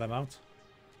wheedle them out,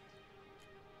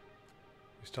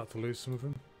 you start to lose some of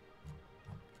them,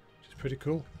 which is pretty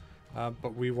cool.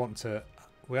 But we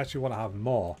actually want to have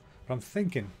more. But I'm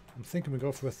thinking we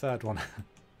go for a third one.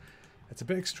 It's a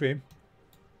bit extreme,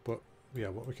 but yeah,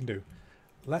 what we can do.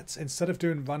 Let's, instead of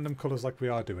doing random colours like we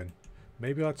are doing,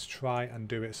 maybe let's try and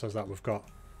do it so that we've got,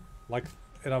 like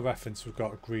in our reference, we've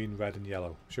got green, red and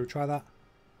yellow. Should we try that?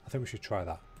 I think we should try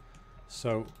that.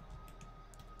 So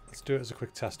let's do it as a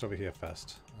quick test over here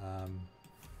first.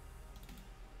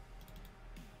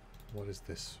 What is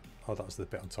this? Oh, that was the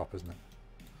bit on top, isn't it?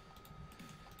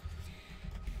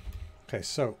 Okay,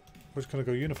 so we're just going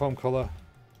to go uniform color,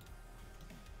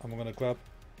 and we're going to grab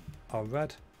our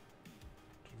red.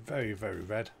 Very, very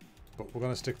red, but we're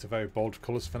going to stick to very bold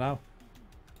colors for now.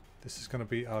 This is going to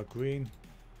be our green,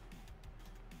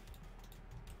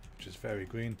 which is very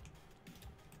green.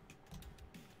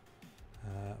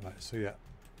 Right, so yeah,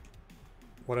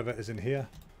 whatever is in here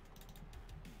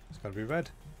is going to be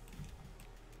red.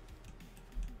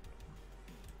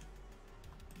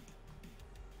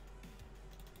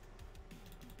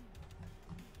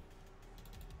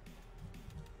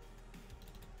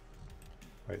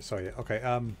 Wait, sorry, okay,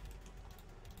 let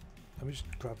me just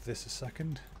grab this a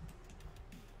second.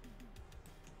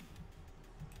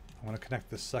 I'm going to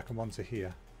connect the second one to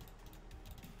here.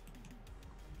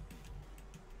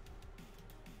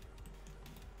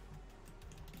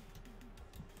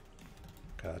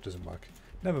 Okay, that doesn't work.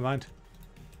 Never mind.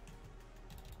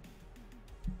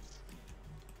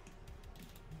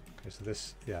 Okay, so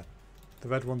this, yeah, the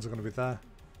red ones are going to be there.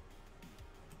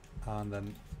 And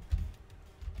then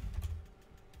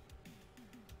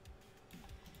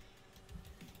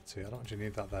see, I don't actually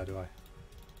need that there, do I?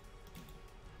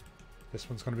 This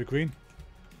one's going to be green.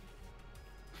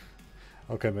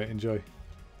 Okay, mate, enjoy.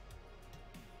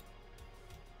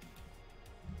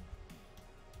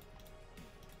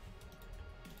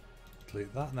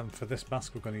 Delete that, and then for this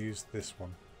mask, we're going to use this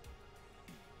one.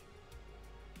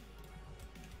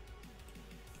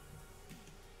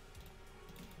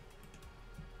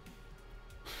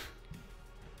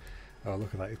 Oh,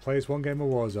 look at that. He plays one game of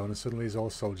Warzone and suddenly he's all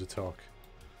soldier talk.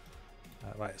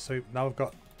 Right, so now we've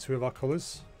got two of our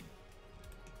colours.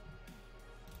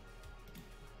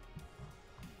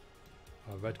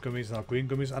 Our red gummies and our green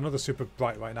gummies. I know they're super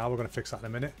bright right now, we're going to fix that in a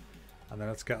minute. And then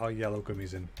let's get our yellow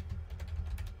gummies in.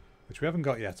 Which we haven't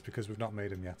got yet because we've not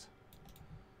made them yet.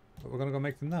 But we're going to go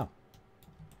make them now.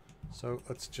 So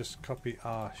let's just copy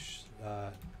our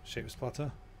shape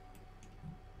splatter.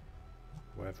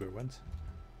 Wherever it went.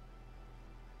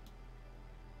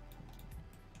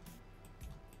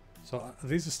 So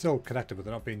these are still connected, but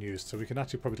they're not being used. So we can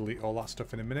actually probably delete all that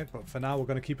stuff in a minute. But for now, we're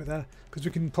going to keep it there. Because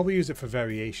we can probably use it for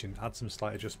variation. Add some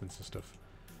slight adjustments and stuff.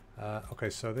 Okay,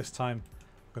 so this time,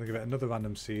 I'm going to give it another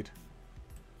random seed.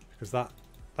 Because that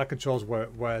controls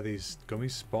where these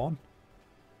gummies spawn.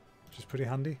 Which is pretty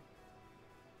handy.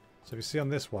 So if you see on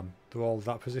this one, they're all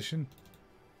that position.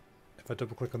 If I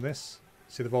double click on this,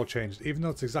 see they've all changed. Even though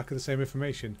it's exactly the same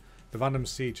information, the random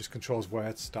seed just controls where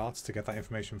it starts to get that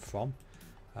information from.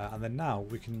 And then now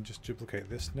we can just duplicate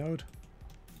this node,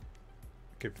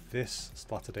 give this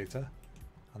splatter data,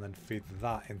 and then feed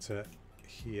that into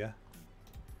here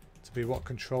to be what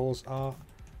controls our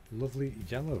lovely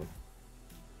yellow.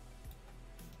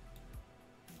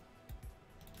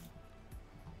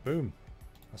 Boom.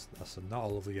 That's not a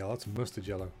lovely yellow, it's a mustard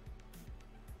yellow.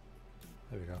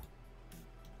 There we go.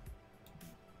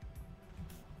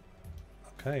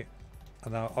 Okay,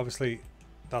 and now obviously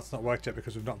that's not worked yet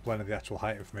because we've not blended the actual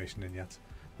height information in yet.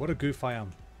 What a goof I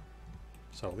am.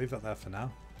 So I'll leave that there for now.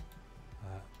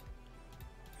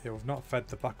 Yeah, we've not fed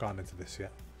the background into this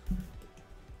yet.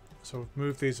 So we've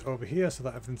moved these over here so that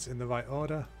everything's in the right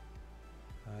order.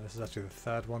 This is actually the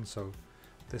third one, so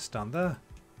this down there.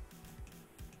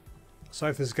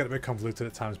 Sorry if this is getting a bit convoluted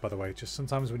at times, by the way. Just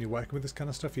sometimes when you're working with this kind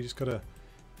of stuff, you just gotta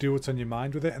do what's on your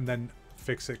mind with it and then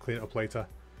fix it, clean it up later.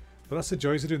 But that's the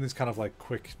joys of doing this kind of like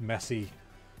quick, messy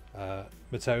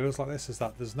materials like this, is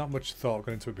that there's not much thought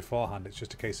going into it beforehand. It's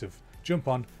just a case of jump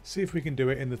on, see if we can do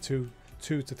it in the two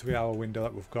to 3 hour window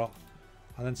that we've got,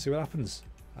 and then see what happens.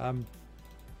 So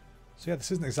yeah,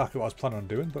 this isn't exactly what I was planning on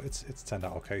doing, but it's turned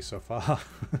out okay so far.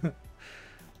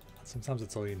 Sometimes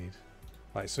that's all you need.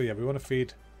 Right, so yeah, we want to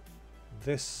feed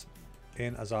this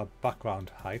in as our background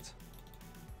height.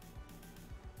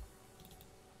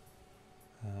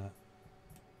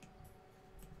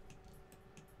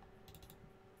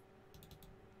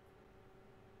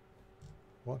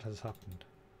 What has happened?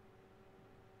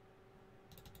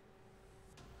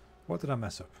 What did I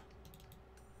mess up?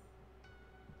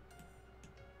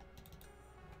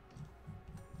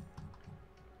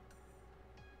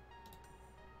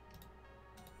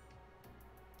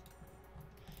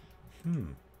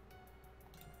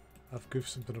 I've goofed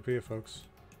something up here, folks.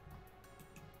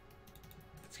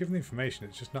 It's giving the information,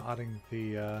 it's just not adding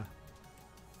the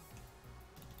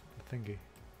thingy.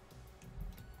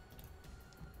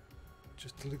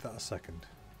 Just delete that a second.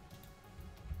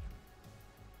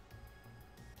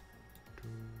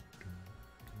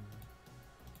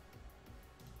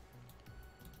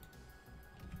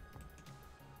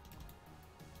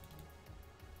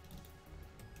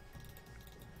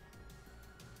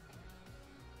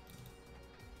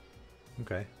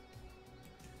 okay.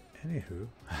 Anywho,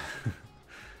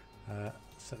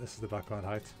 set this as the background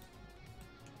height.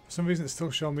 For some reason, it's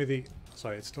still showing me the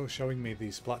it's still showing me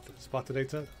the splatter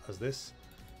data as this.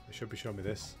 It should be showing me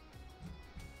this,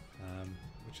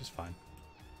 which is fine.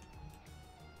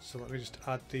 So let me just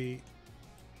add the.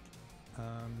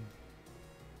 Let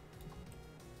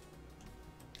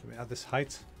me add this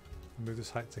height. Move this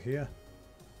height to here.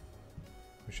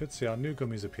 We should see our new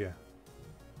gummies appear.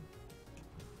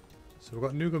 So we've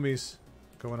got new gummies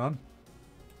going on.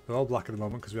 They're all black at the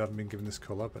moment because we haven't been given this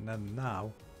colour, but then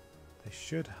now they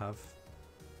should have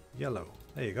yellow.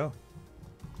 There you go.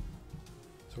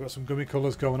 So we've got some gummy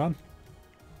colours going on.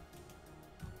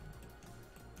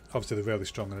 Obviously they're really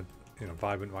strong and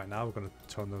vibrant right now. We're going to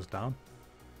tone those down.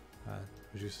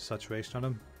 Reduce the saturation on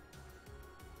them.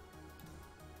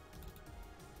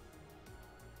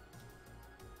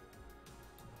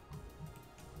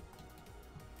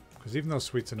 Because even though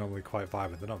sweets are normally quite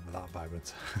vibrant, they're not that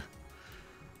vibrant.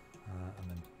 And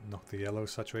then knock the yellow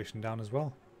saturation down as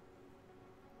well.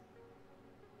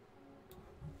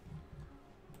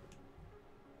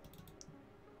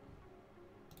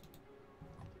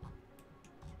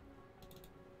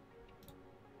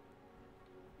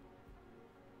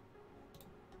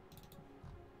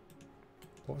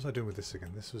 What was I doing with this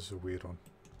again? This was a weird one.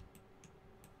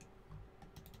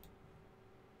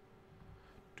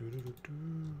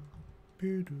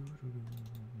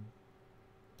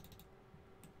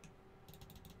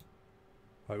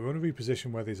 Right, we want to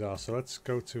reposition where these are, so let's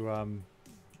go to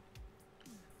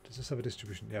does this have a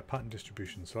distribution? Yeah, pattern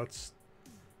distribution. So let's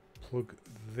plug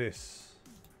this.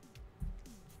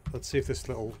 Let's see if this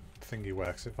little thingy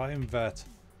works. If I invert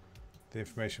the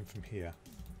information from here,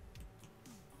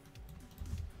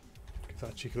 give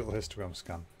that a cheeky little histogram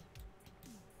scan.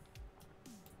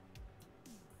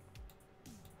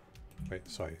 Wait,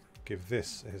 sorry, give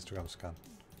this a histogram scan.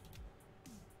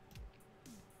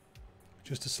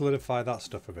 Just to solidify that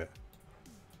stuff a bit.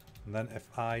 And then if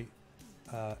I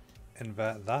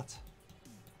invert that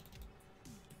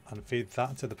and feed that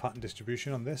into the pattern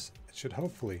distribution on this, it should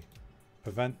hopefully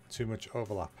prevent too much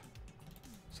overlap.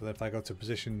 So that if I go to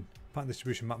position pattern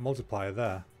distribution map multiplier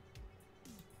there,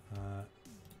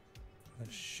 it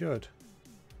should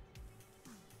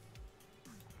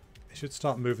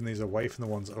start moving these away from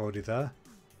the ones already there,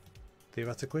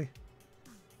 theoretically.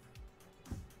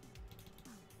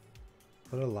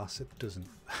 But alas, it doesn't.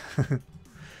 Oh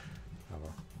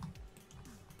well.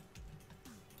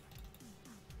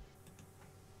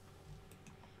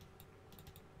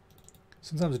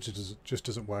 Sometimes it just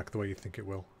doesn't work the way you think it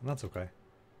will, and that's okay.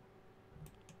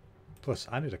 Plus,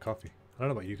 I need a coffee. I don't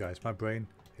know about you guys, my brain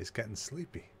is getting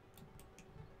sleepy.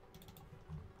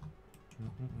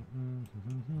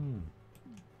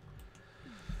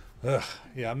 Ugh,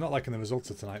 yeah, I'm not liking the results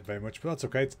of tonight very much, but that's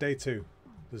okay. It's day 2.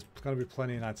 There's going to be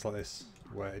plenty of nights like this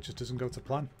where it just doesn't go to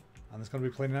plan, and there's going to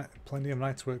be plenty of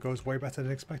nights where it goes way better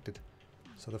than expected.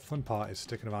 So the fun part is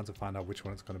sticking around to find out which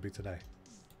one it's going to be today.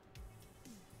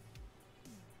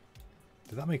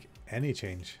 Did that make any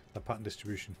change, the pattern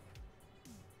distribution?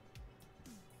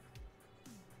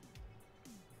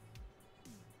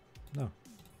 No.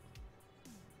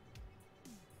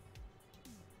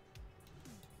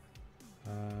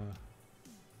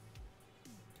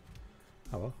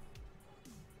 Oh well.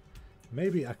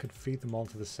 Maybe I could feed them all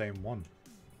to the same one.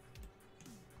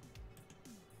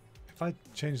 If I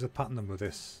change the pattern number of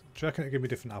this, do you reckon it'll give me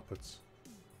different outputs?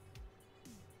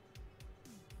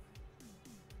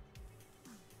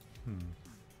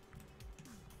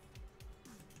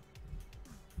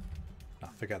 Nah,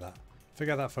 forget that.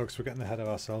 Forget that, folks. We're getting ahead of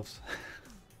ourselves.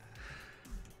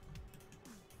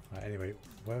 Right, anyway,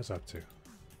 where was I up to?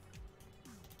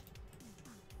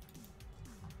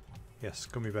 Yes,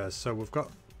 gummy bears. So we've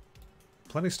got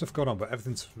plenty of stuff going on, but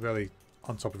everything's really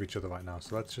on top of each other right now.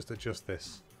 So let's just adjust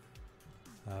this.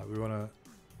 We want to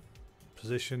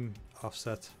position,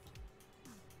 offset.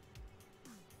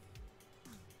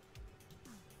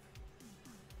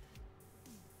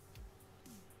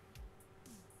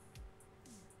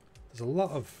 There's a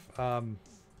lot of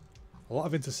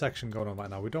intersection going on right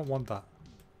now. We don't want that.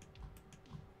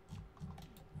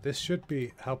 This should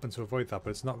be helping to avoid that, but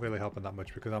it's not really helping that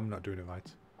much because I'm not doing it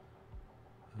right.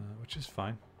 Which is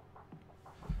fine.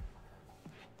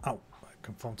 Oh,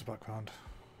 conform to background.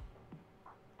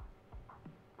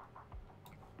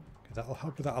 Okay, that'll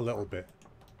help with that a little bit.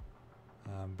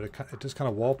 But it does kind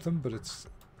of warp them, but it's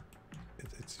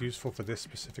useful for this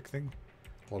specific thing.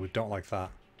 Well, we don't like that.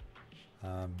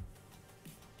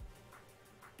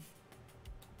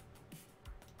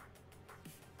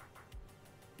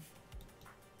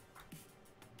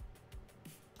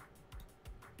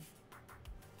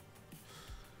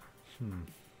 Okay,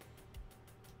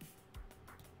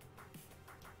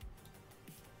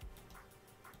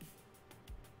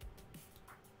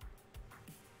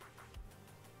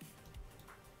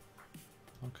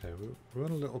 we're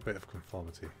on a little bit of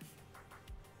conformity.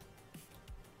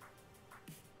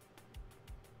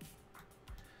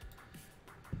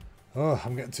 Oh,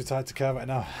 I'm getting too tired to care right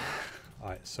now.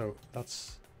 Alright, so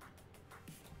that's...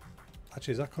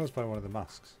 Actually, is that caused by one of the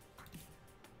masks?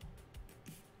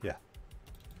 Yeah.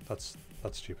 That's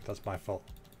stupid. That's my fault.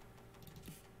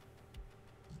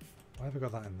 Why have I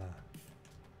got that in there?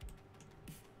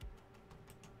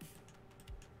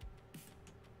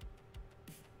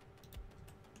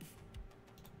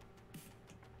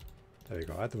 There you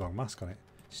go. I had the wrong mask on it.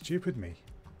 Stupid me.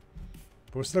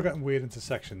 But we're still getting weird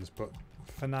intersections, but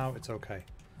for now it's okay.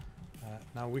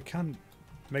 Now we can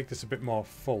make this a bit more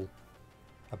full.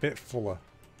 A bit fuller,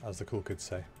 as the cool kids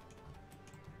say.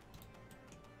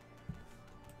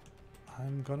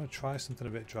 I'm gonna try something a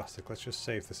bit drastic. Let's just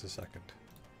save this a second.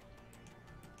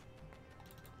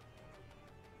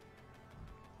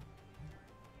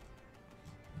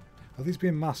 Are these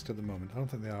being masked at the moment? I don't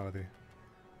think they are they?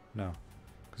 No.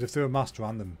 Because if they were masked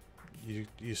random,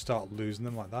 you start losing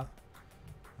them like that.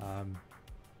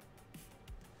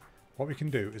 What we can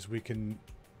do is we can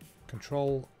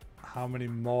control how many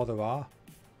more there are.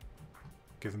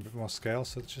 Give them a bit more scale.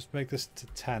 So let's just make this to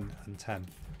 10 and 10.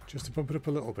 Just to bump it up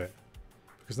a little bit.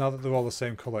 Because now that they're all the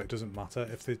same colour, it doesn't matter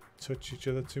if they touch each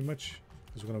other too much.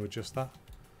 Because we're going to adjust that.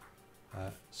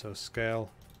 So scale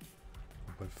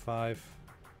 1.5.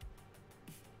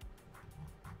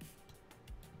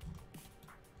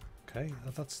 Okay,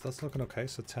 that's looking okay.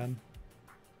 So 10,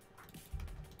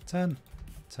 10,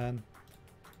 10,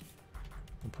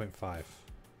 1.5.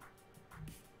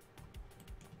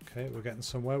 Okay, we're getting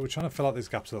somewhere. We're trying to fill out these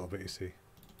gaps a little bit, you see.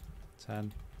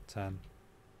 10, 10,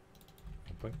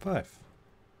 1.5.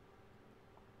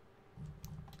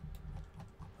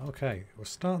 Okay, we're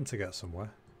starting to get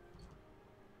somewhere.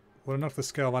 We'll knock the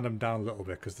scale random down a little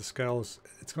bit because the scale's,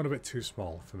 it's gone a bit too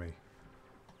small for me.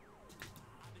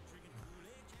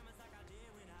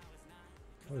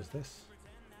 What is this?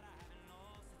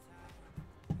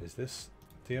 Is this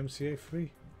DMCA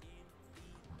free?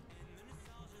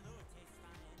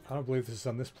 I don't believe this is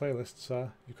on this playlist, sir.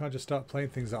 You can't just start playing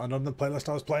things that are not on the playlist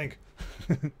I was playing.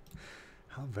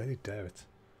 How very dare it.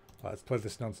 Right, let's play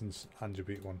this nonsense Andrew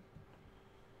Beat one.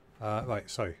 Right,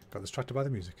 sorry. Got distracted by the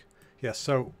music. Yes,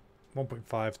 so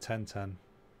 1.5, 10, 10.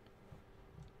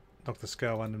 Knock the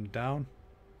scale random down.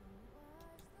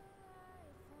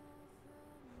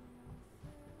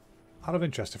 Out of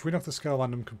interest, if we knock the scale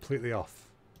random completely off,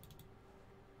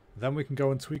 then we can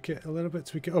go and tweak it a little bit,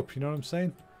 tweak it up, you know what I'm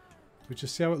saying? We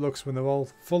just see how it looks when they're all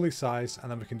fully sized, and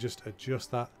then we can just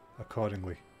adjust that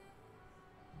accordingly.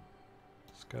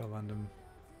 Scale random.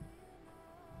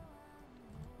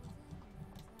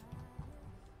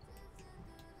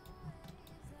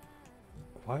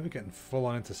 Why are we getting full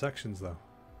on intersections though?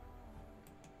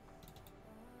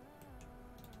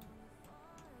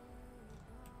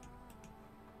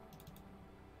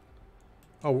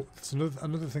 Oh, that's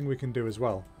another thing we can do as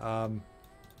well. There's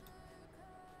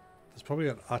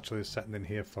probably actually a setting in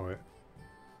here for it.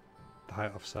 The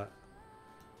height offset.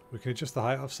 We can adjust the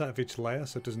height offset of each layer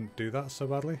so it doesn't do that so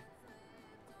badly.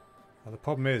 Now the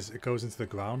problem is it goes into the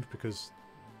ground because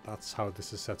that's how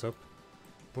this is set up.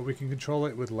 But we can control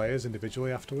it with layers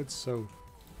individually afterwards, so...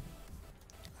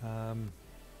 the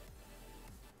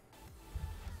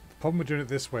problem with doing it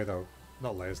this way though,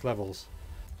 not layers, levels.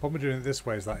 The problem with doing it this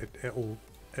way is that it'll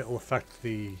affect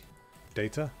the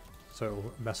data, so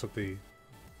it'll mess up the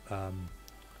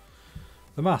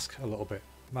mask a little bit.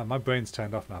 Man, my brain's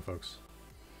turned off now, folks.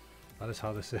 That is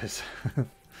how this is.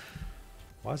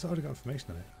 Why has it already got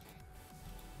information on it?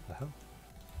 The hell?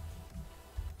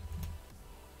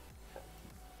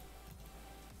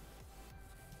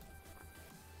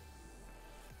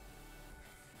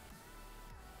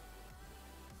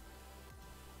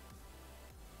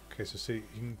 Okay, so see, you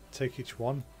can take each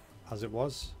one as it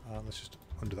was. Let's just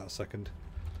undo that a second.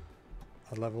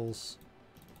 Add levels.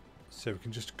 So we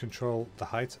can just control the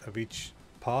height of each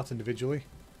part individually.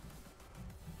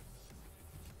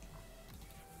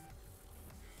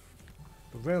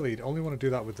 But really, you'd only want to do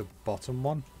that with the bottom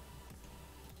one.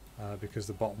 Because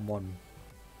the bottom one...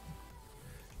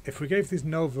 If we gave these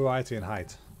no variety in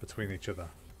height between each other.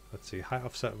 Let's see, height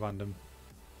offset random.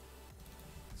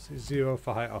 Let's see, 0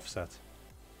 for height offset.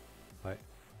 Right,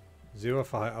 0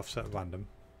 for height offset random.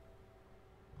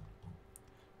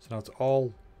 So now it's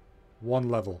all one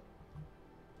level,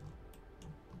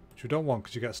 which we don't want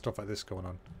because you get stuff like this going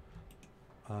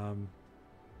on.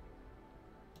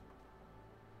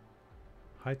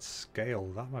 Height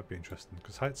scale, that might be interesting,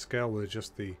 because height scale will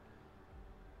adjust the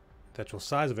actual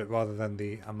size of it rather than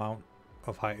the amount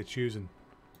of height it's using.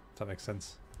 If that makes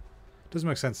sense. Doesn't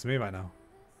make sense to me right now.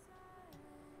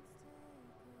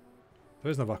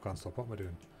 There is no background stop. What am I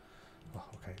doing? Oh,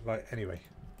 okay. Right, anyway.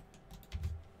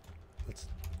 Let's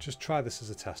just try this as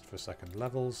a test for a second.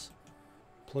 Levels.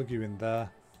 Plug you in there.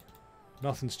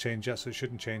 Nothing's changed yet, so it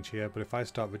shouldn't change here. But if I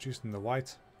start reducing the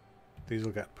white, these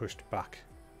will get pushed back.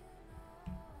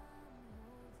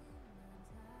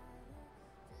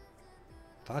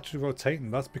 They're actually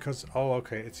rotating. That's because, oh,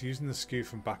 okay, it's using the skew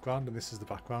from background, and this is the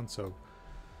background, so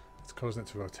it's causing it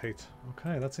to rotate.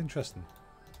 Okay, that's interesting.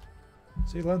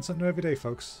 So you learn something new every day,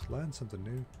 folks. Learn something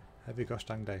new every gosh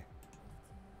dang day.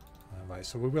 Right,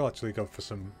 so we will actually go for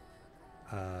some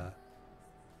height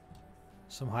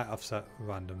offset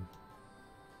random.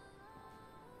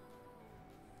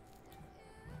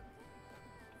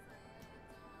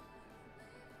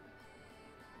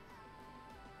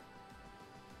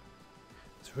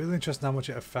 It's really interesting how much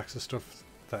it affects the stuff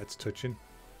that it's touching.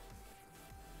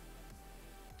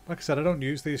 Like I said, I don't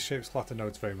use these shape splatter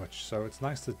nodes very much, so it's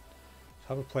nice to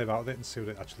have a play about with it and see what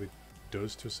it actually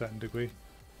does to a certain degree.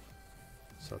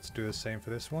 So let's do the same for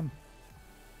this one.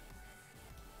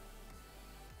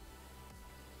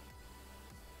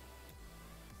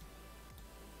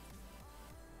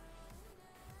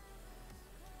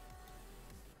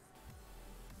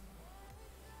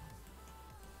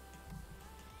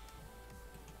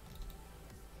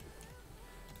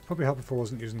 Probably help if I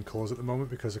wasn't using colours at the moment,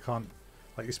 because I can't,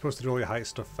 like, you're supposed to do all your height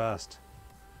stuff first.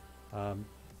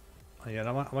 Yeah,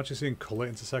 I'm actually seeing colour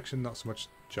intersection, not so much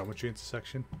geometry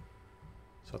intersection.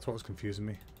 So that's what was confusing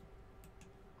me.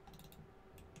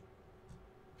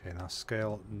 Okay, now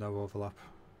scale, no overlap.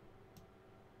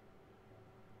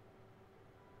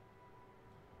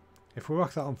 If we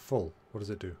whack that on full, what does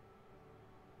it do?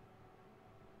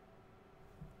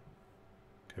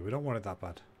 Okay, we don't want it that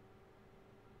bad.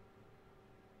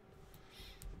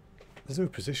 Does it do a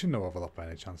position no overlap by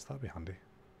any chance? That'd be handy.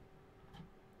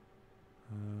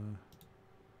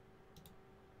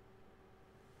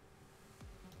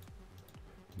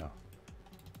 No.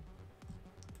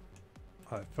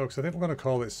 Alright, folks, I think we're going to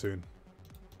call it soon.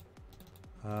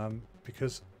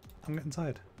 Because I'm getting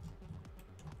tired.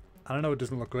 And I know it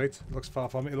doesn't look great. It looks far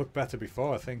from it. It looked better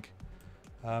before, I think.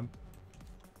 But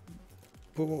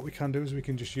what we can do is we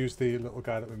can just use the little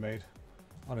guy that we made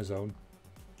on his own.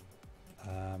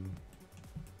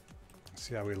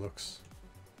 See how he looks.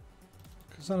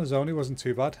 Because on his own he wasn't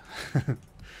too bad.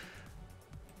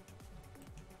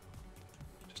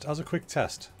 Just as a quick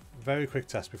test, very quick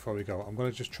test before we go, I'm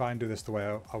going to just try and do this the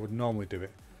way I would normally do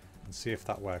it and see if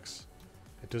that works.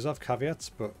 It does have caveats,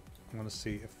 but I'm going to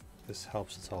see if this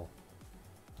helps at all.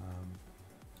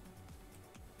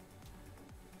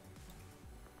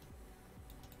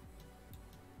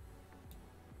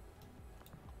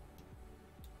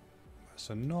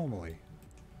 So normally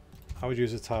I would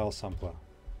use a tile sampler,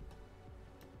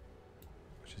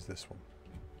 which is this one,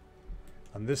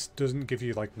 and this doesn't give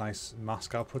you like nice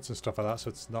mask outputs and stuff like that, so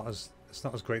it's not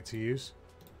as great to use,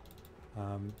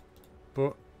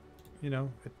 but you know,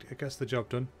 it gets the job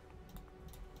done.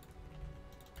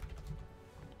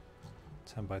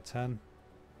 10 by 10.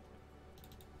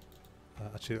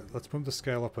 Actually, let's bump the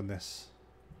scale up on this.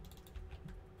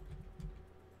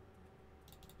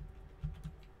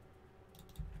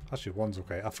 Actually, 1's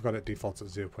okay. I forgot it defaults at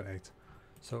 0.8.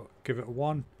 So give it a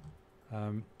 1.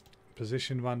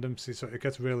 Position random. See, so it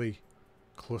gets really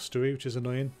clustery, which is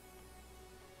annoying.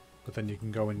 But then you can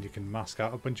go and you can mask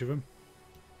out a bunch of them.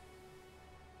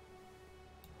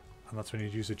 And that's when you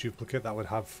use a duplicate that would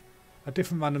have a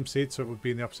different random seed, so it would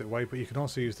be in the opposite way. But you can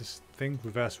also use this thing,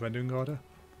 reverse rendering order.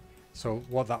 So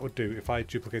what that would do, if I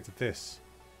duplicated this,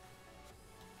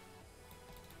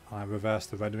 and I reverse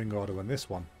the rendering order on this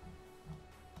one,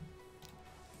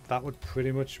 that would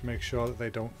pretty much make sure that they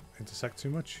don't intersect too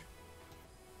much.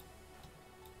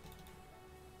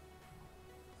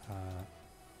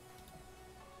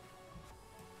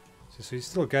 So you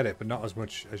still get it, but not as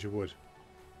much as you would.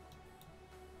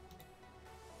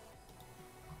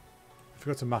 If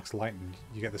you go to max lighten,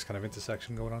 you get this kind of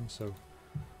intersection going on, so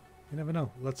you never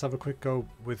know. Let's have a quick go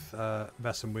with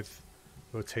messing with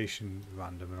rotation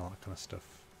random and all that kind of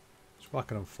stuff. Just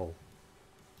whack it on full.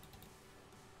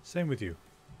 Same with you.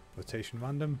 Rotation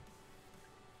random.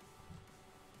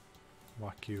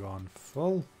 Whack you on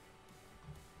full.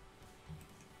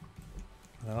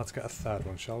 And then let's get a third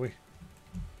one, shall we?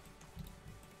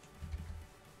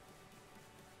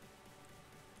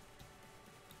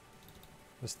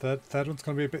 This third one's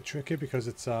going to be a bit tricky because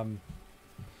it's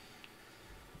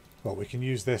Well, we can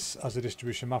use this as a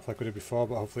distribution map like we did before,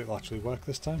 but hopefully it'll actually work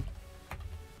this time.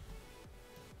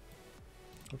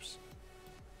 Oops.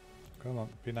 Come on,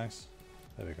 be nice.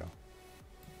 There we go.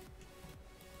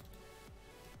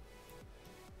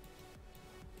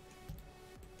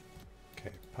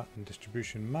 Okay, pattern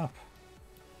distribution map.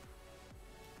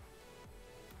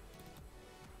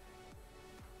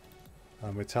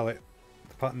 And we tell it,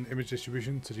 the pattern image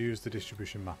distribution, to use the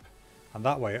distribution map. And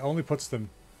that way it only puts them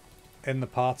in the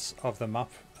parts of the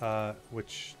map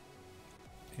which,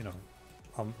 you know,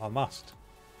 are masked.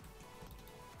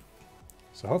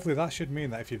 So hopefully that should mean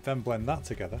that if you then blend that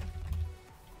together,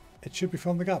 it should be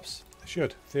filling the gaps. It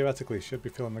should, theoretically, should be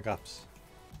filling the gaps.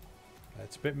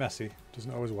 It's a bit messy,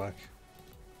 doesn't always work.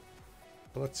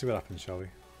 But let's see what happens, shall we?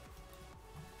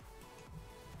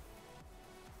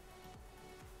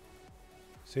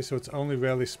 See, so it's only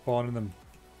really spawning them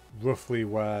roughly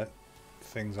where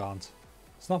things aren't.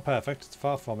 It's not perfect, it's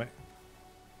far from it.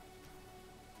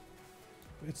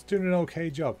 But it's doing an okay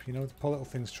job, you know, the poor little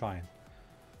thing's trying.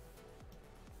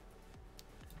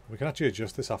 We can actually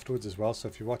adjust this afterwards as well, so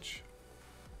if you watch,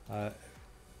 if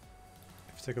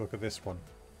you take a look at this one,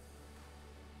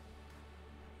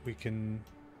 we can,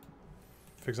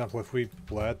 for example, if we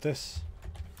blurred this,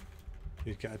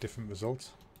 you'd get a different result.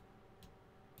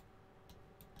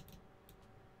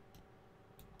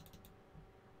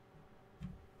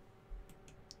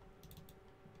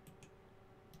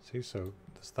 See, so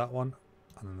there's that one,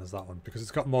 and then there's that one, because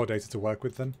it's got more data to work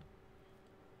with then,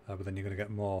 but then you're going to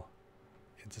get more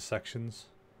intersections.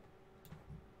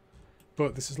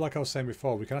 But this is like I was saying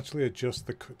before, we can actually adjust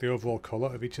the overall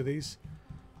color of each of these,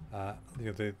 you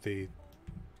know, the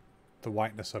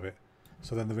whiteness of it,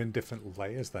 so then they're in different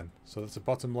layers then. So that's a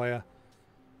bottom layer.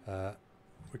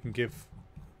 We can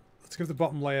let's give the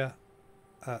bottom layer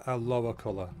a lower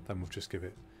color than we'll just give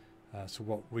it. So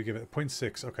what we give it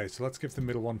 0.6. Okay, so let's give the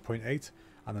middle one 0.8,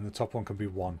 and then the top one can be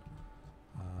 1.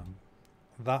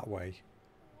 That way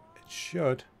it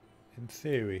should, in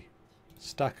theory,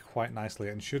 stack quite nicely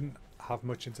and shouldn't have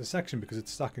much intersection because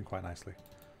it's stacking quite nicely.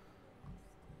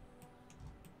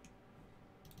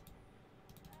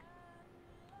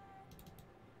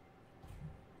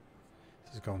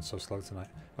 This is going so slow tonight.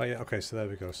 Oh yeah, okay, so there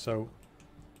we go. So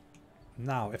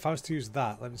now if I was to use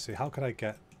that, let me see, how could I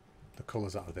get the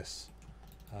colours out of this?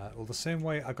 Well, the same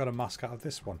way I got a mask out of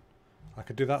this one. I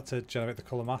could do that to generate the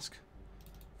colour mask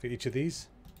for each of these.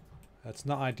 It's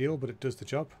not ideal, but it does the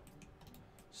job.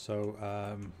 So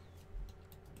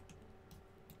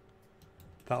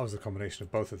that was the combination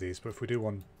of both of these, but if we do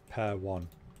one pair one,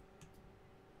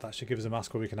 that should give us a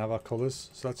mask where we can have our colours.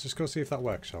 So let's just go see if that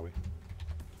works, shall we?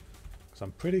 Because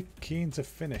I'm pretty keen to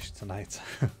finish tonight.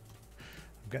 I'm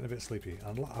getting a bit sleepy.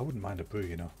 I wouldn't mind a brew,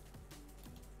 you know.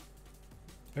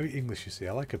 Very English, you see.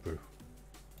 I like a brew.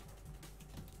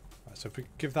 Right, so if we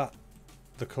give that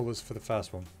the colours for the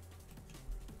first one.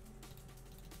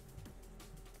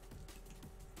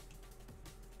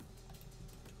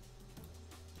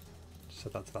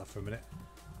 Set that to that for a minute.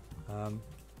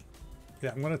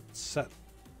 Yeah, I'm going to set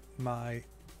my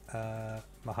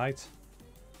my height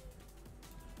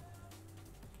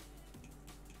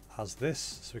as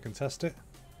this so we can test it.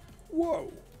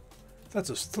 Whoa, that's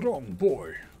a strong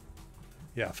boy.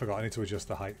 Yeah, I forgot. I need to adjust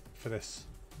the height for this.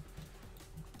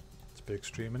 It's a bit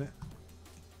extreme in it,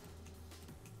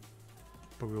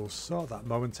 but we will sort that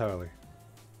momentarily.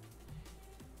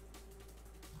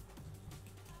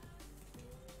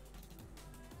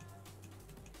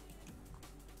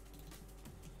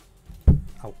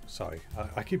 Oh, sorry.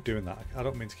 I keep doing that. I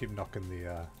don't mean to keep knocking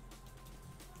the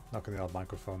old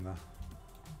microphone there.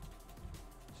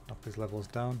 Let's knock these levels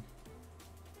down.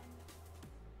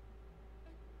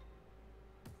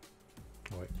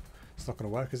 Oh, wait. It's not going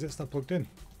to work, is it? It's not plugged in.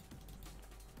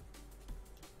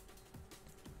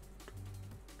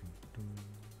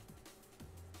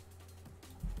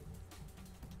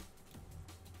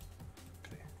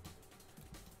 Okay.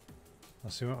 I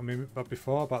see what I mean about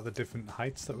before, about the different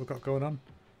heights that we've got going on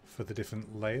for the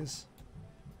different layers.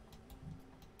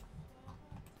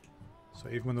 So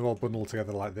even when they're all bundled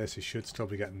together like this, you should still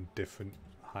be getting different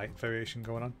height variation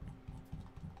going on.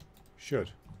 Should.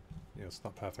 Yeah, it's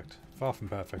not perfect. Far from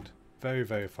perfect. Very,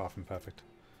 very far from perfect.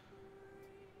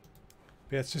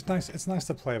 But yeah, it's just nice. It's nice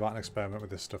to play about and experiment with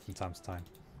this stuff from time to time.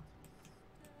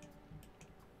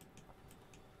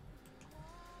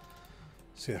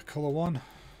 So yeah, colour 1,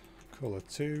 colour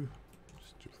 2.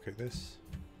 Just duplicate this.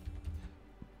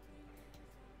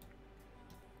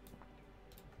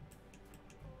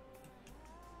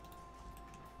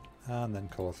 And then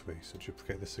colour 3. So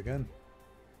duplicate this again.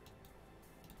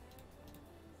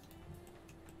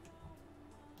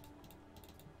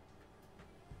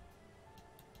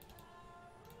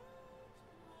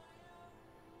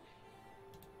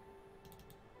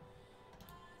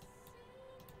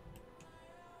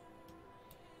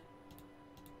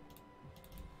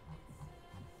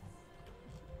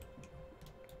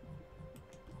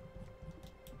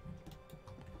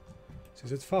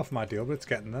 It's far from ideal, but it's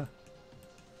getting there.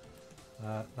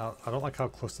 Now, I don't like how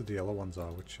clustered the yellow ones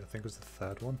are, which I think was the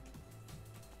third one.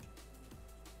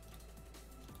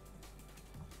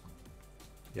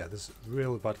 Yeah, there's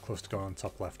really bad cluster going on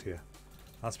top left here.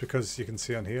 That's because you can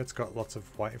see on here it's got lots of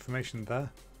white information there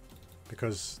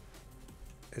because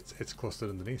it's clustered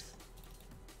underneath.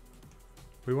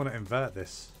 We want to invert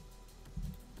this.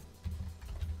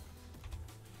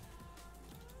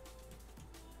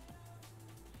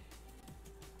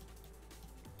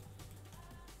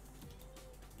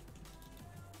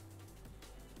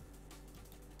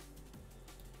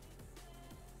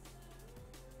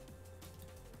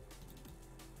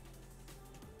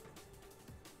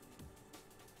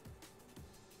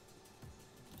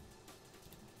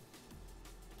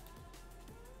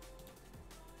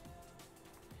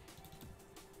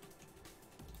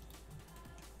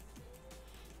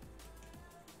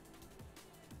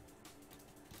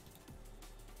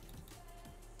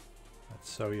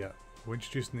 So yeah, we're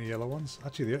introducing the yellow ones.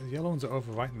 Actually, the yellow ones are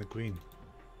overwriting the green.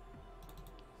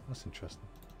 That's interesting.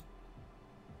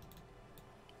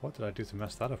 What did I do to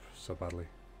mess that up so badly?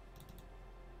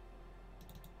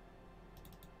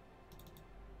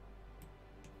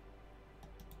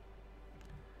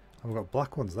 And we've got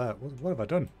black ones there. What have I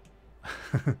done?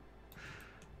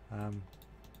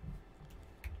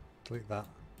 Delete that.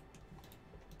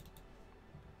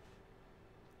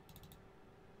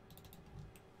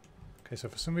 Okay, so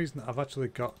for some reason I've actually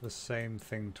got the same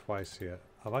thing twice here.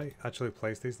 Have I actually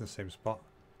placed these in the same spot?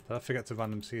 Did I forget to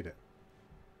random seed it?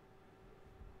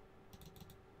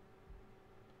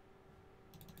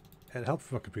 It'd help if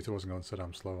my computer wasn't going so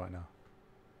damn slow right now.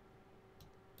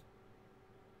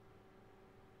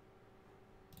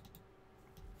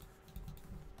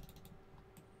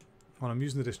 Well, I'm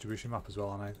using the distribution map as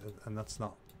well, and it's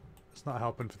not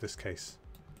helping for this case.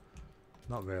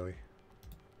 Not really.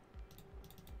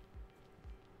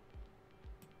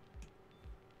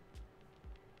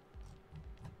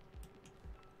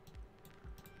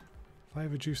 If I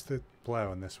reduce the blur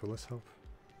on this, will this help?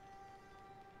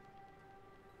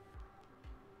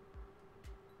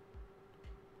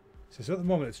 So at the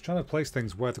moment it's trying to place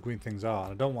things where the green things are,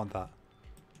 and I don't want that.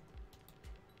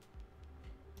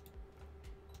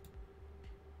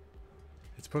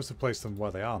 It's supposed to place them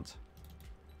where they aren't.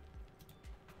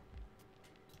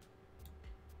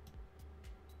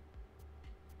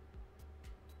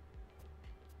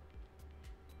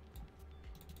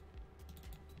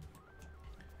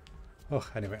 Oh,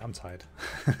 anyway, I'm tired.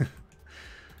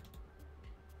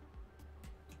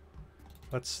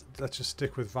 Let's just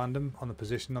stick with random on the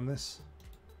position on this.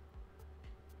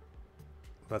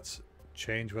 Let's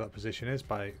change where that position is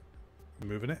by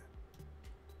moving it.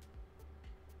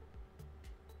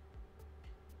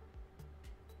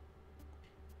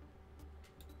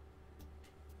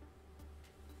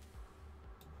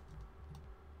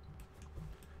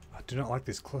 I do not like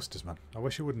these clusters, man. I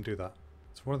wish it wouldn't do that.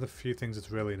 It's one of the few things that's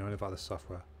really annoying about this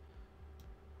software.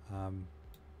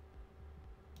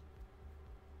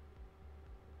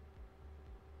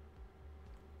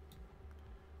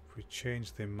 If we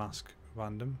change the mask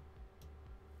random,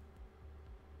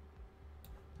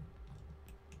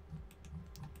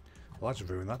 well, that just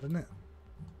ruined that, didn't it?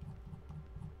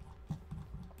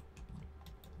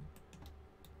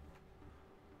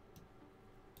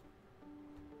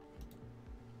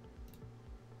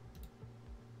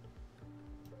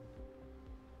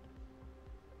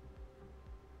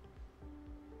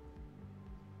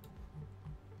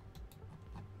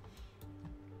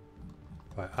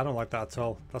 Right, I don't like that at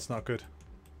all. That's not good.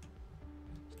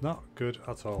 It's not good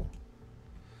at all.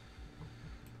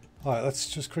 Alright, let's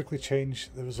just quickly change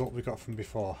the result we got from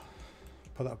before.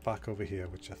 Put that back over here,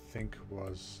 which I think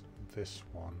was this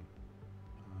one.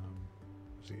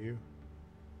 Was it you?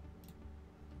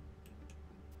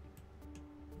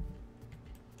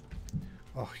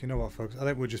 Oh, you know what, folks? I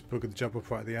think we'll just bugger the job up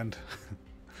right at the end.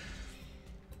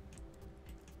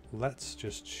 Let's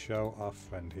just show our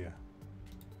friend here.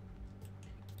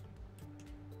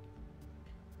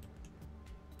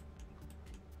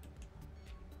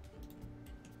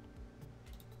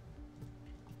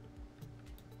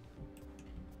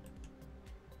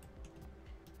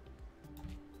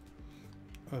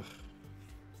 Ugh.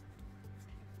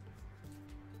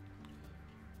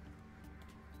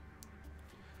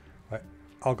 Right,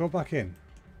 I'll go back in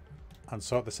and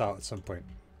sort this out at some point,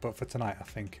 but for tonight I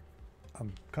think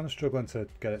I'm kind of struggling to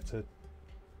get it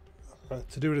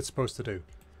to do what it's supposed to do,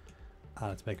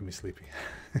 and it's making me sleepy.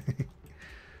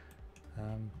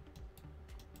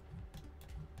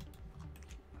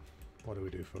 What do we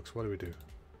do, folks? What do we do?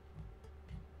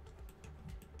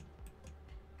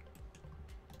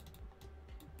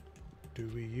 do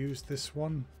we use this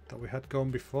one that we had going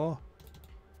before?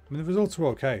 I mean, the results were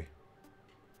okay.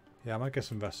 Yeah, I might get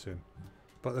some vests soon.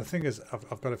 But the thing is,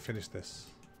 I've got to finish this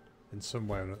in some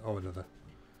way or another.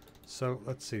 So,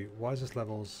 let's see. Why is this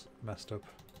levels messed up?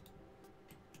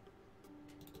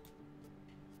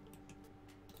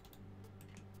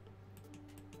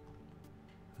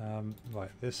 Right,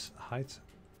 this height.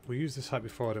 We used this height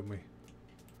before, didn't we?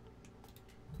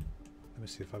 Let me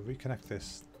see if I reconnect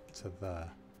this to there.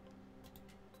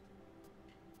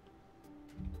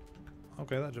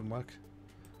 Okay, that didn't work.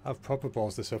 I've proper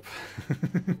balls this up.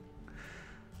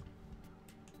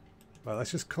 Right,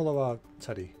 let's just colour our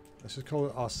teddy. Let's just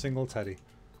colour our single teddy.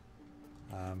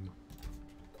 And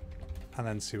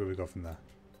then see where we go from there.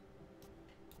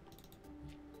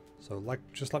 So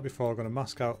just like before, we're going to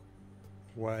mask out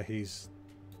where his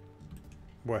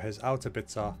outer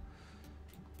bits are.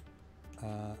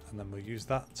 And then we'll use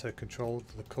that to control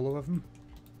the colour of him.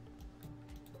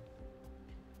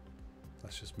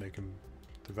 Let's just make him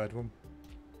the red one.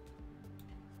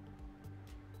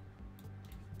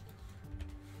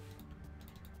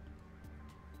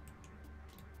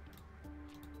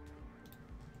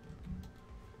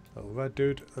 Little red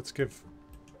dude. Let's give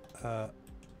a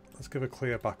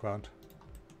clear background,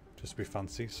 just to be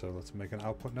fancy. So let's make an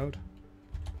output node.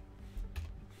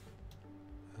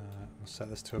 We'll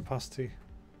set this to opacity.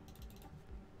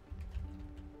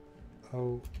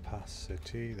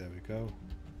 Opacity. There we go.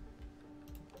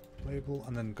 Label,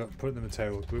 and then put it in the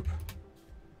material group.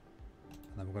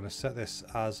 And then we're going to set this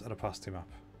as an opacity map.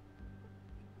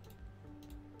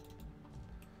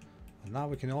 And now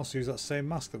we can also use that same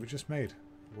mask that we just made,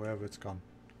 wherever it's gone.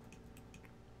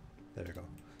 There we go.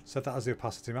 Set that as the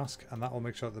opacity mask, and that will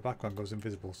make sure that the background goes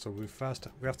invisible. So we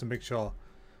have to make sure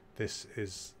this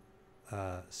is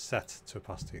set to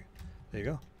opacity. There you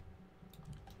go.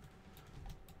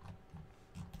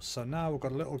 So now we've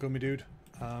got a little gummy dude.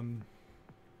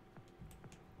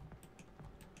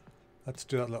 Let's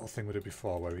do that little thing we did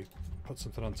before where we put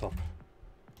something on top.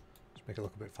 Just make it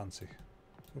look a bit fancy.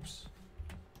 Oops.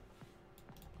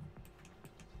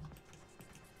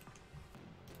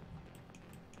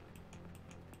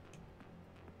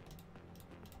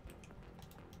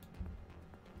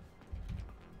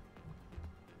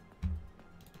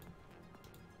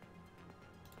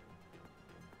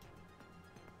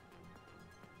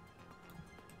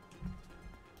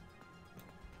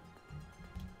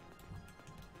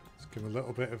 Give a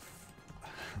little bit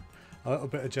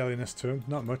of jelliness to him,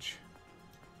 not much.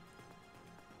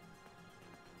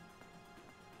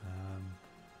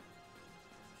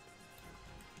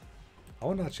 I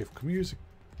wonder actually if can we use a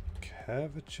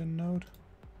curvature node?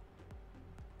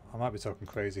 I might be talking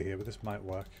crazy here, but this might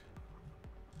work.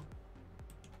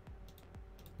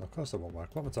 No, of course it won't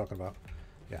work. What am I talking about?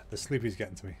 Yeah, the sleepy's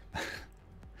getting to me.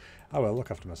 I will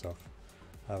look after myself.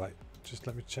 Alright, just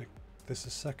let me check this a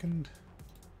second.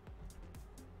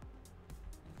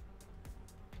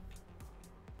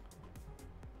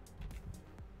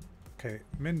 Okay,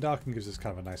 min darken gives us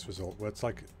kind of a nice result where it's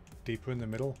like deeper in the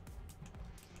middle.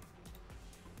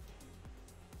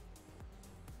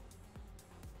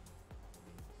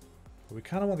 But we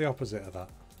kind of want the opposite of that,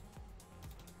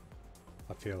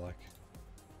 I feel like.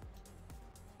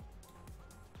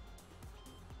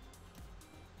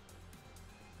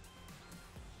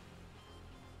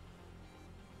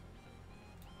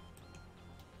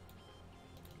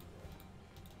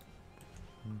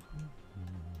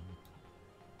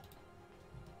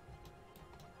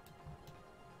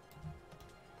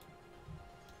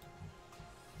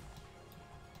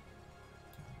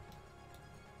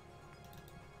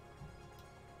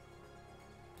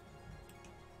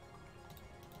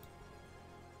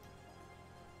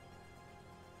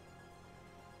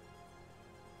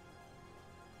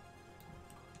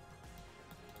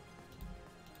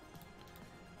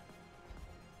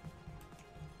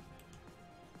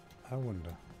 I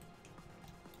wonder,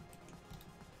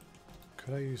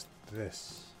 could I use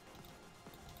this?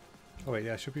 Oh wait,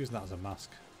 yeah, I should be using that as a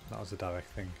mask, not as a direct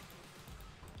thing.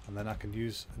 And then I can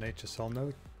use an HSL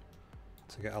node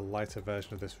to get a lighter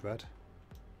version of this red,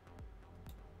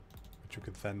 which we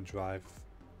could then drive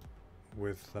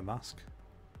with the mask.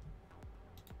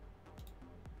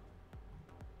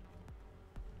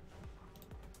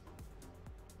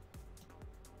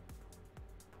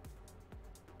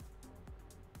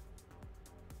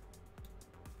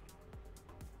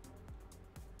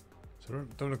 So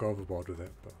don't want to go overboard with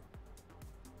it, but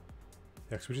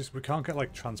yeah, because we can't get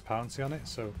like transparency on it,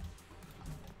 so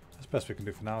that's the best we can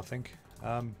do for now, I think.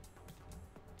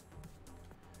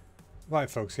 Right,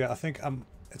 folks. Yeah, I think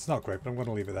it's not great, but I'm going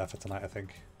to leave it there for tonight, I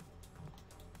think,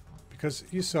 because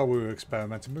you saw we were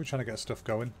experimenting, we were trying to get stuff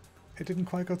going. It didn't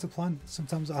quite go to plan.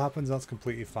 Sometimes it happens, that's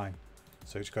completely fine.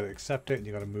 So you just got to accept it and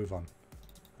you got to move on.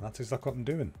 And that's exactly what I'm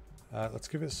doing. Let's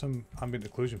give it some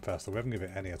ambient occlusion first, though we haven't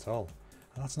given it any at all.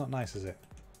 And that's not nice, is it?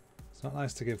 It's not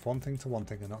nice to give one thing to one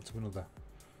thing and not to another.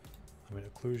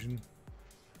 Ambient occlusion.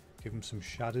 Give them some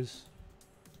shadows.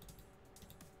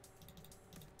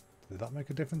 Did that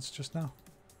make a difference just now?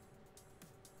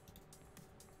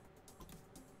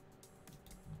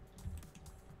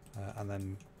 And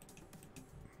then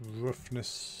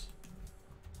roughness.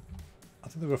 I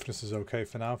think the roughness is okay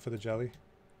for now for the jelly.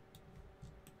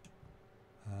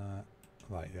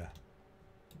 Right, yeah.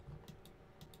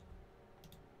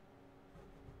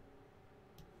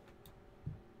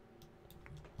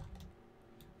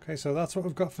 Okay, so that's what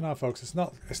we've got for now, folks. It's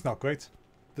not great.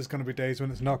 There's going to be days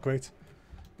when it's not great,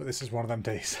 but this is one of them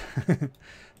days.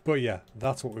 But yeah,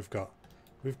 that's what we've got.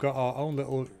 We've got our own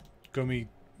little gummy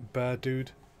bear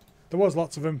dude. There was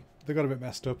lots of them. They got a bit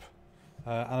messed up,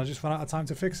 and I just ran out of time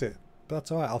to fix it. But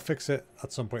that's alright. I'll fix it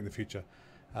at some point in the future.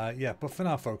 Yeah, but for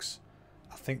now, folks,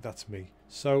 I think that's me.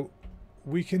 So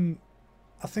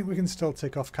I think we can still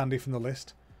tick off candy from the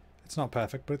list. It's not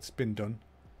perfect, but it's been done.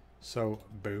 So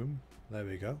boom, there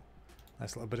we go.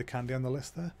 Nice little bit of candy on the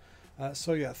list there.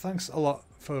 So yeah, thanks a lot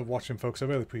for watching, folks. I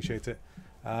really appreciate it.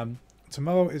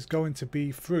 Tomorrow is going to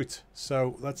be fruit,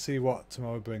 so let's see what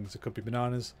tomorrow brings. It could be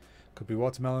bananas, could be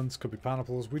watermelons, could be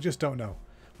pineapples. We just don't know.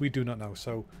 We do not know.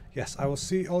 So yes, I will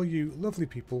see all you lovely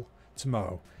people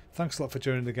tomorrow. Thanks a lot for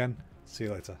joining again. See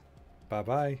you later. Bye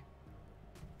bye.